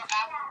trees?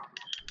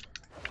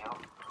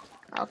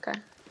 Okay.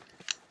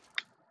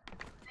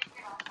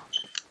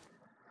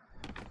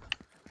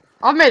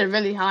 I've made it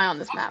really high on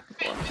this map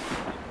before.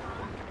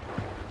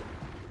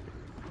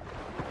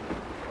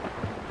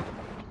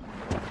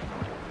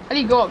 How do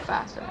you go up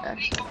faster,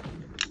 actually?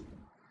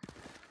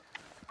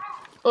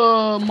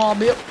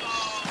 Mob it.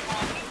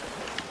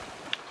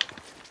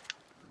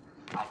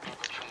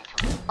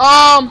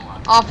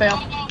 I'll fail.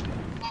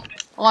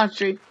 On a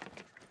tree.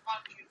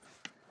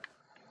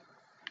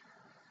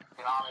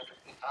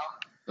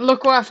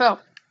 Look where I fell.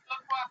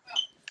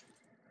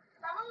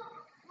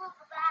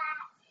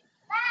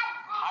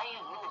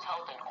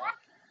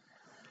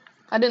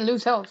 I didn't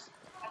lose health.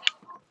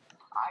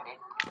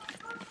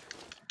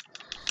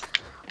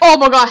 Oh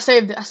my god, I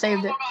saved it. I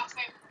saved it.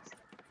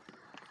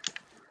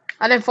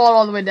 I didn't fall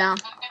all the way down.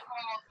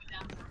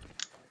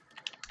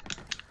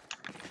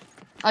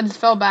 I just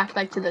fell back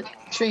like to the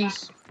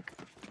trees.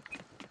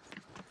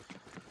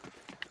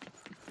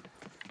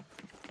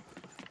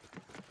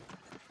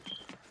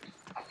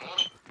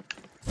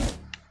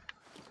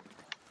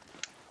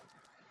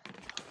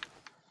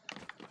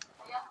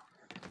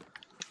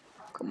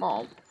 Come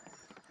on.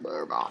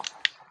 Burb off.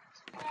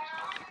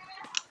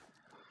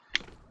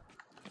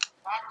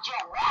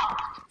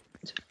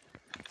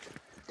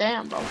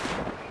 Damn, bro.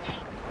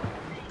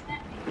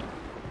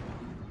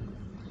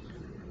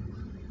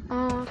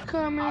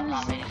 Come in.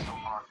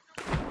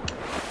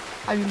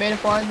 Have you made it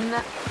farther than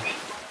that?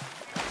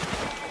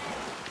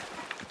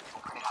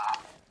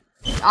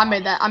 I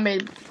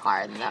made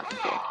higher than that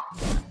before.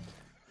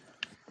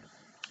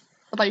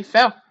 I thought you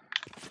fell.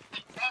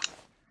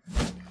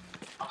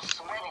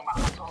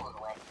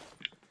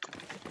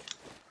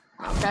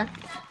 Okay,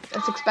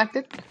 that's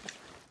expected.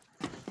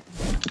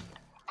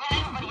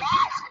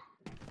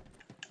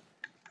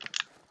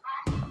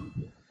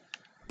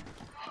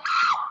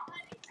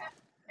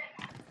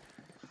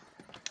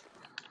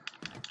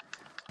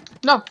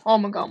 No, oh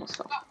my god, almost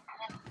fell.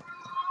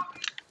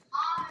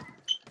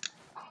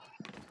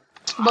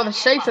 But the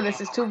shape of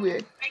this is too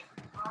weird.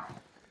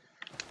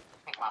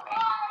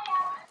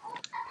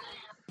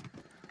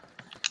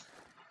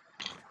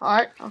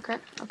 Alright, okay.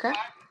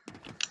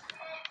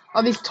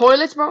 Oh, these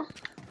toilets, bro?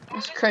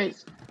 That's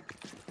crazy.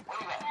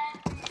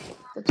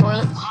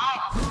 toilets.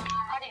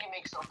 How did you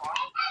make so far?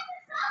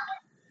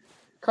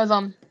 Cause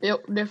I'm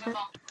built different.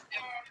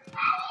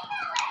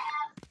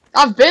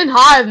 I've been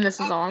higher than this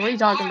is on. What are you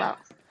talking about?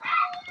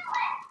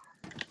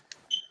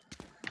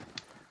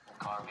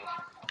 Garbage.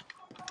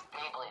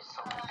 Beyblade is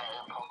so better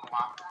than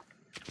Pokemon.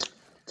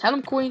 Tell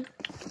him, Queen.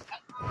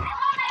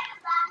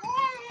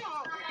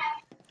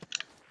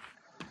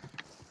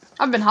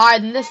 I've been higher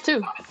than this too.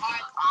 I'm gonna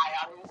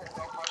go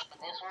first for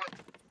this one,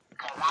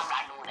 cause I'm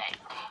not doing that.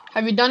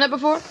 Have you done it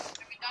before?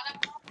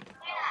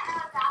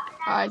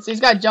 Alright, so he's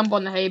gotta jump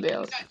on the hay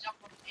bales.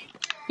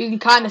 You can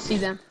kinda see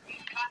them.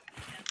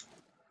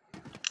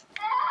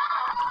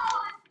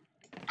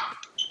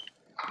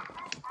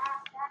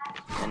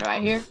 And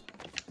right here.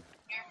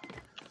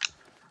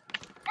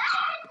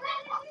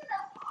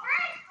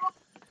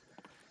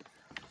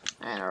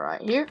 And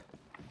right here.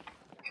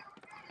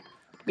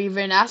 Be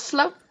very nice,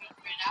 slow.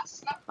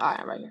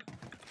 Alright, right here.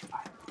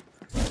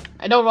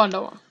 Hey, don't run.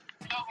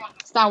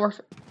 It's not worth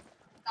it.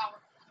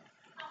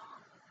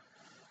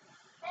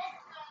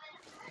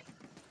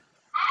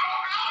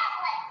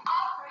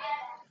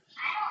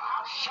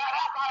 Shut up,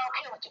 I don't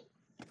care what you.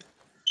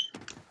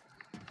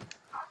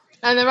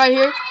 And then right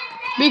here,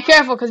 be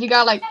careful because you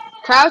gotta like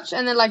crouch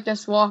and then like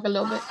just walk a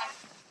little bit.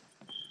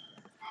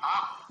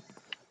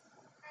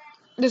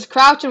 Just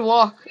crouch and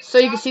walk so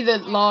you can see the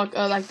log,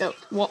 like the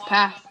walk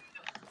path.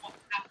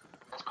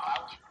 Just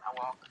crouch and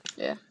walk.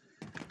 Yeah.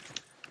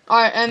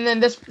 All right, and then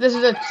this is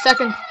the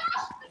second.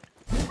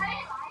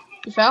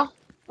 You fell?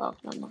 Oh,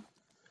 never mind.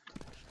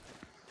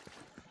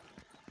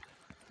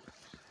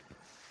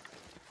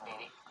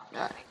 All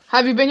right.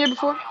 Have you been here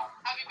before?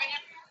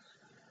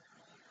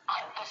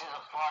 This is the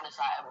farthest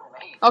I ever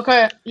made.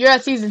 Okay, you're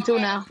at season 2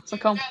 now, so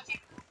come.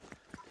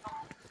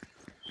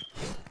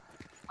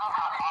 Oh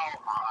my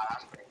god,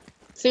 that's pretty.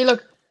 See,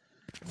 look.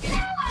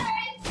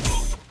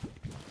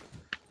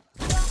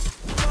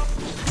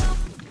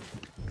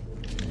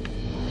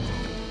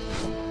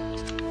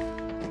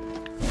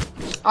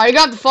 Alright, you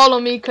got to follow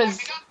me because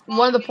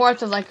one of the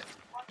parts is like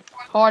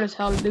hard as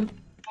hell to do.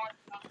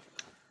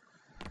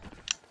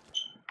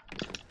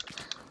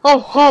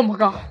 Oh my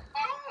god.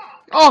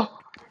 Oh,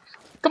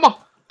 come on.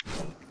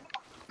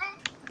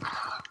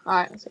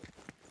 Alright, let's see.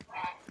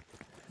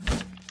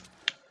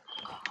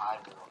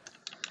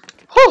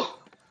 Whew.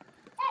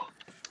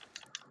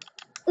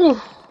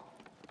 Ooh.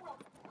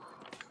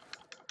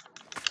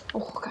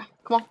 Oh, okay,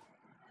 come on.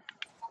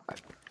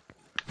 Right.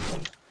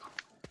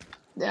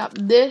 Yep,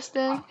 this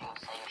thing.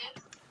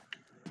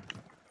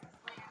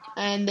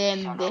 And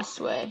then this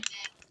way.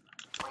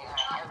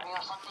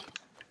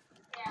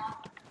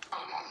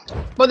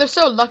 But they're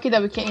so lucky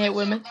that we can't hit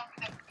women.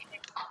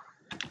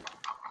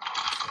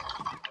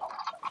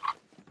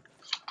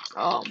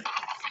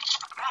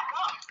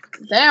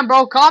 Damn,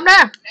 bro, calm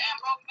down.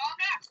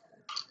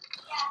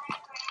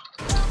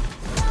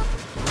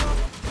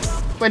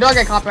 Wait, do I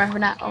get copyright for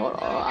that? Oh,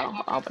 I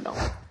hope I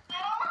don't.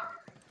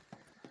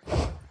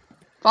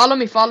 Follow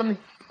me.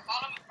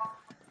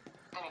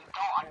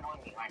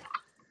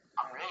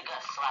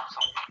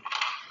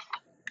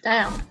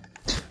 Damn.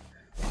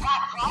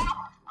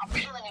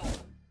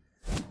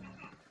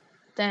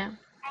 Damn.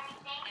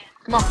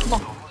 Come on.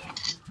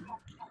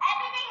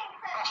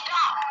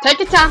 Take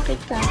your time.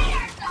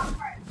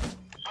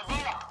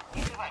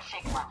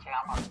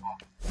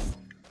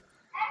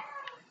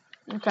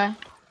 Okay.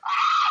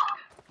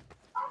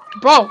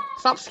 Bro,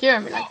 stop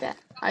scaring me like that.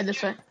 Alright,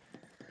 this way.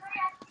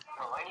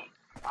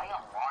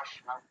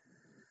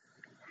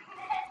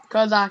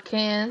 Cause I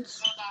can.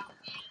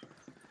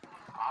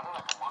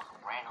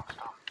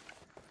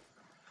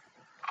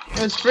 It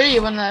was free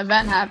when the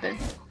event happened.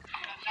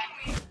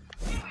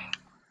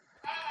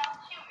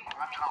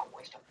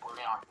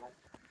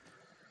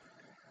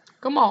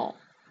 Come on,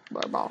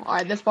 bro.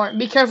 Alright, this part.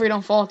 Be careful you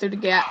don't fall through the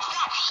gaps.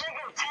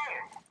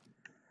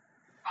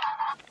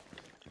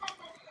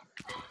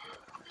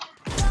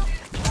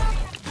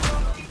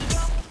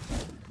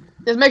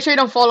 Just make sure you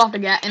don't fall off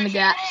in the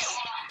gaps.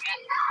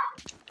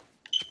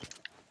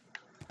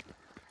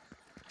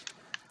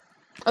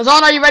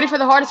 Azan, are you ready for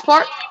the hardest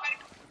part?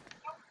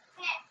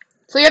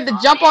 So you have to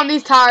jump on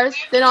these tires,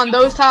 then on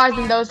those tires,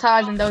 and those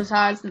tires, and those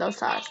tires, and those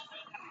tires.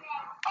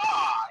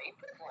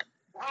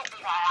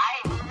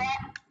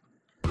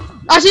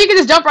 Actually, you can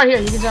just jump right here.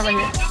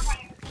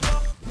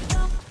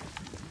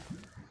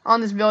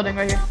 On this building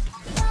right here.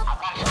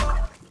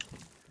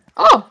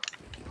 Oh!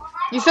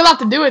 You still have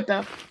to do it,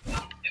 though.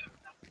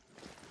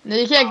 No,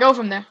 you can't go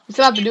from there. You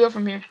still have to do it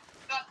from here.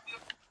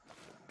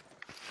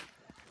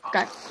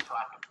 Okay.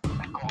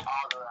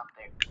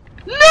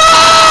 No!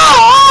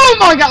 Oh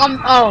my god!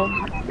 Oh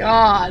my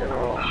god!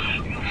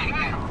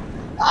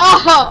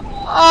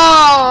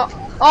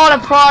 Oh, the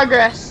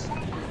progress.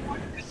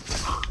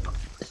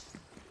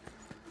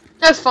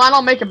 That's fine.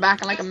 I'll make it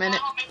back in like a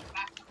minute.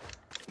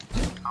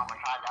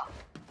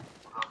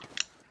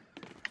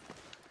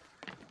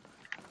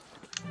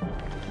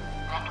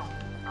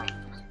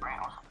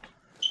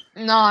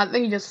 No, I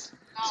think you just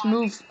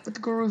move with the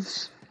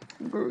grooves.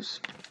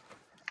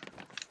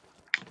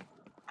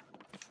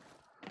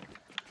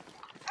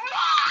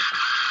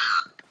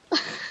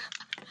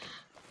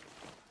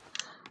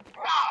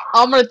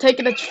 I'm gonna take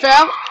it. It's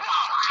fell.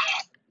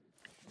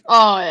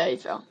 Oh yeah, he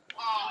fell.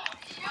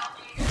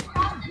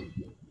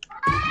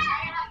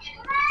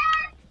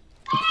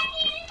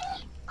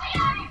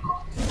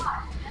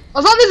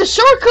 I thought there's a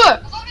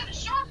shortcut.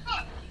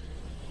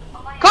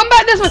 Come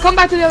back this way. Come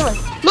back to the other way.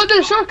 Look,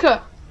 there's a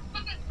shortcut.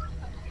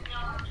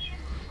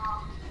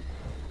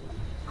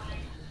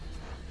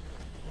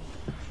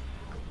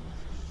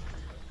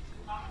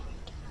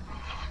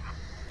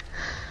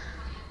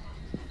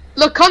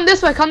 Look, come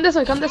this way. Come this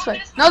way. Come this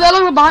way. No,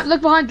 look behind.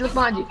 Look behind you. Look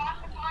behind you.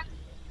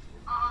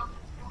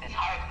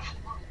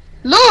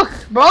 Look,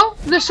 bro.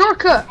 The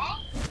shortcut.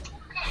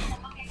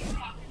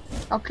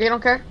 Okay, you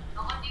don't care.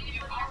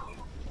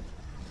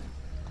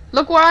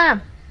 Look where I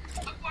am.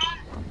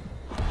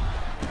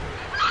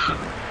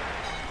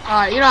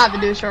 Alright, you don't have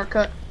to do a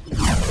shortcut.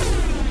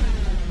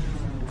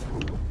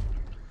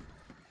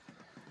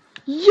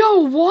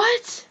 Yo,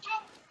 what?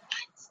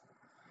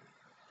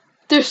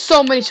 There's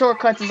so many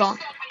shortcuts on.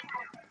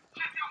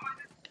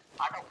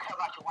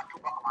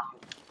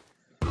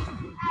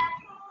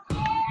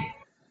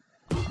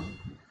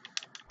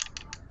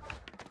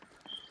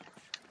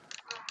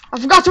 I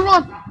forgot to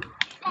run.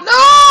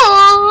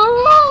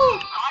 No!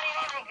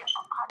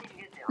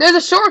 There's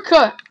a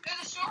shortcut.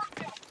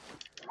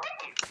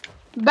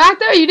 Back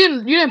there, you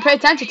didn't pay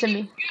attention to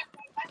me.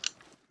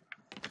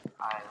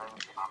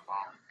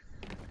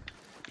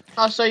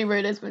 I'll show you where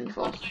it is when you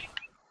fall.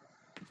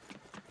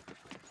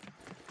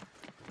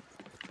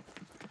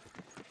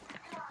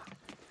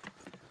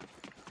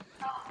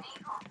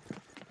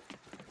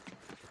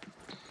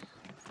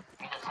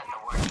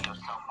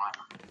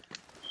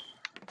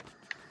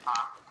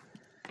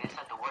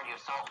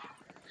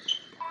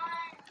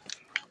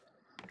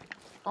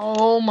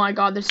 Oh my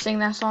god, they're singing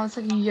that song. It's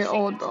like a year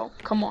old, bro.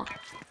 Come on.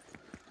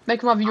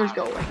 Make my viewers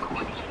go away.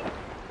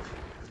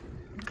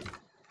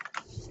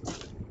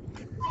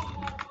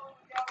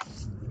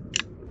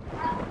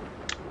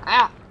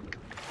 Ah.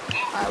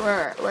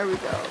 Alright, where we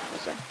go?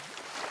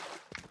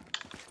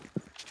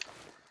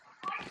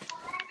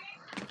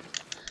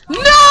 No!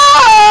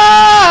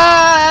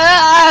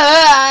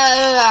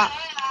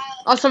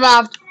 I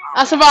survived.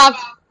 I survived.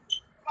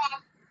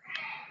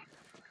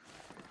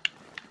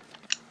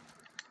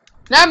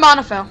 Never mind,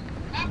 I fell.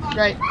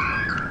 Great.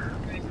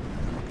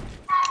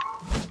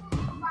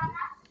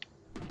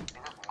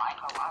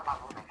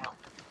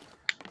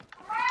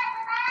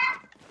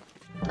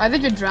 I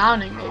think you're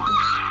drowning, maybe.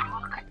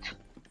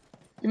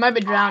 You might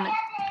be drowning.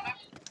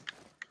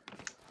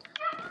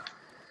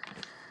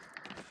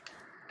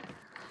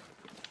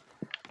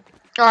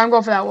 Oh, I'm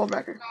going for that wall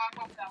breaker.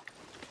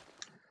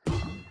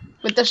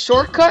 With the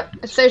shortcut,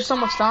 it saves so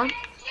much time.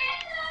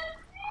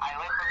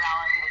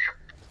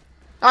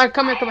 Alright,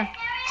 come here, come here.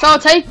 So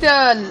take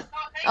the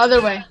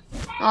other way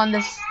on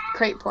this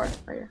crate part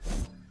right here.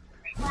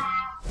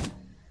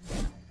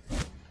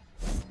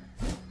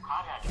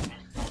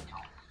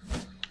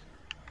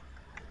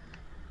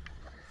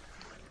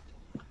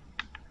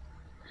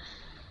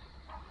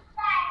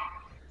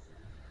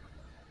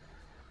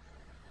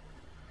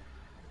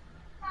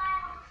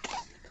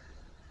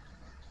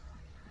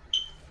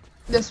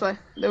 This way,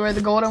 where the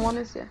golden one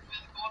is, yeah.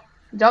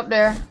 Jump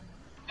there.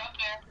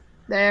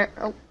 There.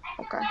 Oh,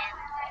 okay.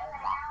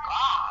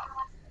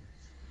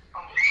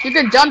 You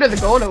can jump to the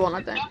golden one,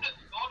 I think.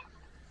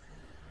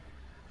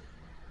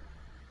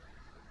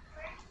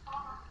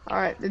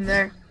 Alright, in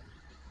there.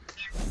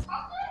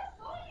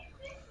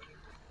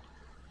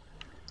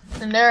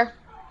 In there.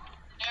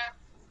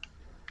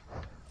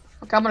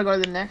 Okay, I'm gonna go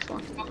to the next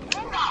one.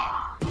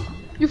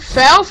 You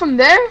fell from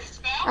there?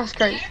 That's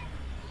crazy.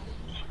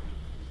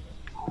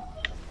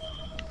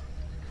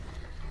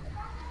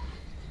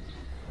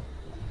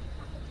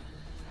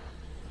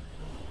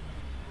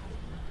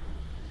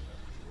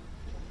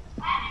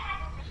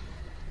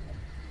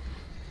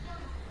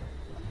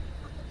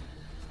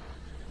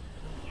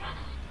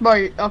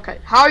 Bro, okay.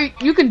 How are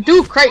you can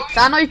do crates.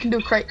 I know you can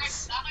do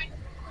crates.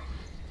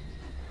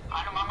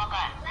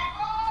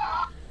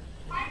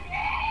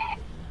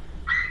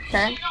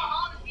 Okay.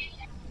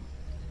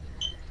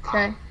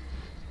 Okay.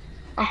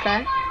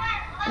 Okay.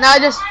 Now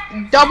just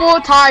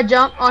double tire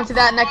jump onto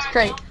that next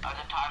crate.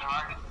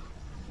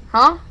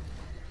 Huh?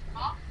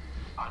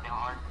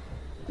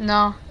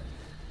 No.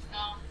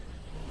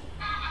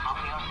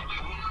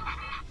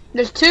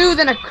 There's two,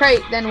 then a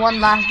crate, then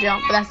one last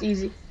jump, but that's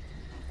easy.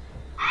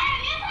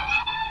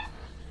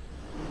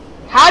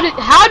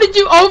 How did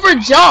you over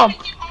jump?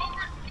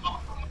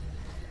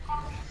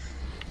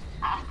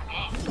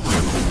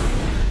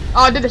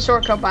 Oh, I did the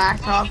shortcut by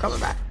accident. I'm coming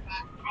back.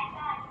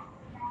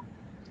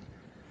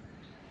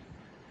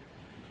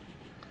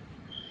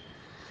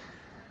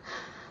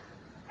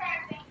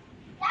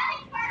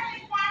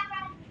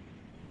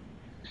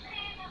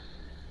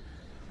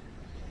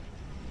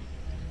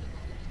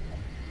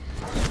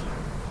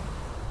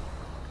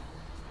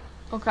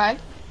 Okay,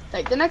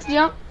 take the next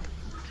jump.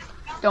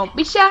 Don't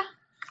be shy.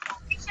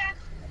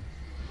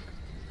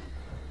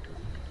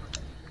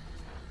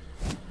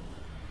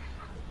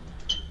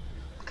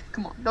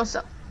 Come on, don't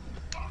stop.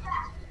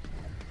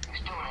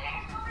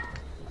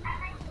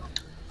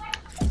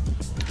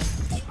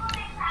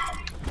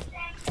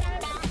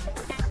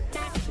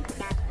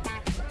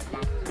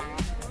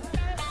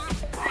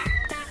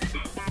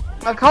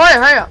 Like,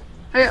 hurry up.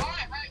 Hurry up.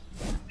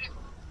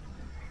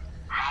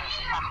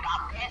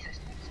 Stop dancing.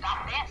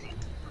 Stop dancing.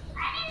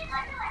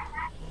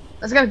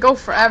 It's gonna go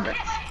forever.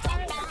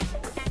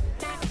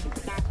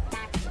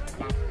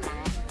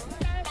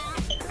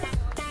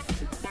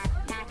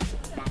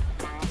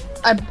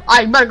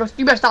 I better go.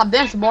 You better stop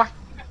dancing, boy.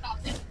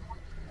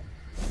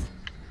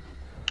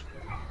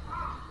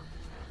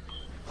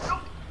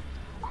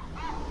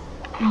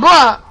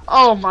 Bruh.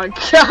 Oh my god.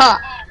 I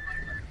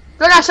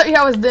gotta show you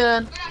how it's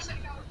done.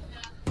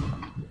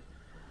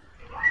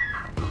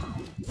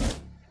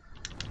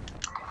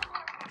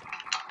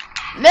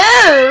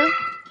 No.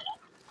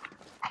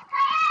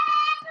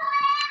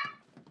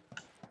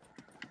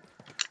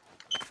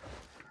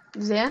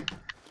 Zan.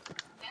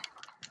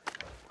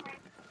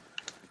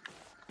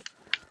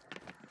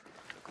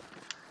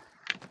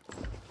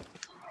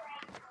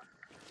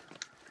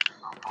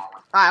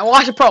 Alright,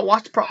 watch the pro,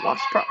 watch the pro, watch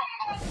the pro.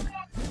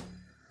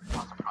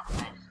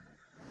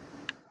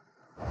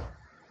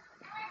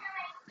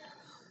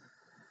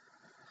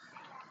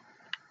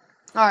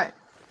 Alright.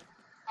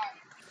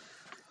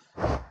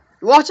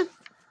 You watching?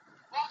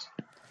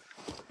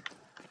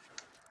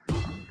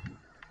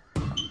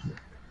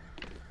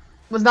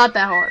 Was not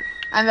that hard.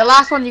 And the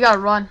last one you gotta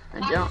run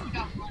and jump.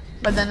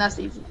 But then that's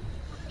easy.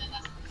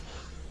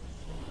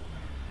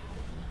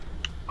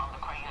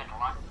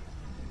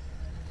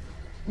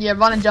 Yeah,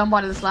 run and jump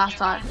on it this last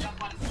time.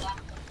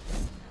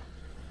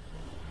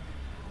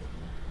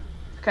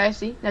 Okay,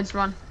 see? Let's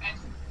run.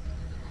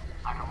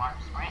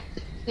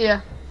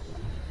 Yeah.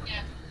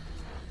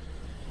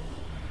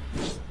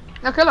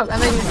 Okay, look,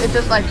 and then it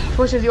just like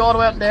pushes you all the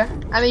way up there.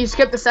 And then you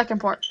skip the second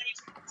part.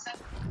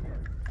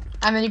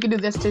 And then you can do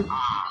this too.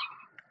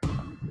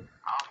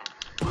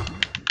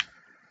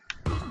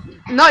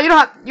 No, you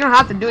don't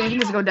have to do it. You can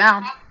just go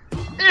down.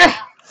 Okay.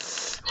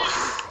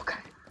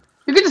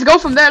 You can just go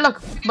from there.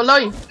 Look, below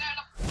you.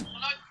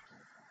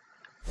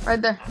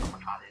 Right there.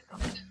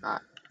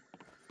 Alright.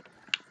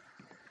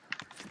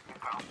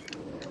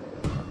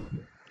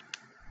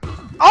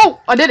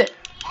 Oh, I did it.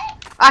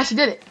 I actually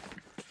did it.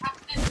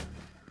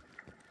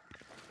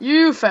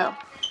 You fell.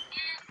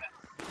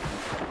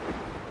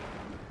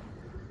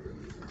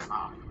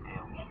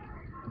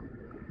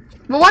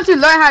 But once you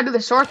learn how to do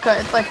the shortcut,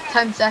 it's like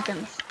 10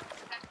 seconds.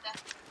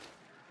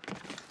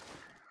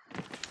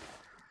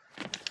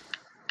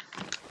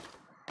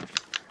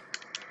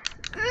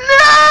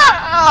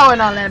 Oh,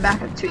 and I'll land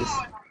back in the trees.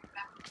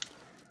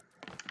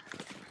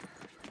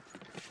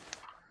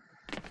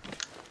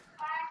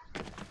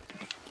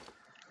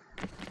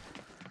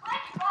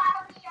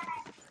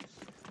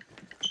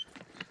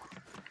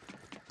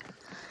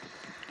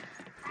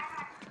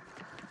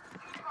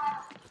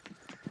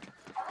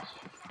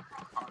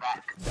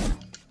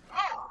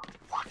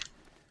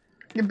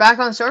 You're back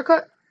on the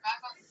shortcut?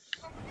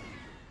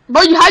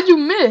 Bro, how'd you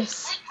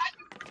miss?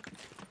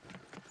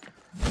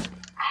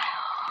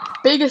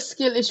 Biggest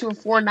skill issue in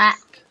Fortnite.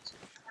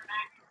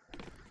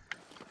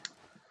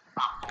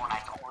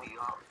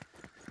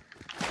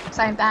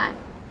 Same thing.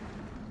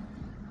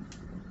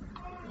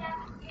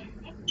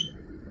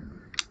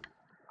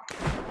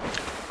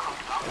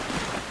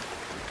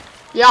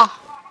 Yeah,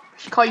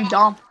 she call you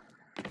dumb.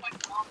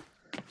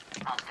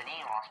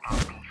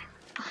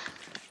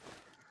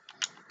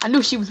 I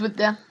knew she was with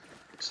them.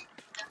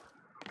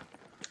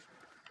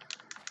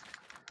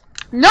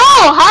 No,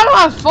 how do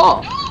I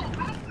fall?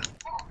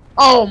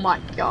 Oh my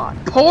god.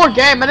 Poor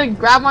game, I didn't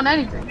grab on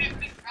anything.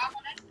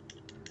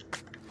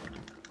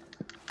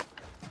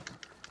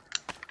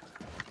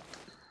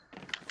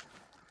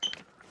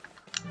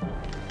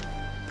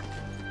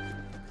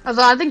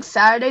 Also, I think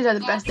Saturdays are the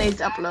best days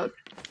to upload.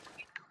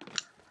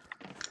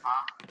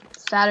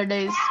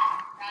 Saturdays.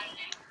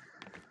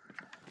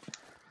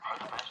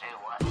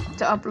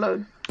 To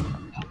upload.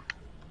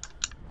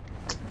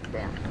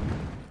 Damn.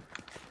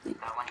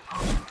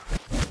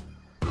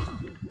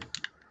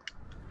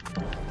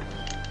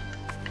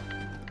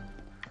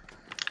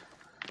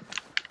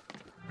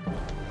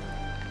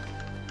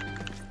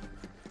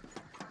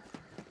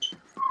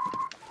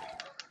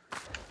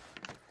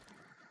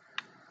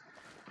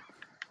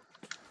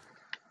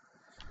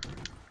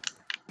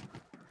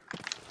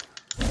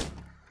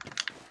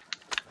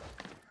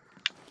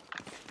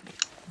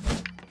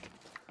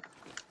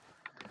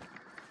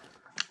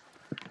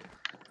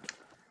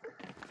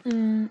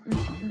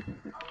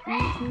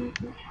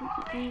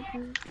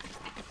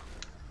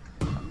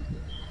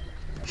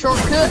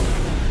 Shortcut.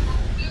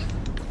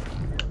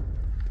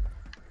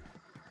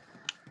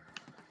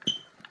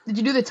 Did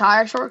you do the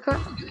tire shortcut?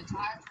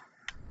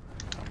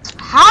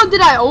 How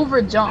did I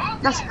over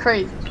jump? That's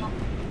crazy.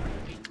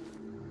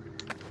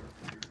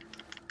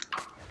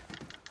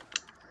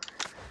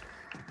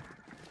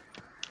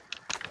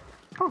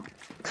 Oh.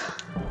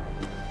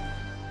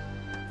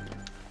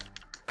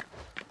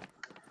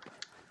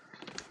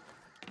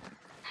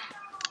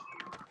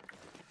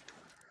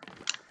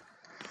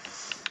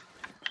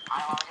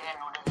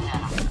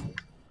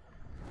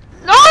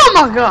 Oh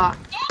my god!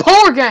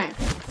 Poor game!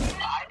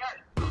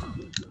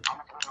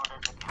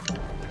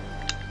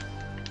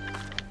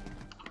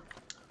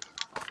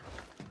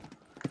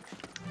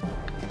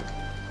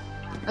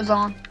 is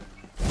on.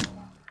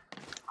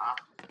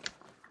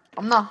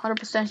 I'm not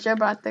 100% sure,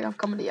 but I think I'm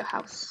coming to your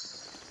house.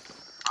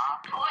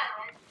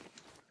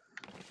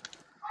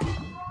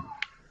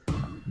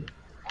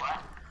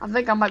 I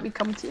think I might be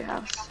coming to your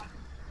house.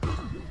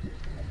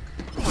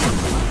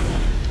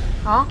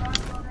 Huh?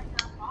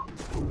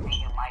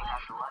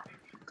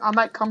 I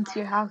might come to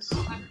your house.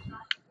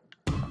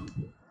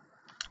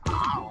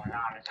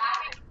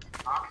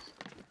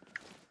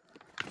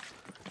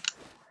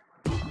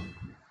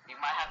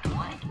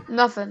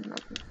 Nothing.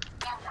 Nothing.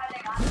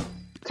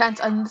 Can't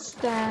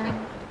understand.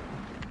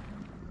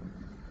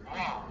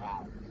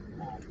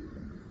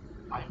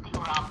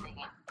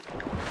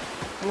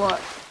 What?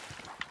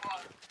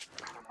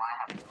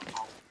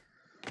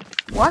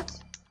 What?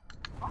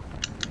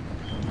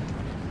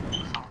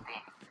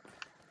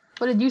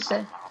 What did you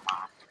say?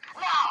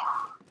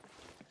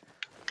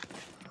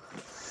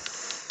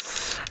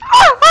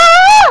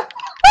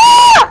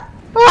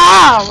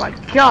 Oh my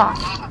god!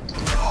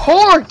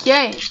 Horror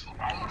game!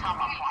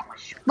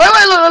 Wait,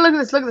 look at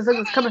this, look at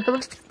this, come here.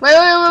 Wait.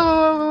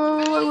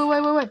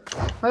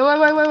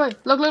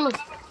 Look.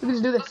 We can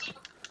just do this.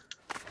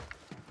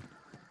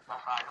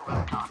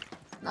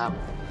 No.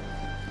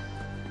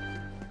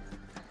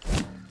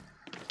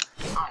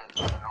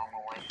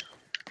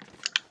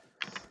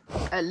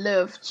 I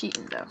love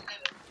cheating though.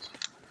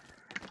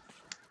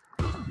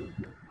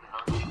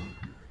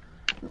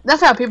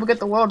 That's how people get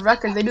the world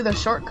records. They do their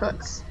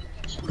shortcuts.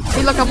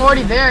 See, look, I'm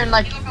already there in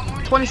like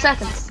 20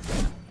 seconds.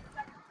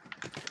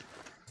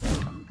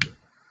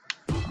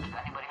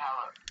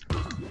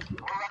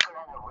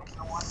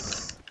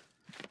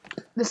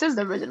 This is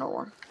the original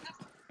one.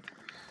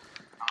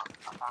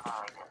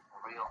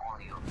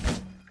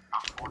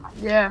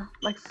 Yeah,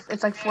 like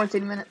it's like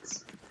 14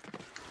 minutes.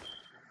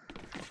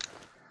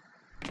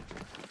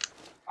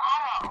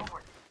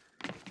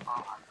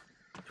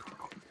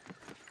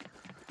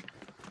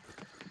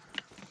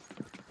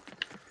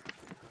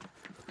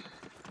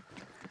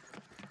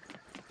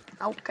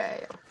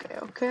 Okay.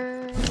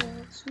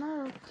 It's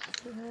not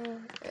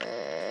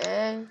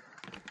okay.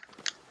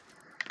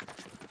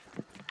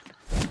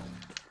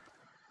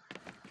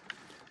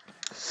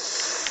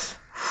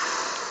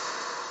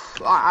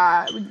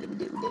 Alright, we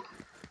did.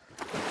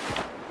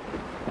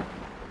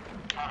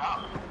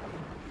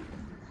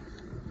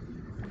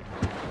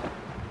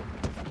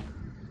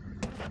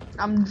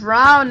 I'm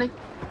drowning.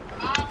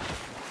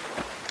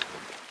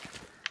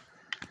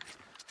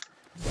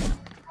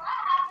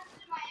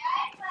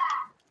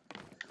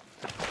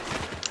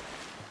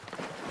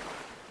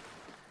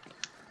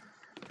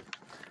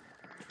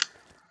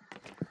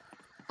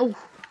 Oh.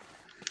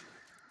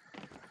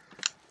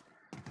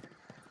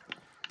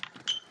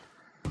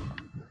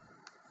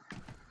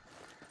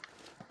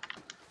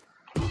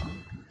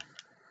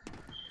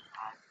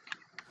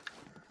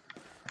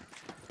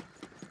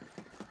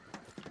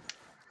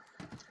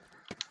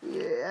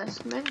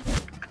 Yes, man.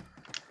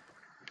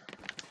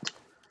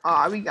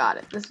 Ah, we got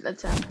it.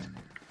 Let's have it.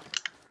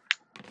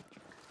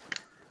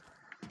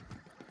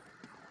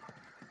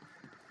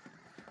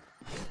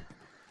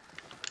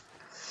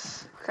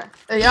 Okay.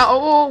 Yeah.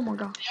 Oh my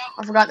god.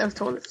 I forgot there was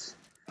toilets.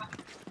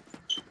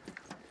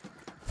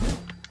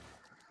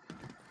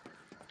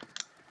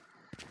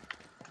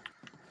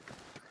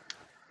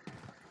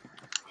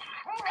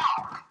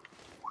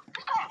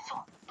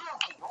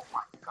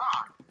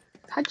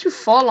 How'd you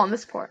fall on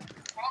this part?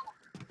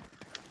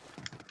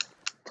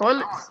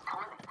 Toilets.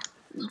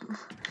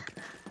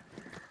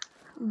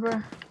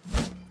 Bruh.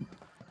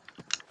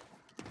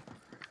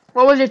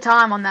 What was your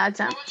time on that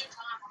attempt?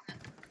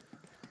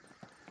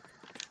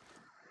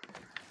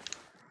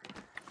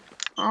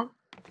 Huh?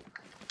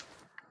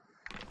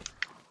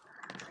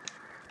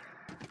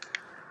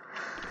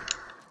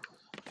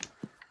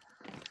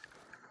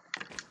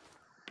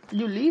 Did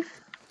you leave?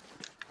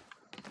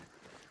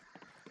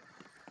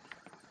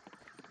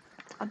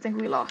 I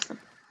think we lost him.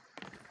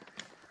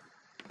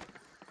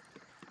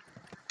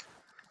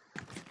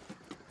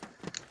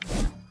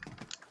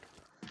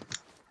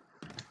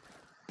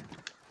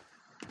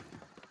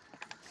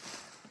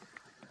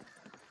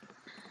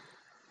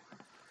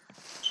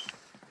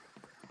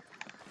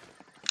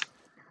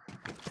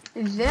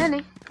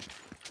 Jenny,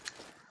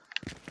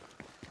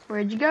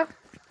 where'd you go?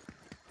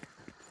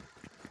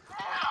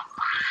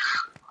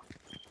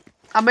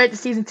 I'll bet to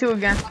season 2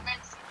 again.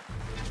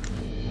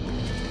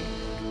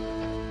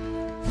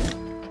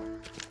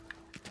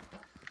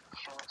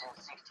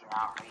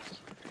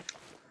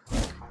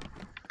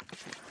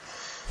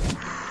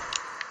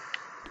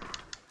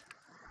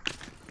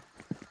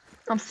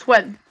 I'm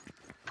sweating.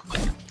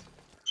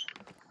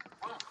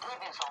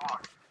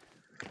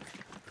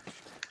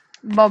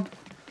 Bob.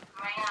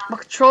 My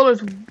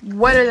controller's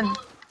wetter than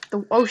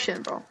the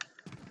ocean, bro.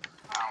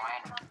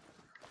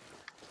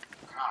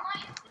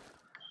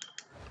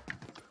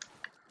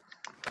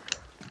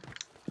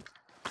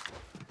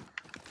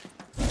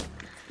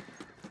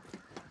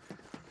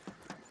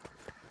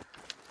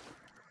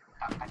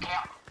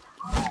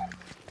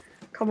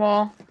 Come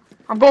on.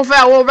 I'm going for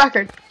that world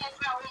record.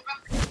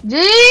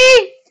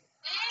 G!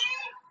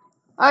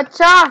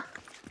 अच्छा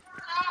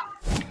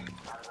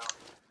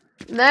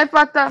नहीं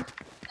पता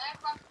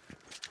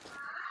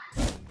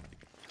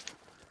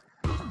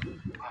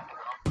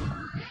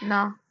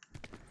ना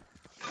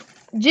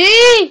जी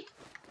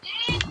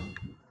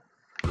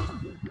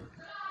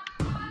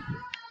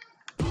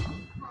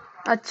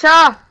अच्छा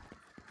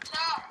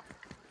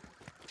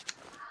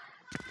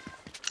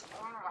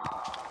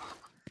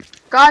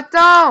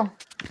कहता हूँ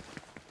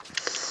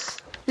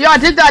yeah I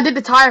did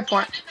the tire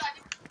part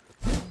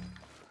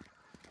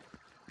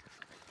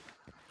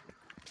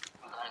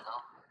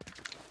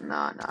no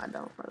I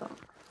don't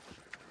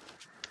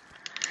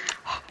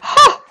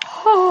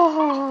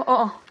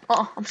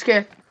I'm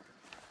scared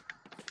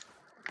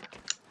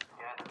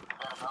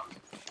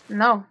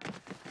no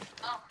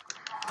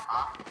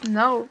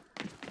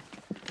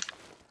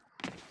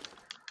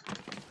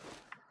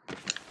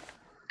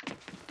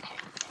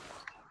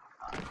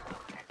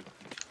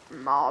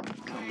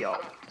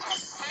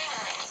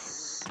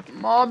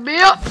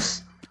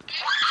Mobius.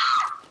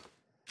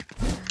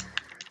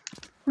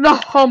 No,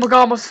 oh my god, I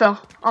almost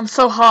fell. I'm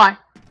so high.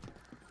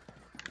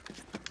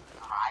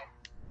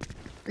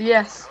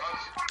 Yes.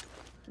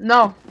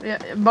 No,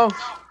 yeah, both.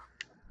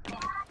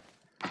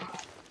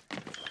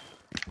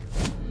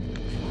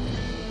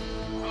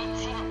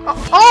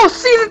 Oh,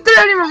 season 3,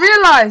 I didn't even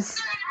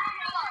realize.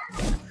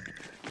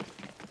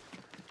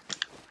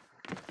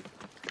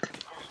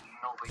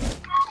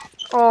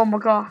 Oh my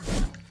god.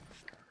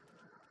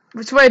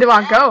 Which way do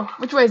I go?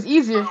 Which way is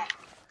easier?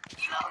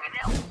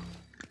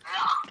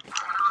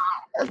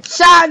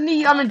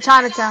 Chinese. I'm in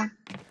Chinatown.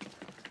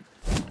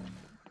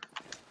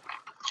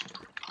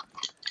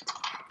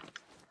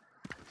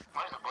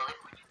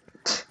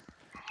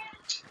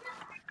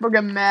 We're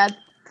getting mad.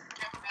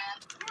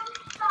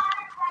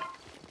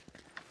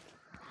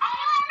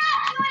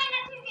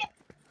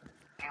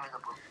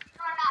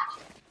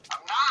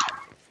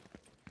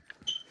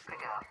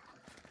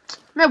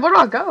 Man, where do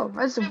I go?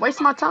 I just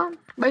wasting my time?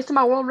 Wasting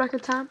my world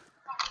record time?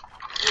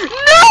 No!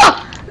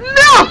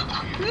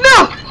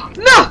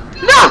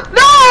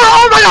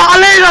 Oh my god, I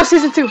landed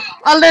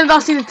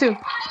on season 2.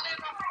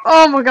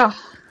 Oh my god.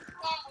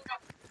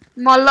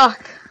 My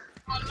luck.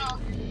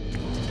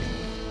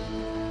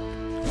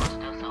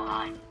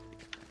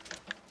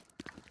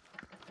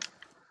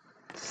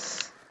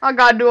 I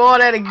gotta do all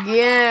that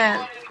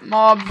again.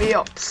 More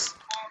bills.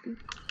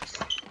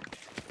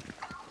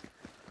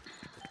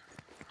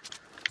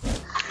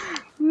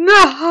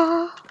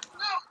 No.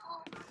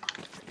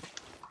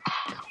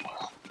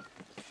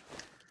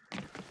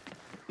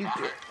 You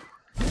do it.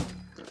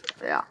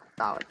 Yeah,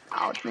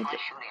 I would think it.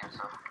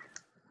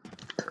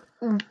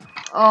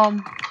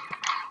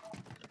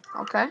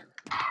 Okay.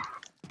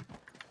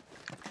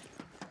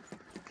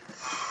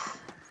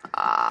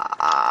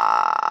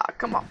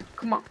 Come on.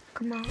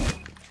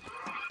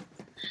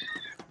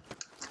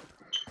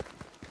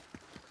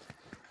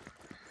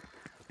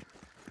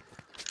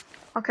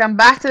 Okay, I'm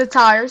back to the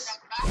tires.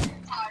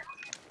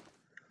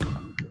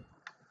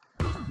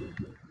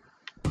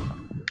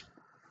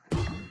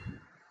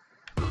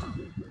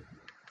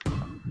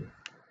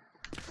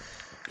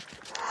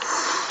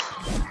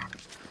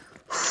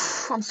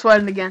 I'm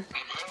sweating again.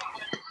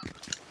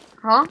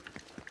 Huh?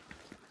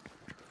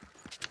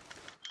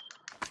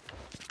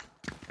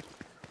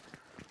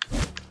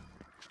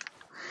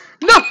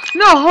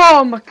 No,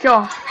 oh my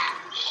god.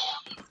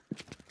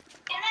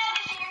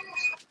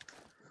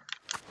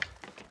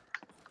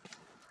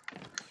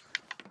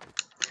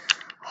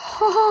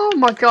 Oh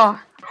my god.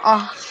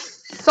 Oh,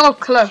 so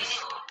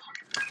close.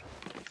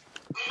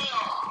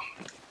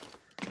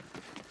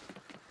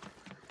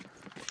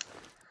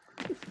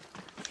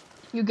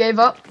 You gave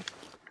up?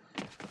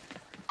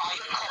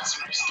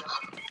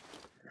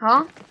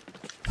 Huh?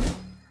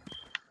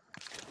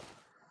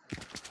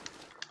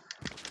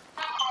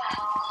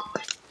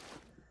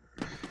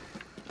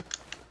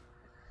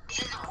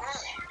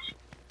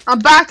 I'm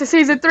back to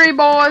season 3,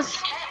 boys.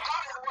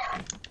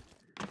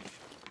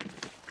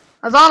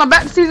 I'm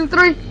back to season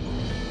 3.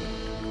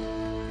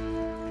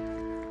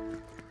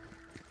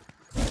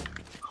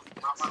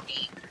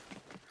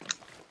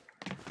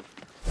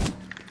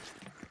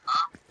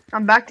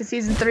 I'm back to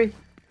season 3.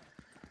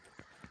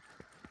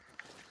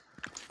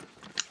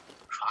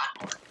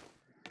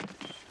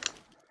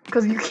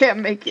 Because you can't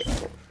make it.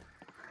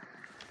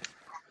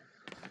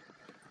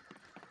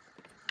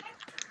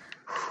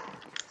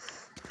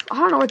 I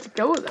don't know where to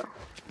go though.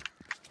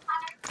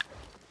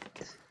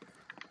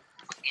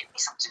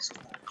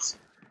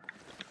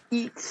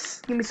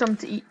 Eats. Give me something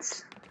to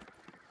eat.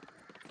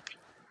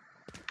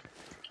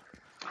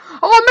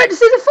 Oh, I made it to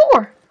season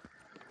 4.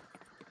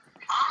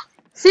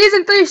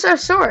 Season 3 is so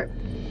short.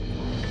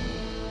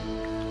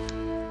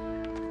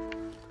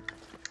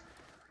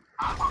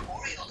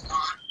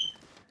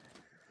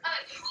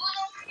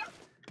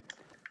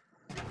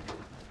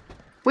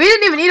 We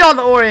didn't even eat all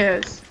the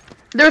Oreos.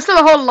 There was still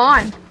a whole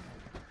line.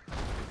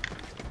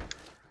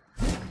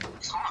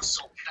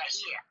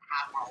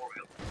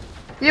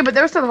 Yeah, but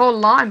there was still a whole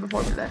line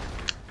before we left.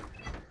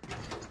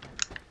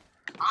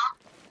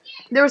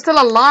 There was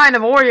still a line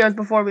of Oreos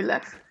before we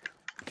left.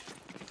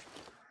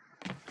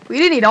 We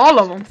didn't eat all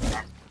of them.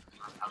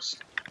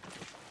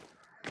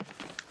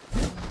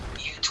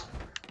 You too.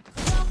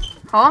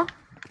 Huh?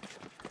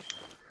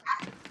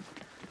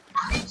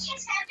 How many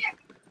kids have you?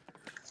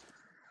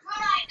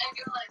 Right, and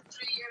you're like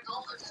 3 years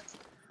old or something.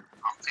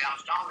 Okay, I'm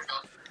stronger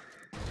though.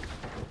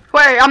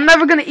 Wait, I'm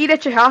never gonna eat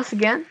at your house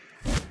again.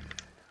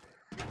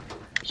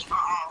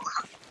 Oh,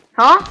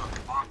 Huh?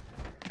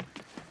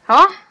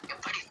 Huh? you're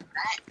pretty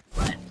fat,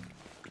 but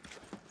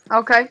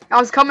Okay. I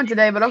was coming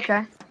today, but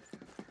okay.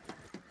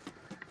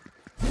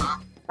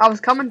 I was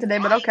coming today,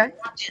 but okay.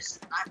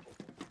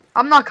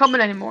 I'm not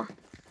coming anymore.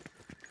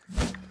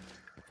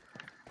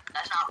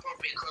 That's not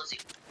appropriate closing.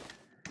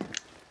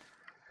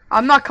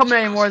 I'm not coming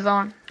anymore,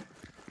 Zon. I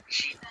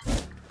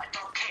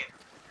don't care.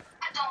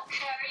 I don't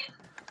care either.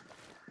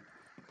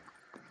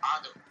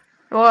 Aldo,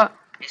 What?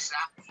 it's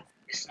not for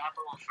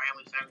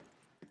family.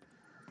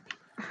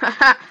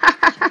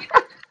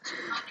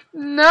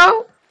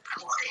 No. What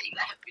are you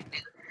laughing,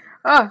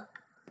 nigga?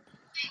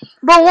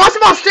 Bro, watch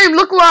my stream.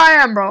 Look where I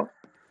am, bro. You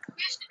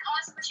used to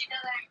cuss, but you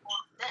never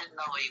anymore. There's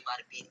no way you about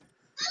to beat it.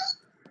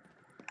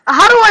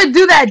 How do I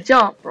do that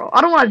jump, bro?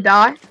 I don't want to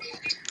die.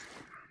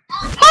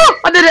 Oh,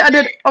 I did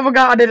it. Oh my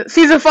god, I did it.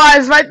 Season 5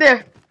 is right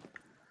there.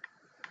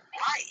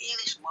 Why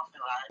English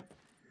muffin line?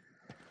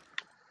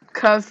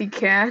 Cause he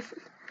can.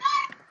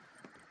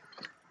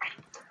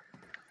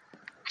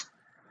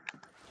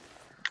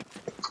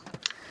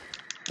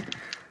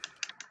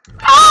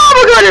 Oh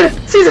my god, I did it.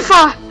 Season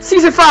 5.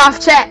 Season 5,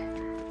 chat.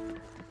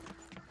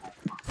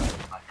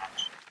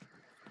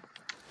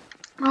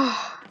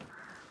 Oh,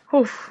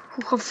 oof,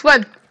 I'm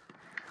sweating.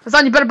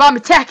 Zon, you better buy me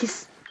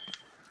tackies.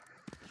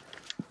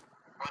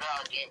 What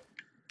again?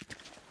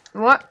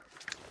 What?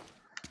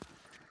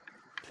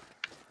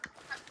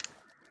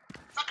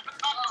 I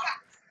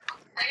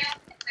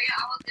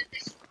will get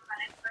this for my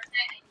next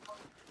birthday.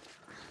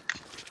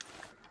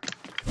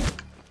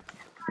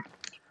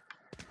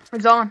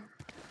 It's on.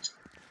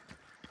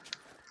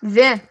 He's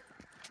in.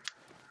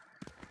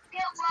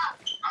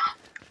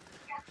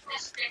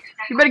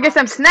 You better get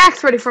some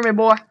snacks ready for me,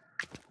 boy.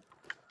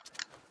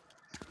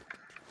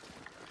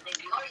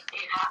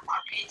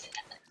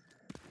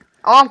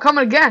 Oh, I'm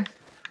coming again.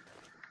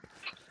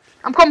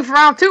 I'm coming for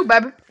round 2,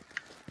 baby.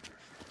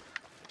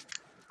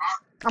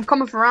 I'm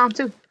coming for round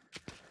 2.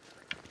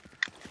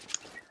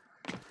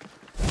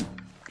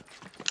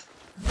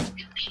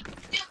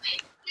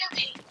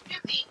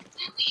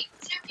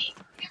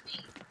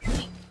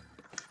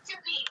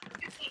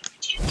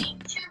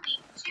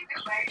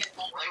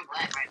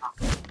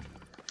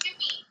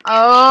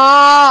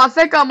 Oh, I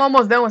think I'm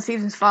almost done with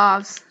season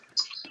 5s.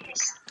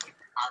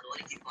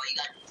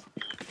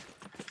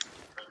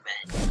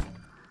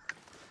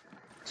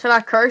 Should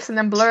I curse and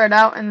then blur it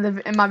out in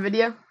my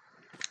video?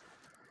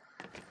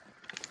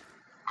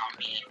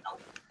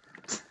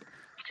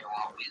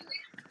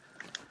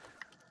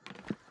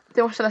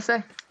 Then what should I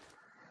say?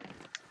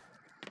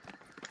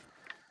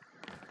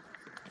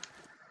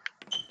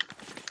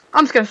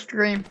 I'm just gonna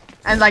stream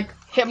and like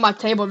hit my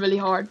table really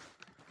hard.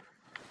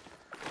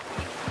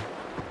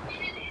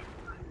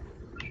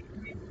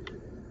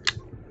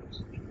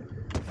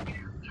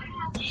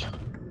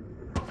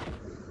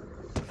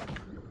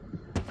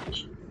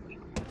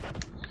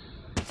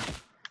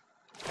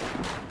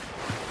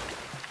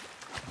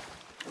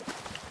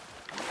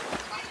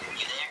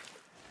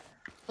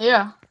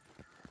 Yeah.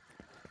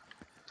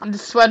 I'm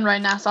just sweating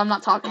right now, so I'm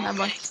not talking that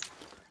much.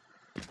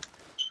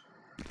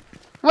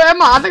 Where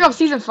am I? I think I'm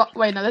season 5.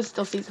 Wait, no, this is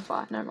still season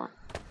 5. Never mind.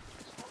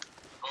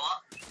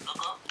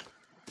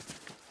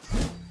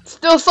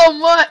 Still so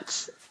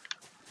much.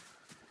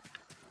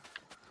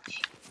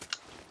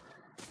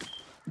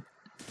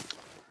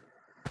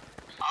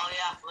 Oh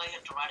yeah, I forgot you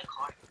have to ride a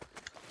car.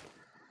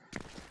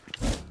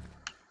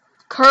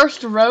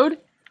 Cursed road?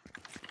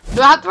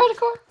 Do I have to ride a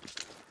car?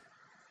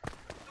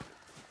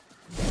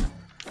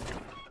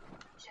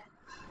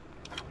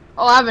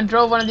 Oh, I haven't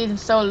drove one of these in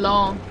so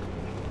long.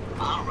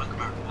 I don't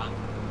recommend that.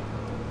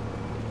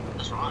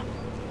 That's wrong.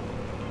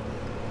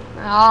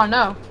 I don't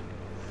know.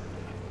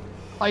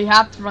 Oh, you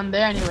have to run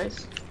there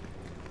anyways.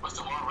 What's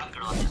the world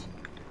record on this?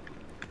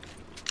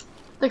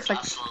 Looks like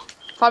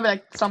probably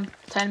like some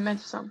 10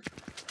 minutes or something.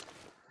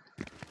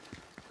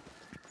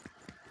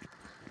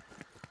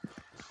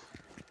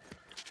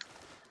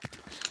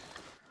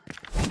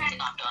 I think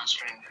I'm done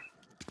streaming.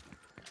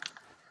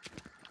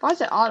 Why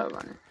is it auto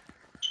running?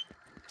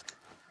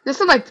 There's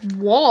some like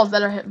walls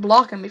that are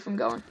blocking me from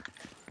going.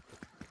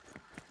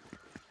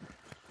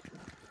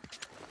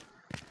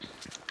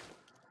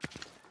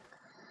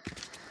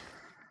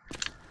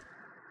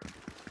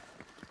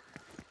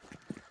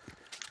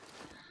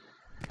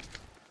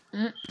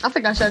 I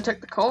think I should have took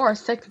the car.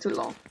 It's taking too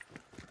long.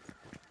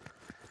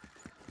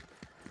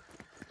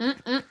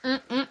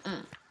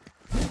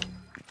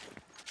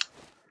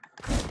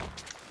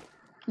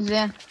 He's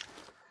in.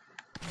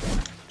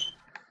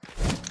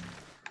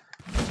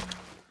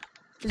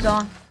 He's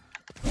on.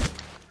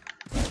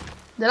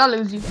 Did I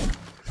lose you?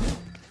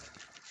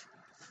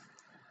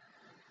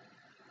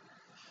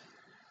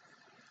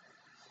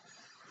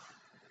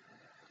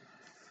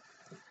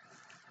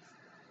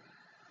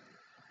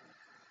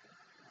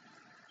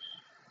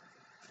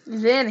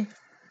 Zanny.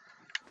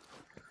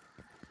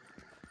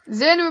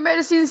 Zanny, we made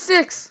it season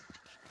 6.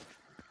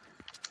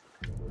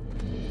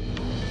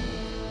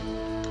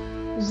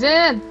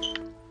 Zan.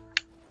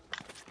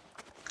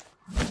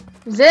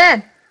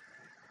 Zan.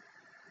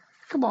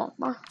 Come on,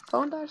 my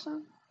phone died or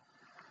something?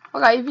 I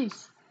got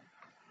EVs.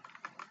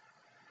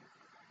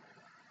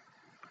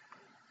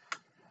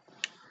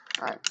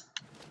 Alright.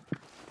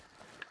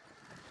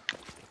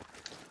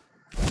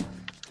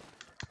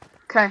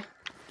 Okay.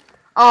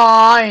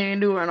 Oh, I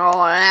ain't doing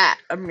all of that.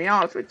 I'll be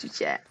honest with you,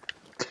 chat.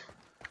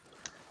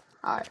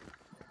 Alright.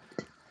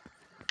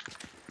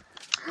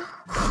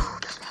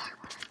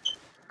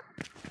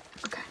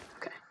 Okay,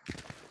 okay.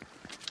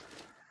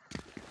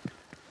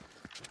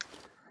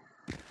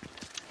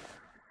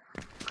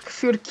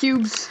 Shoot the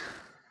cubes.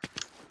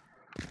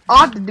 Oh, I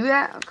have to do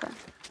that? Okay.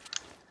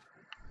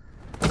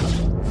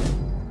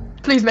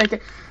 Please make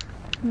it.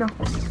 No.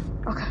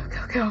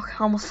 Okay.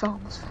 Almost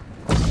fell.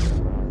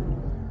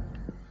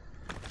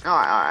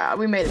 Alright.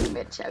 We made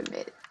it, chat. We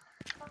made it.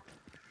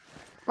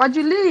 Why'd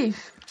you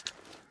leave?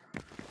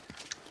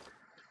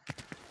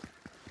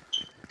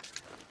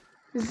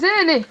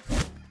 Zanny!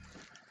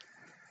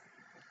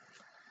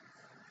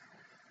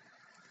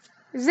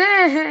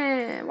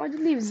 Zan! Why'd you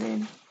leave,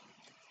 Zanny?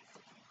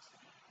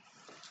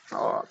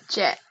 Oh,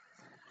 chat.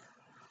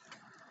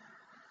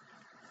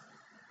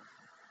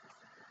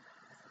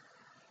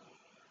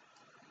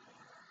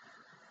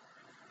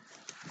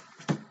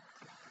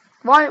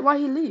 Why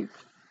he leave?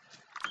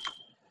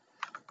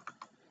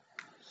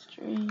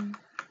 Stream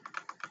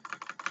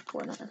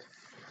Fortnite.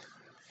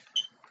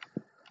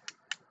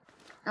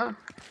 Oh,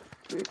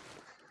 weird.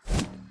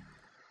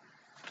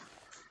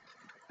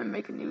 I'm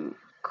making a new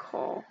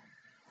call.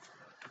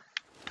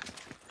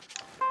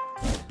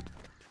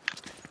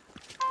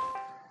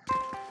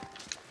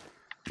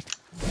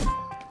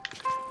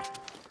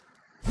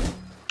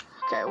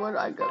 Okay, where do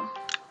I go?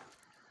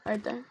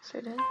 Right there,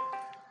 straight ahead.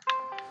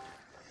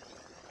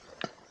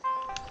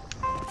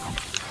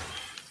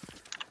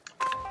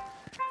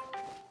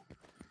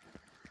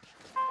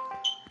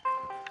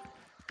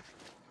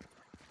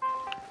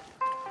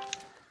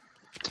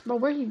 But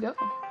where'd he go?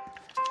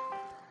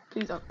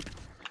 Please don't.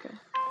 Okay.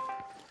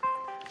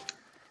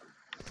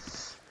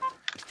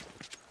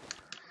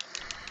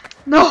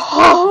 No!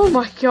 Oh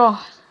my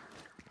god!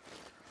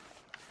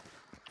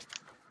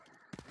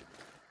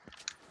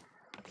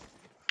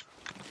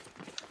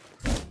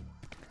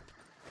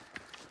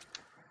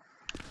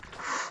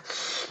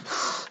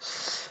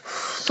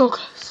 So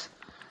close.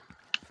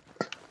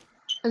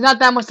 There's not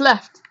that much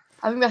left.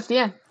 I think that's the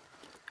end.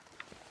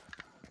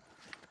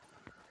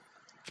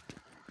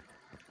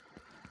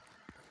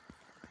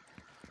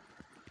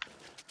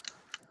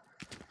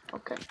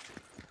 Okay.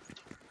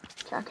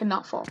 Okay, I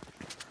cannot fall.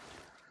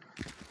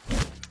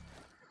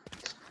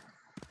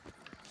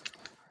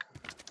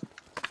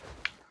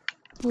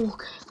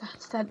 Okay,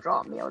 that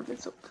dropped me. I would have been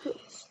so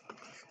pissed.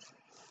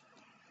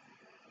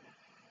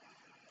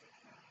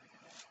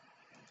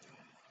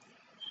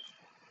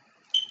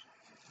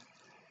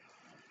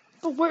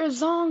 But where does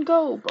Zon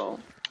go, bro?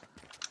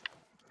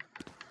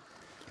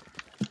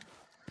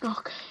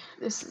 Okay,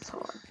 this is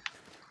hard.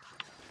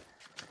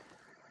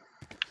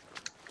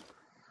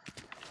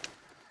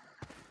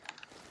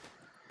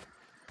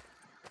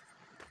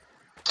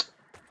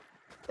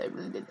 They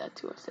really did that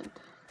to us, didn't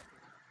they?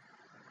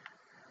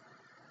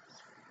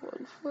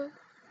 1 foot.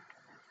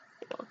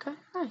 Okay,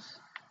 nice.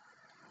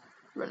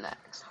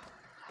 Relax.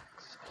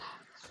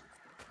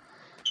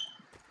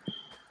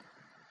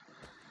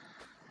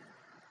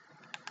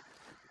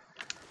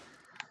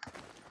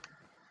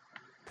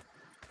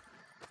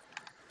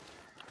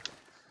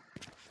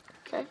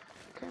 Okay,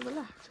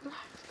 relax.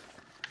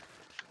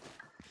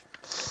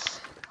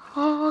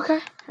 Oh,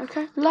 okay,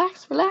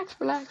 relax. We're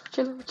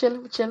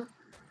chilling.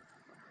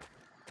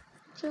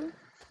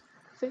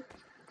 Think,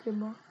 get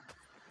more.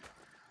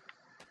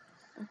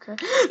 Okay.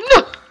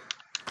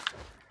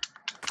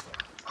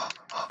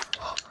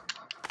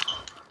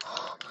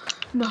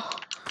 No.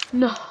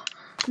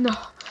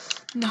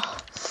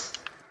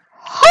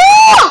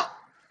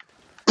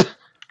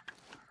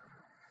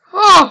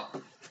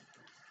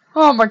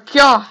 Oh my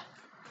god.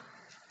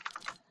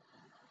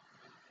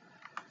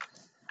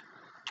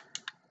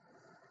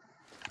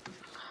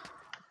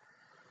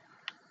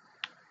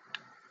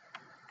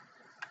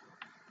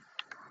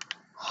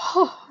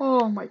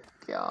 Oh my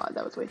god,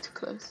 that was way too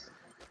close.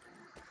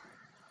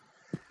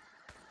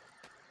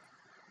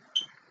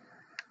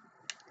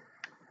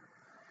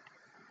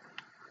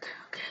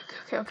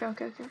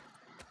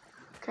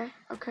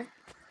 Okay.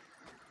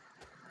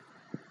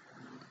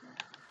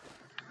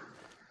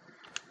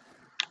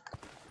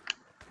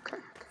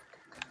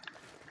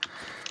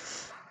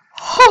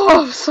 Oh,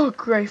 I'm so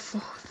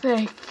grateful.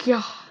 Thank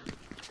God.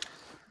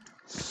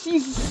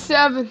 Season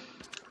 7.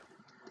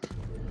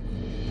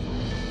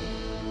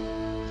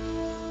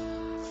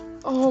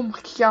 Oh my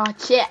god,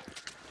 chat.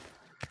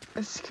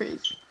 This is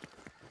crazy.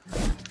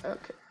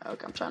 Okay,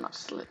 I'm trying not to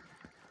slip.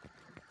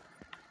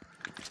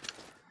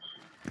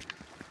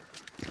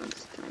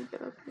 Can I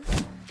get up here?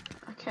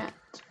 I can't.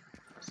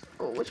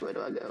 Oh, which way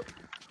do I go?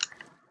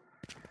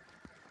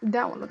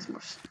 That one looks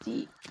more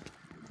steep.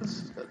 Let's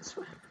just go this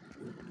way.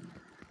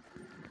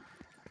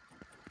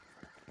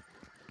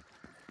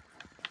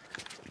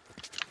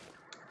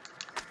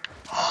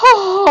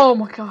 Oh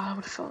my god, I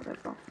would have fallen there,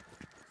 bro.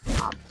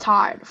 I'm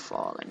tired of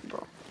falling,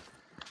 bro.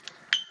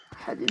 I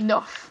had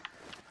enough.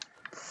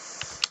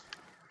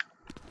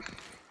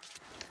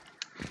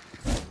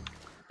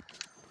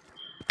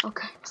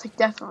 Okay, it's like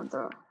death on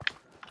throw.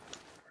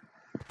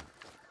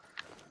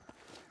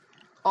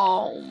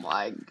 Oh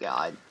my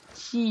god.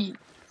 Jeez.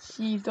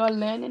 Do I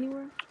land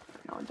anywhere?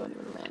 No, I don't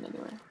even land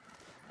anywhere.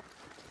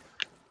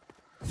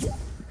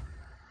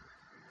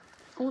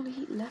 Only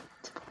he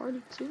left to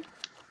party too?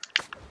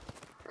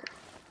 Okay.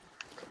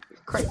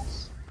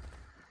 Crates.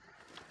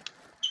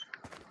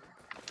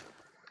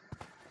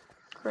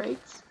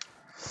 Crates.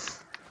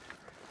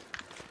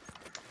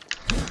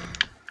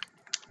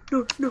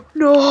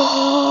 No!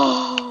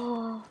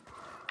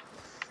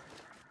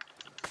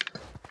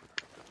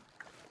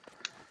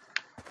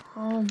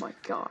 Oh my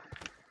god.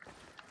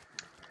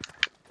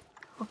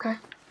 Okay,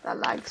 that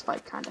lag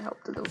spike kind of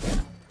helped a little bit.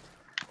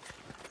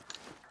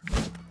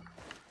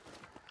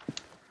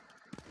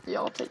 Yeah,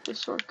 I'll take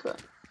this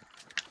shortcut,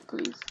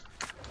 please.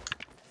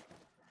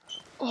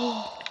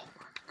 Oh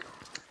my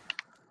god.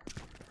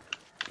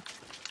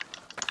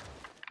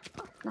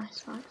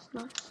 Nice.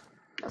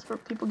 That's where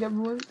people get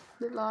ruined.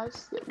 Their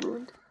lives get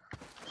ruined.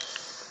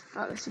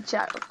 Alright, let's see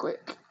chat real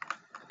quick.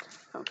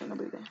 Okay,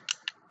 nobody there.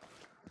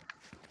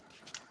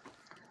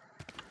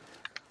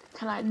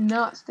 Can I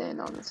not stand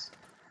on this?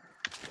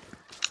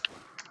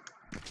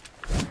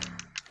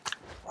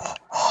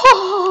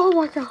 Oh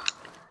my god.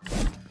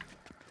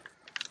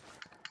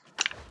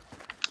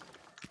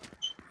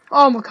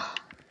 Oh my god.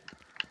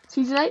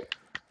 Season 8,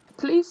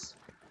 please.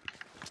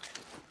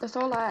 That's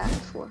all I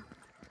asked for.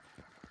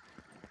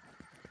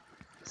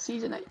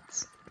 Season 8.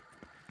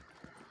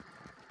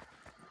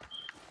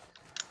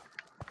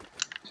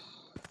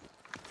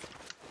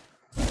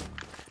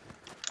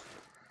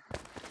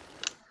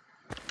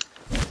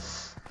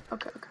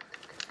 Okay.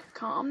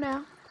 Calm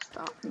down.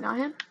 Stop. You're not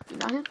him.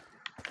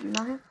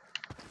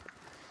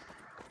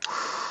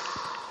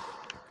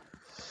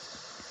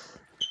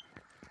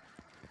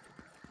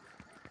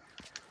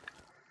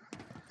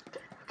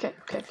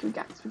 Okay, we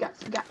got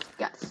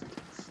this.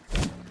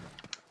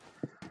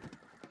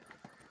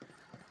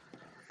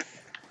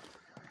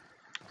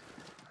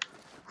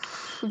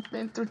 We've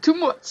been through too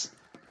much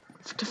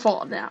to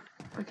fall down.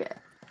 Okay.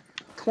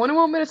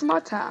 21 minutes of my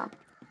time.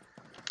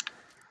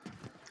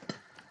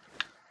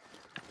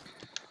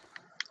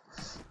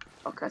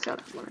 Okay, I got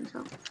it.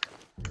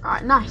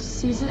 Alright, nice.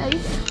 Season 8.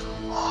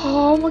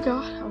 Oh my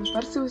god. I was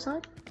about to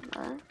suicide.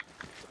 Alright.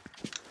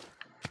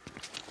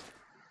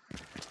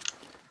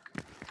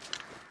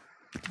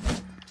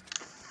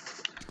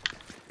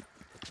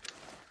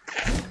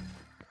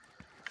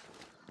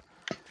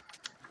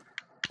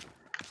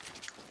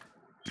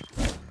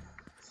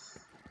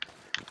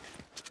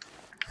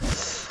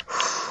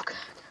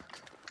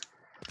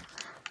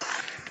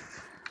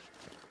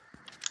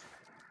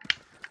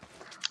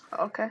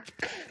 Okay.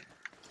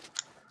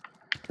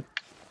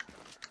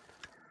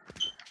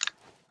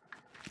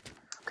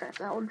 Okay,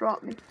 that will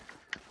drop me.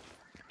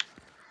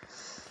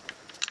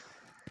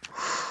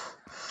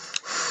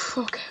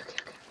 Okay.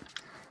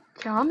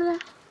 Calm down.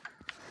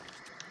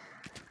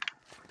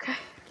 Okay,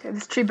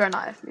 this tree better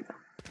not F me though.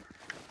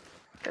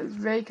 It's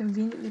very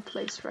conveniently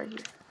placed right here.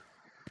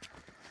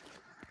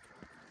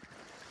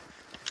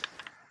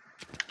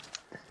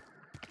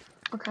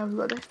 Okay, we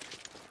go there.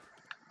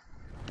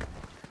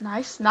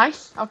 Nice.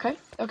 Okay.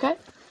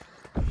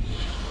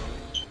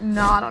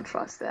 No, I don't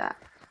trust that.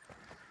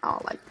 I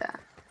don't like that.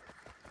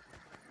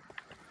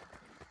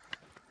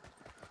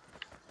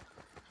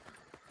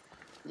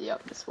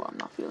 Yep, this one I'm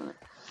not feeling it.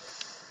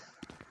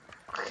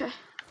 Okay.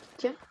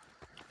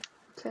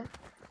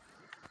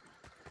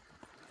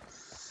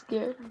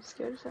 I'm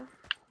scared as hell.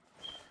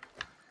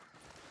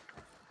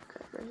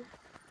 Okay, right here.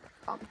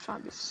 I'm trying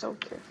to be so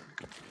careful.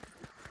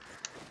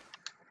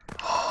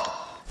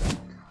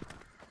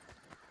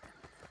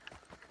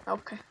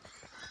 Okay.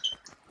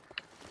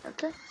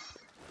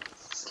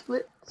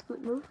 Split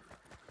move.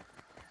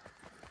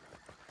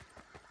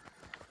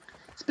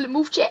 Split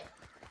move, chat.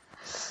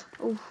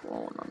 Oh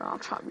no, I'm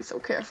trying to be so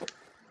careful.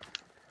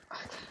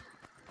 Okay.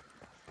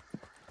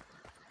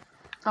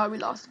 Oh, we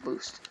lost the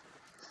boost.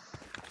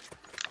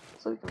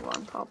 So we can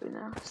run probably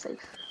now.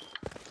 Safe.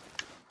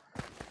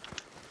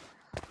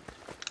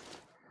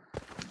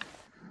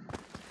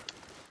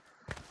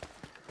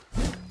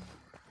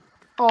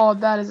 Oh,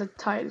 that is the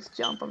tightest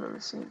jump I've ever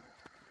seen.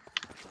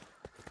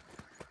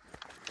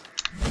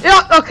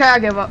 Yeah, okay, I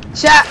give up.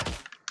 Chat.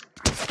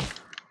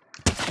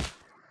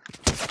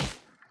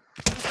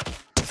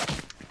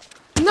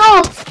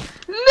 No!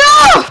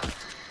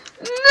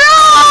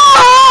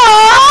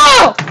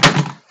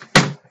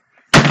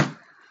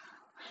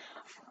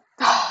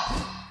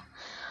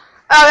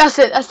 Oh, that's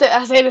it. I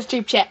say the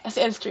stream, chat. I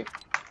say the stream.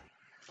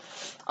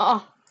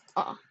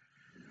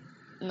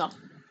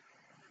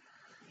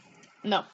 No.